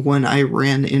time when I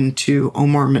ran into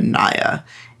Omar Minaya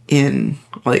in,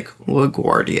 like,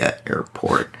 LaGuardia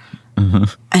Airport. Mm-hmm.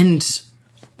 And,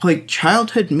 like,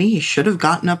 childhood me should have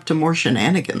gotten up to more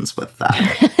shenanigans with that.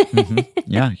 Mm-hmm.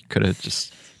 Yeah, you could have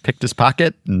just picked his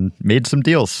pocket and made some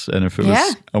deals. And if it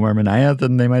was Omar Minaya,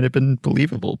 then they might have been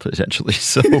believable, potentially.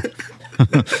 So,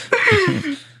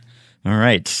 all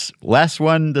right. Last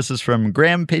one. This is from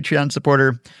Graham, Patreon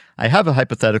supporter. I have a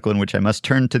hypothetical in which I must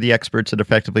turn to the experts at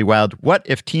Effectively Wild. What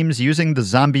if teams using the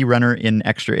zombie runner in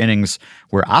extra innings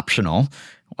were optional?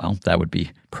 Well, that would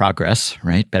be progress,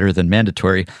 right? Better than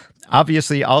mandatory.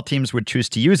 Obviously, all teams would choose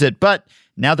to use it, but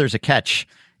now there's a catch.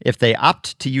 If they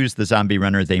opt to use the zombie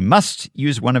runner, they must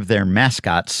use one of their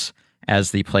mascots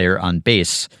as the player on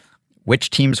base. which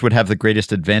teams would have the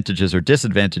greatest advantages or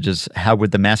disadvantages? How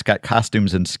would the mascot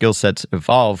costumes and skill sets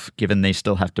evolve, given they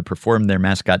still have to perform their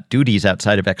mascot duties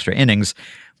outside of extra innings?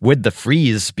 Would the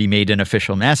Freeze be made an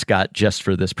official mascot just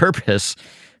for this purpose?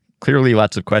 Clearly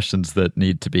lots of questions that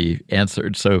need to be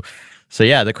answered. So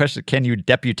yeah, the question, can you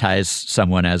deputize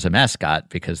someone as a mascot?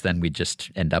 Because then we just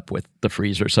end up with the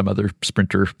Freeze or some other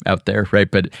sprinter out there,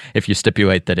 right? But if you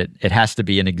stipulate that it has to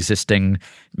be an existing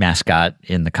mascot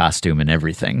in the costume and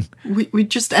everything. We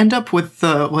just end up with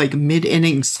the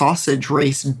mid-inning sausage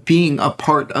race being a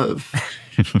part of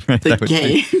the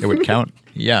game. It would count.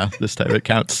 Yeah, this time it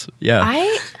counts. Yeah.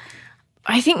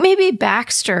 I think maybe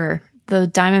Baxter, the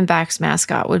Diamondbacks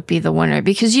mascot, would be the winner,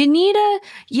 because you need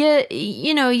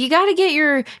you got to get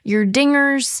your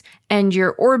dingers and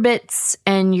your orbits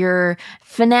and your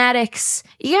fanatics.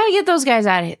 You got to get those guys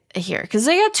out of here, because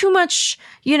they got too much,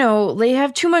 they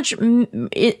have too much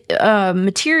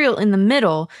material in the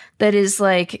middle that is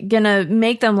gonna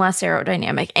make them less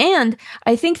aerodynamic. And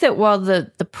I think that while the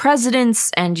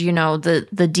presidents and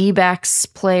the D-backs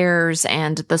players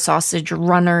and the sausage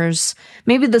runners,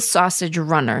 maybe the sausage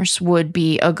runners would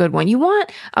be a good one. You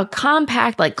want a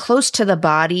compact, close to the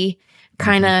body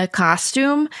kind of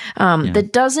costume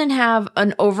that doesn't have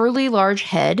an overly large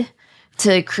head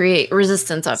to create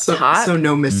resistance up top. So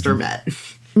no Mr. Met.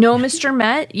 No Mr.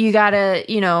 Met. You gotta,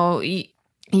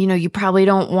 you probably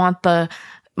don't want the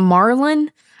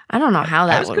Marlin. I don't know how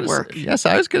that would work. Yes,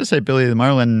 I was going to say Billy the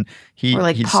Marlin. He's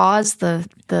pause the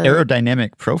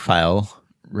aerodynamic profile,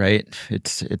 right?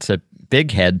 It's a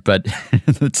big head, but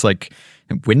it's like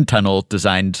wind tunnel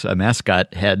designed a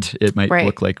mascot head. It might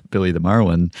look like Billy the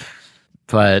Marlin.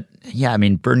 But yeah, I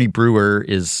mean, Bernie Brewer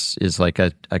is like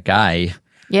a guy.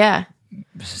 Yeah.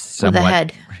 Somewhat, with a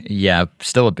head. Yeah,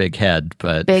 still a big head,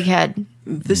 but big head.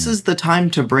 This is the time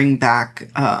to bring back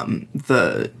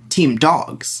the team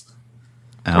dogs.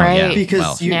 Oh, right. Yeah.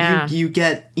 Because you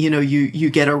get you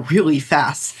get a really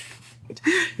fast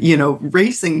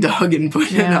racing dog and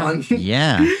put it on.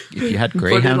 Yeah. If you had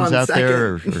greyhounds out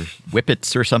there or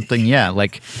whippets or something,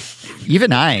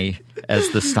 even I, as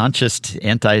the staunchest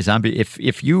anti-zombie,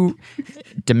 if you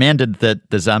demanded that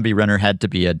the zombie runner had to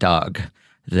be a dog,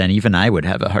 then even I would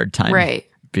have a hard time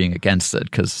being against it,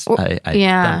 because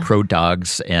I'm pro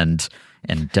dogs, and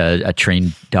a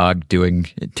trained dog doing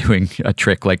a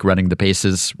trick like running the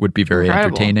bases would be very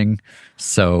entertaining.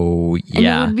 So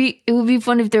yeah, and it would be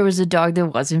fun if there was a dog that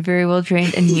wasn't very well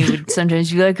trained, and he would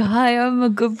sometimes be like, "Hi, I'm a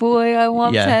good boy. I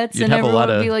want pets." You'd and have everyone a lot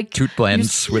would be of like, toot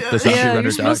blends with the zombie runner you're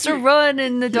dog. supposed to run,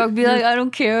 and the dog would be like, "I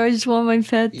don't care. I just want my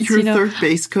pets." Your third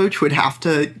base coach would have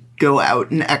to go out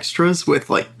in extras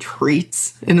with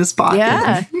treats in his pocket.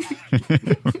 Yeah.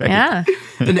 Yeah.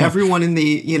 And everyone in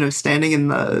the, standing in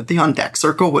the on deck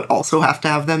circle would also have to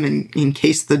have them in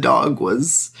case the dog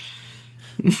was,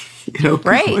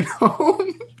 going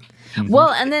home. Well,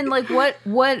 and then what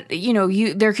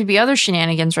there could be other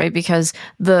shenanigans, right? Because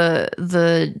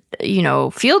the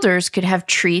fielders could have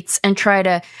treats and try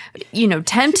to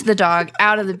tempt the dog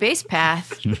out of the base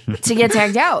path to get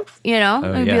tagged out.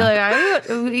 And be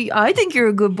like, I think you're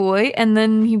a good boy, and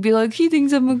then he'd be like, he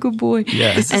thinks I'm a good boy.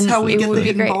 Yeah, this is how we get the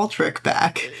hidden ball trick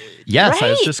back. Yes,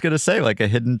 I was just gonna say like a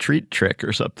hidden treat trick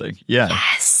or something. Yeah.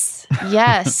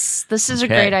 Yes. This is a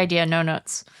great idea. No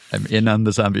notes. I'm in on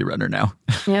the zombie runner now.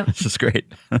 Yep. This is great.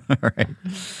 All right.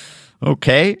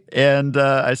 Okay. And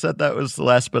I said that was the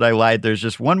last, but I lied. There's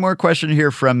just one more question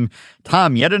here from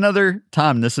Tom. Yet another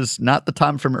Tom. This is not the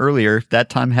Tom from earlier. That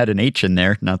Tom had an H in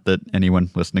there. Not that anyone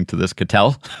listening to this could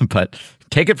tell, but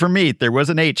take it from me. There was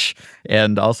an H,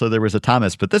 and also there was a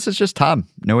Thomas, but this is just Tom.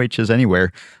 No H's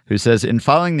anywhere. Who says, in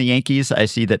following the Yankees, I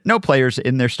see that no players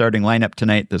in their starting lineup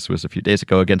tonight, this was a few days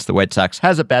ago against the White Sox,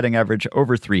 has a batting average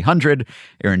over 300.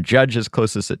 Aaron Judge is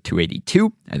closest at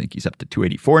 282. I think he's up to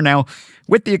 284 now.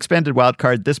 With the expanded wild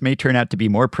card, this may turn out to be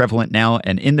more prevalent now,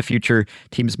 and in the future,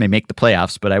 teams may make the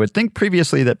playoffs. But I would think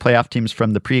previously that playoff teams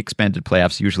from the pre-expanded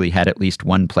playoffs usually had at least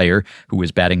one player who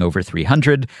was batting over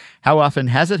 300. How often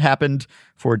has it happened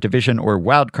for division or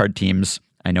wild card teams?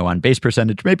 I know on base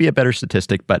percentage may be a better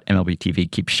statistic, but MLB TV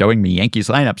keeps showing me Yankees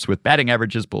lineups with batting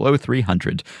averages below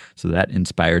 300. So that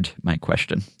inspired my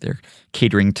question. They're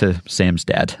catering to Sam's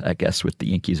dad, I guess, with the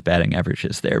Yankees batting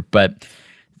averages there. But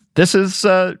this is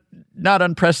not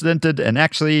unprecedented, and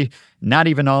actually not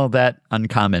even all that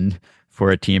uncommon for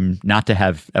a team not to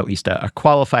have at least a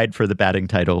qualified for the batting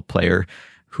title player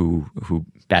who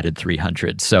batted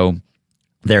 300. So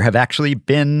there have actually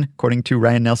been, according to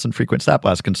Ryan Nelson, frequent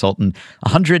stop-loss consultant,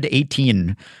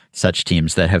 118 such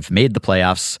teams that have made the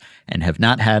playoffs and have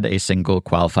not had a single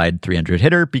qualified 300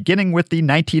 hitter, beginning with the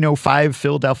 1905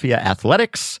 Philadelphia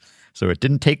Athletics, So it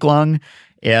didn't take long.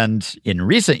 And in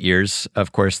recent years,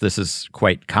 of course, this is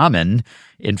quite common.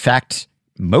 In fact,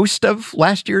 most of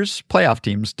last year's playoff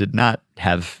teams did not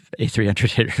have a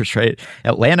 300 hitters, right?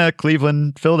 Atlanta,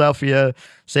 Cleveland, Philadelphia,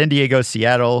 San Diego,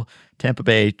 Seattle, Tampa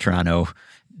Bay, Toronto.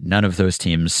 None of those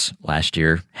teams last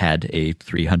year had a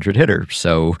 300 hitter.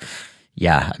 So,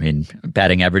 yeah, I mean,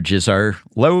 batting averages are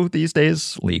low these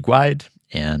days, league-wide,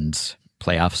 and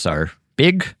playoffs are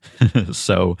big.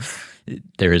 So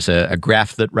there is a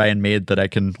graph that Ryan made that I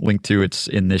can link to. It's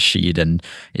in this sheet, and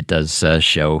it does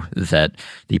show that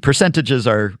the percentages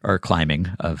are climbing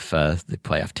of the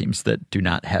playoff teams that do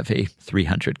not have a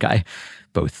 300 guy,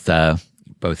 both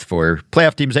for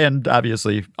playoff teams and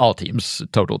obviously all teams,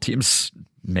 total teams,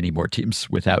 many more teams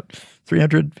without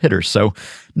 300 hitters. So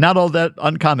not all that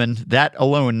uncommon. That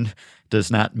alone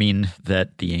does not mean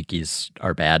that the Yankees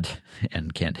are bad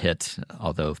and can't hit,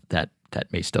 although that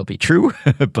may still be true,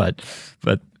 but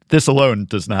this alone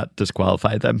does not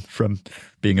disqualify them from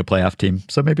being a playoff team.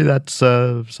 So maybe that's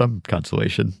some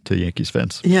consolation to Yankees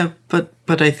fans. Yeah, but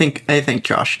I think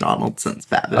Josh Donaldson's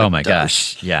BABIP. Oh my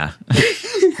gosh, yeah,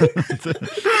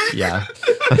 yeah.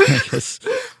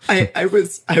 I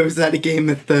was at a game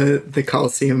at the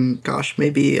Coliseum. Gosh,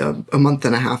 maybe a month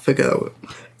and a half ago.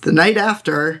 The night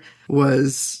after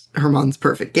was Germán's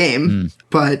perfect game,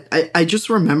 but I just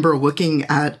remember looking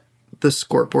at the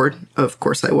scoreboard, of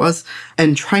course I was,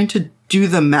 and trying to do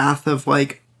the math of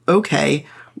like, okay,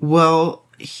 well,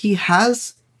 he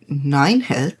has 9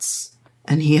 hits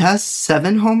and he has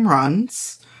 7 home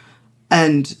runs,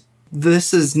 and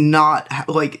this is not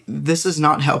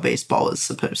how baseball is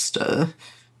supposed to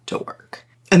work.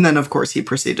 And then, of course, he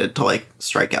proceeded to like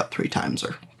strike out 3 times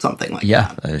or something like that.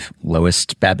 Yeah,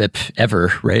 lowest BABIP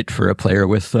ever, right, for a player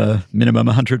with minimum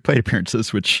 100 plate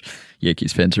appearances, which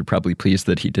Yankees fans are probably pleased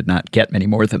that he did not get many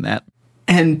more than that.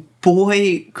 And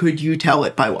boy, could you tell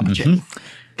it by watching. Mm-hmm.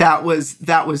 That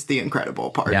was the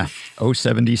incredible part. Yeah,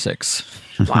 076.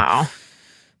 Wow.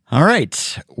 All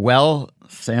right. Well,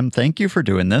 Sam, thank you for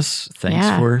doing this. Thanks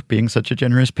for being such a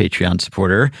generous Patreon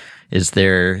supporter. Is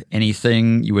there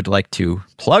anything you would like to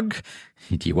plug?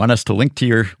 Do you want us to link to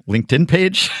your LinkedIn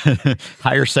page?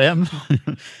 Hire Sam?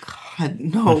 God,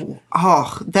 no.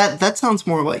 Oh, that sounds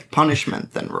more like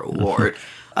punishment than reward.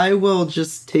 I will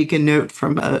just take a note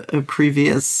from a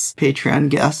previous Patreon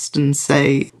guest and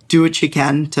say, do what you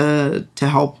can to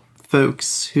help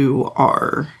folks who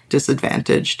are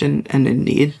disadvantaged and in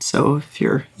need. So if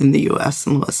you're in the U.S.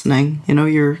 and listening,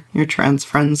 your trans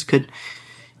friends could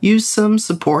use some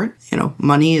support.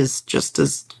 Money is just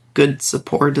as good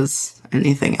support as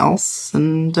anything else.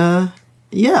 And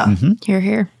Hear,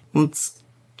 hear. Let's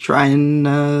try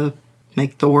and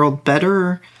make the world better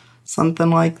or something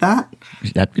like that.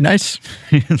 That'd be nice.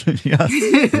 Yeah.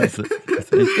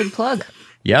 Good plug.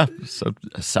 Yeah, so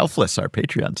selfless, our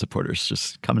Patreon supporters,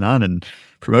 just coming on and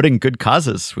promoting good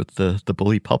causes with the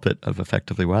bully pulpit of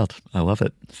Effectively Wild. I love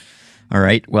it. All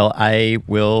right, well, I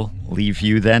will leave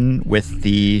you then with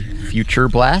the Future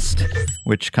Blast,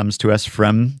 which comes to us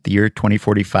from the year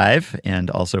 2045 and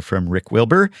also from Rick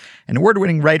Wilbur, an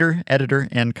award-winning writer, editor,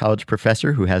 and college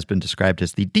professor who has been described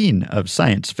as the dean of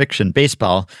science fiction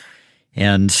baseball.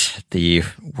 And the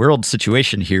world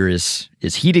situation here is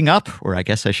heating up, or I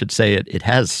guess I should say it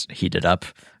has heated up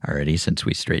already since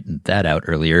we straightened that out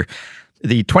earlier.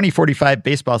 The 2045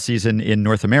 baseball season in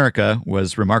North America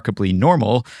was remarkably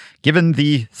normal, given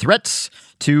the threats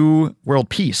to world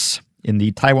peace. In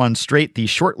the Taiwan Strait, the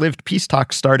short-lived peace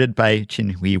talks started by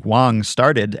Qin Hui Huang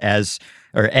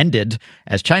ended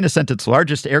as China sent its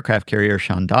largest aircraft carrier,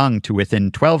 Shandong, to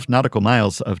within 12 nautical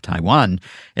miles of Taiwan.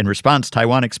 In response,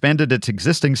 Taiwan expanded its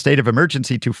existing state of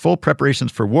emergency to full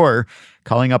preparations for war,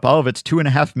 calling up all of its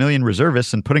 2.5 million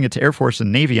reservists and putting its Air Force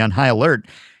and Navy on high alert.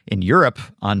 In Europe,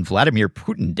 on Vladimir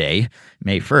Putin Day,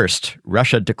 May 1st,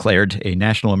 Russia declared a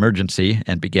national emergency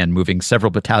and began moving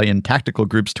several battalion tactical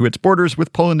groups to its borders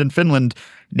with Poland and Finland.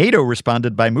 NATO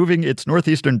responded by moving its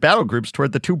northeastern battle groups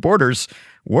toward the two borders.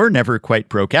 War never quite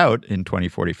broke out in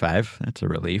 2045. That's a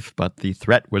relief, but the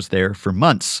threat was there for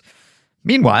months.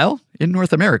 Meanwhile, in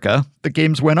North America, the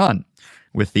games went on,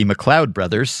 with the McLeod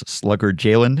brothers, slugger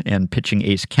Jalen and pitching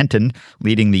ace Kenton,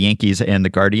 leading the Yankees and the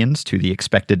Guardians to the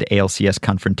expected ALCS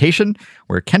confrontation,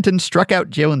 where Kenton struck out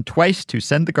Jalen twice to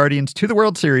send the Guardians to the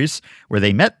World Series, where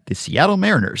they met the Seattle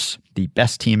Mariners, the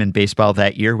best team in baseball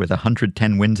that year with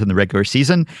 110 wins in the regular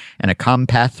season and a calm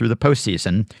path through the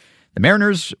postseason. The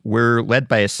Mariners were led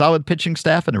by a solid pitching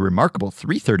staff and a remarkable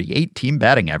 .338 team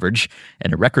batting average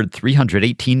and a record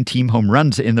 318 team home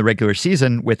runs in the regular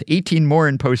season, with 18 more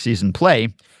in postseason play.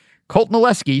 Colt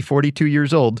Naleski, 42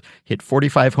 years old, hit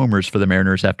 45 homers for the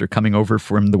Mariners after coming over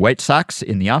from the White Sox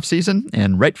in the offseason,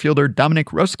 and right fielder Dominic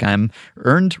Roskheim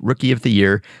earned Rookie of the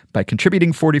Year by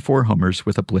contributing 44 homers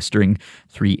with a blistering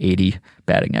 .380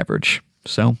 batting average.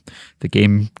 So the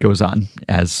game goes on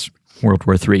as World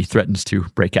War III threatens to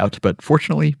break out, but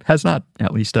fortunately has not,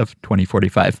 at least of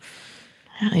 2045.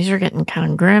 Yeah, these are getting kind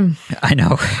of grim. I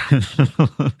know.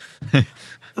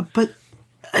 But,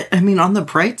 I mean, on the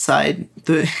bright side,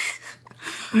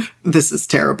 this is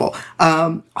terrible.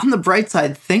 On the bright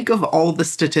side, think of all the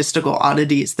statistical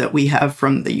oddities that we have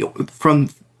from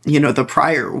the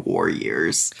prior war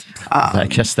years. I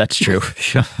guess that's true.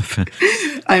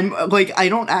 I'm like, I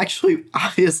don't actually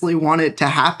obviously want it to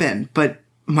happen, but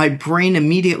my brain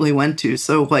immediately went to,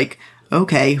 so like,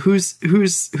 okay, who's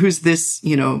this,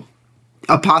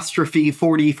 apostrophe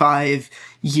 45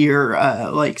 year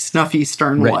like Snuffy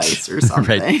Sternweiss or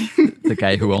something. Right. The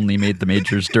guy who only made the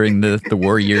majors during the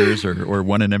war years or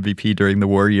won an MVP during the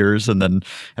war years, and then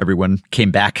everyone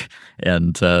came back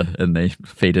and they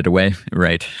faded away.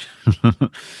 Right.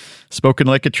 Spoken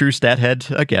like a true stat head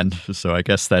again. So I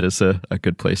guess that is a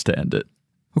good place to end it.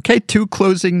 Okay, 2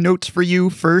 closing notes for you.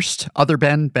 First, other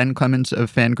Ben Clemens of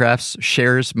Fangraphs,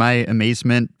 shares my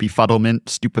amazement, befuddlement,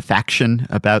 stupefaction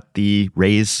about the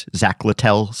Rays' Zach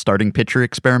Littell starting pitcher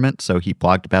experiment. So he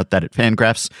blogged about that at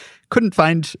Fangraphs. Couldn't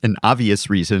find an obvious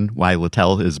reason why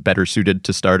Littell is better suited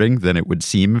to starting than it would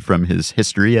seem from his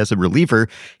history as a reliever.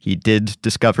 He did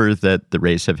discover that the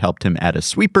Rays have helped him add a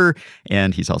sweeper,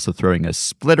 and he's also throwing a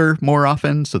splitter more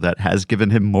often, so that has given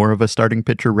him more of a starting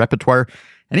pitcher repertoire.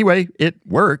 Anyway, it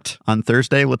worked. On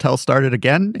Thursday, Littell started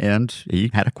again, and he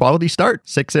had a quality start.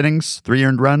 6 innings, 3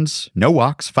 earned runs, no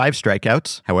walks, 5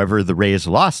 strikeouts. However, the Rays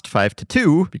lost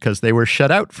 5-2 because they were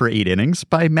shut out for 8 innings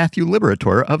by Matthew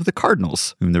Liberatore of the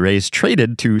Cardinals, whom the Rays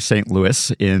traded to St.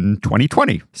 Louis in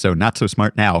 2020. So not so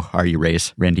smart now, are you,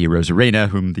 Rays? Randy Arozarena,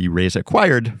 whom the Rays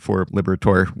acquired for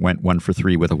Liberatore, went 1 for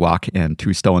 3 with a walk and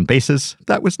 2 stolen bases.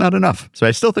 That was not enough. So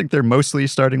I still think they're mostly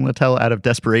starting Littell out of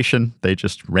desperation. They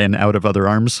just ran out of other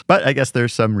arms. But I guess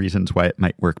there's some reasons why it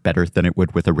might work better than it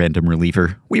would with a random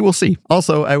reliever. We will see.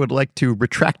 Also, I would like to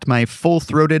retract my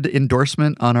full-throated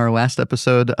endorsement on our last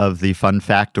episode of the fun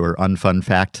fact or unfun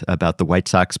fact about the White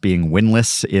Sox being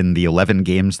winless in the 11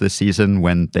 games this season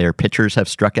when their pitchers have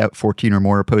struck out 14 or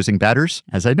more opposing batters.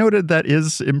 As I noted, that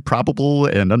is improbable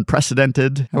and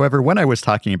unprecedented. However, when I was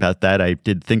talking about that, I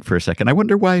did think for a second, I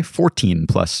wonder why 14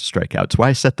 plus strikeouts?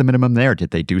 Why set the minimum there? Did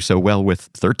they do so well with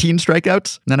 13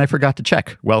 strikeouts? And then I forgot to check.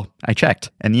 Well, I checked.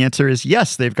 And the answer is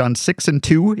yes, they've gone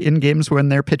 6-2 in games when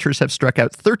their pitchers have struck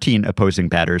out 13 opposing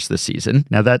batters this season.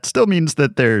 Now, that still means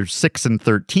that they're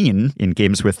 6-13 in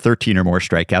games with 13 or more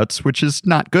strikeouts, which is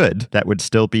not good. That would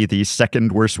still be the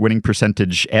second worst winning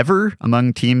percentage ever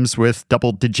among teams with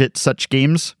double-digit such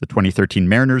games. The 2013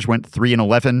 Mariners went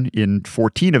 3-11 in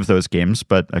 14 of those games,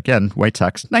 but again, White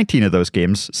Sox, 19 of those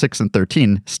games,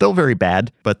 6-13, still very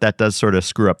bad, but that does sort of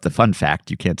screw up the fun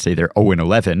fact. You can't say they're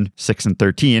 0-11, 6-13,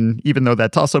 even though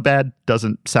that's also bad,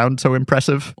 doesn't sound so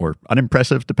impressive or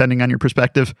unimpressive, depending on your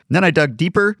perspective. And then I dug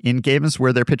deeper. In games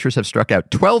where their pitchers have struck out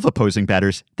 12 opposing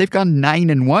batters, they've gone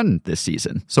 9-1 this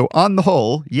season. So on the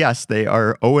whole, yes, they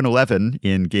are 0-11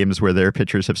 in games where their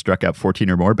pitchers have struck out 14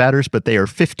 or more batters, but they are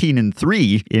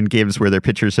 15-3 in games where their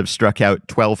pitchers have struck out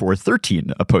 12 or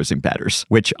 13 opposing batters,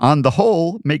 which on the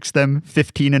whole makes them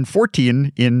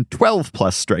 15-14 in 12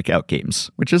 plus strikeout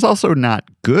games, which is also not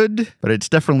good, but it's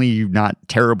definitely not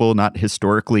terrible, not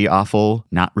historically awful,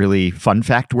 not really fun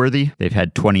fact worthy. They've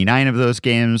had 29 of those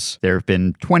games. There have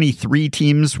been 23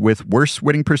 teams with worse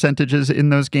winning percentages in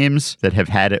those games that have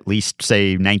had at least,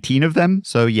 say, 19 of them.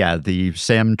 So yeah, the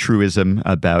Sam truism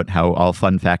about how all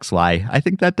fun facts lie, I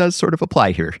think that does sort of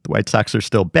apply here. The White Sox are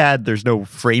still bad. There's no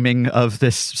framing of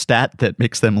this stat that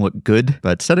makes them look good,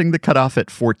 but setting the cutoff at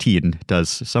 14 does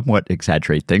somewhat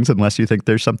exaggerate things unless you think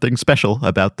there's something special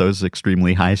about those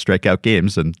extremely high strikeout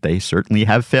games, and they certainly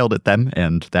have failed at them,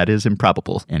 and that is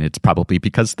improbable. And it's probably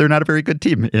because they're not a very good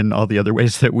team in all the other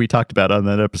ways that we talked about on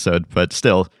that episode. But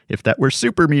still, if that were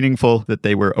super meaningful that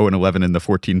they were 0-11 in the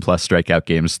 14 plus strikeout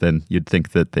games, then you'd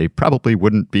think that they probably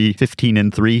wouldn't be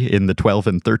 15-3 in the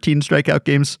 12-13 strikeout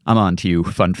games. I'm on to you,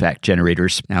 fun fact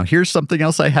generators. Now, here's something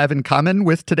else I have in common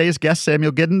with today's guest,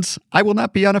 Samuel Giddens. I will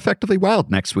not be on Effectively Wild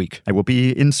next week. I will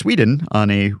be in Sweden on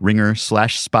a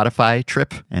Ringer/Spotify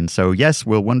trip. And so, yes, alas,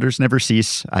 will wonders never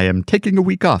cease, I am taking a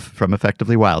week off from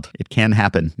Effectively Wild. It can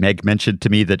happen. Meg mentioned to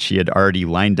me that she had already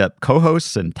lined up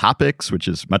co-hosts and topics, which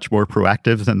is much more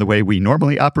proactive than the way we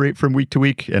normally operate from week to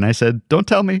week. And I said, don't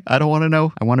tell me. I don't want to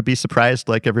know. I want to be surprised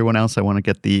like everyone else. I want to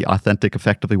get the authentic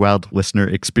Effectively Wild listener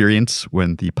experience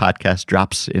when the podcast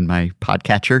drops in my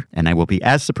podcatcher. And I will be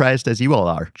as surprised as you all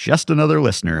are. Just another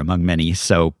listener among many.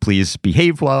 So please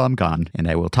behave while I'm gone. And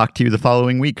I will talk to you the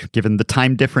following week. Given the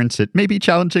time difference, it may be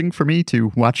challenging for me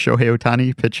to watch Shohei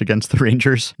Ohtani pitch against the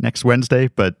Rangers next Wednesday,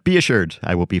 but be assured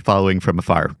I will be following from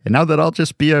afar. And now that I'll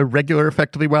just be a regular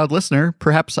Effectively Wild listener,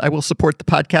 perhaps I will support the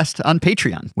podcast on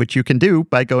Patreon, which you can do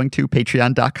by going to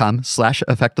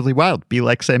patreon.com/effectivelywild. Be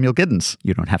like Samuel Giddens.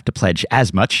 You don't have to pledge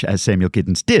as much as Samuel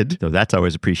Giddens did, though that's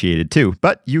always appreciated too.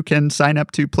 But you can sign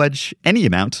up to pledge any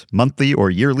amount, monthly or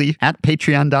yearly, at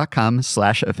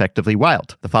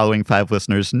patreon.com/effectivelywild. The following 5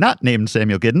 listeners not named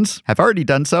Samuel Giddens have already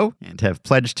done so and have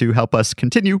pledged to help us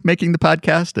continue making the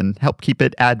podcast and help keep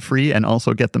it ad-free and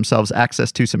also get themselves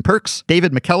access to some perks.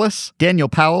 David McKellis, Daniel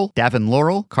Powell, Davin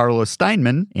Laurel, Carlos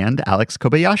Steinman, and Alex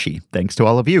Kobayashi. Thanks to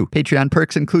all of you. Patreon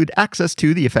perks include access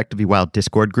to the Effectively Wild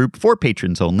Discord group for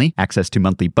patrons only, access to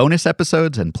monthly bonus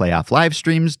episodes and playoff live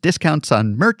streams, discounts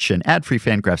on merch and ad-free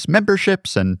Fangraphs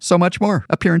memberships, and so much more.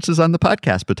 Appearances on the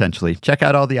podcast, potentially. Check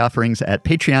out all the offerings at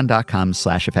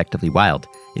patreon.com/effectivelywild.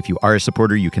 If you are a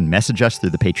supporter, you can message us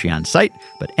through the Patreon site,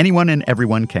 but anyone and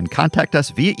everyone can contact us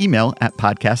via email at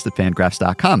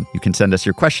podcast@fangraphs.com. You can send us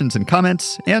your questions and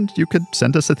comments, and you could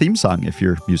send us a theme song if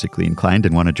you're musically inclined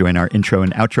and want to join our intro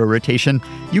and outro rotation.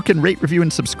 You can rate, review,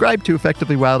 and subscribe to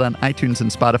Effectively Wild on iTunes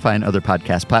and Spotify and other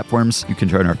podcast platforms. You can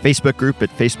join our Facebook group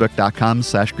at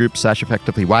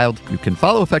facebook.com/group/effectivelywild. You can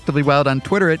follow Effectively Wild on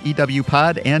Twitter at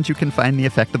EWPod, and you can find the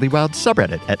Effectively Wild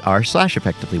subreddit at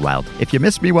r/effectivelywild. If you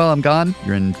miss me while I'm gone,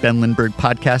 you're in Ben Lindbergh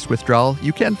podcast withdrawal,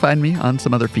 you can find me on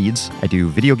some other feeds. I do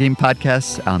video game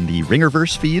podcasts on the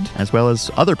Ringerverse feed, as well as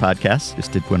other podcasts.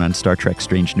 Just did one on Star Trek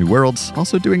Strange New Worlds.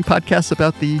 Also doing podcasts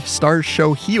about the Starz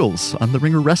show Heels on the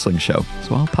Ringer Wrestling Show.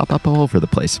 So I'll pop up all over the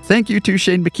place. Thank you to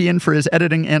Shane McKeon for his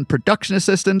editing and production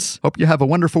assistance. Hope you have a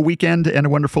wonderful weekend and a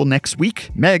wonderful next week.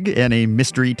 Meg and a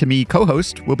mystery to me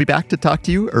co-host will be back to talk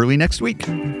to you early next week.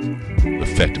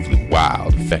 Effectively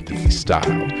wild, effectively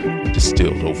styled,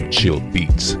 distilled over chilled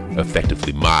beats,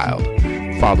 effectively mild.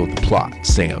 Follow the plot.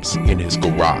 Sam's in his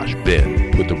garage.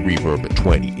 Ben put the reverb at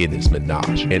 20 in his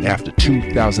Menage. And after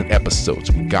 2,000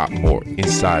 episodes, we got more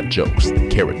inside jokes than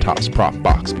Carrot Top's prop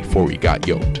box before he got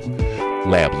yoked.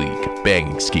 Lab League,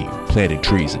 banging scheme, planting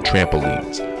trees and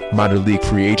trampolines. Minor league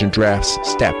free agent drafts,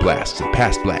 stat blasts and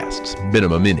pass blasts,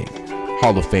 minimum inning.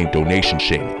 Hall of Fame donation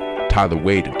shaming. Tyler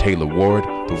Wade and Taylor Ward,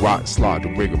 the rotten slog to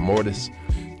rigor mortis.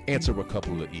 Answer a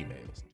couple of emails.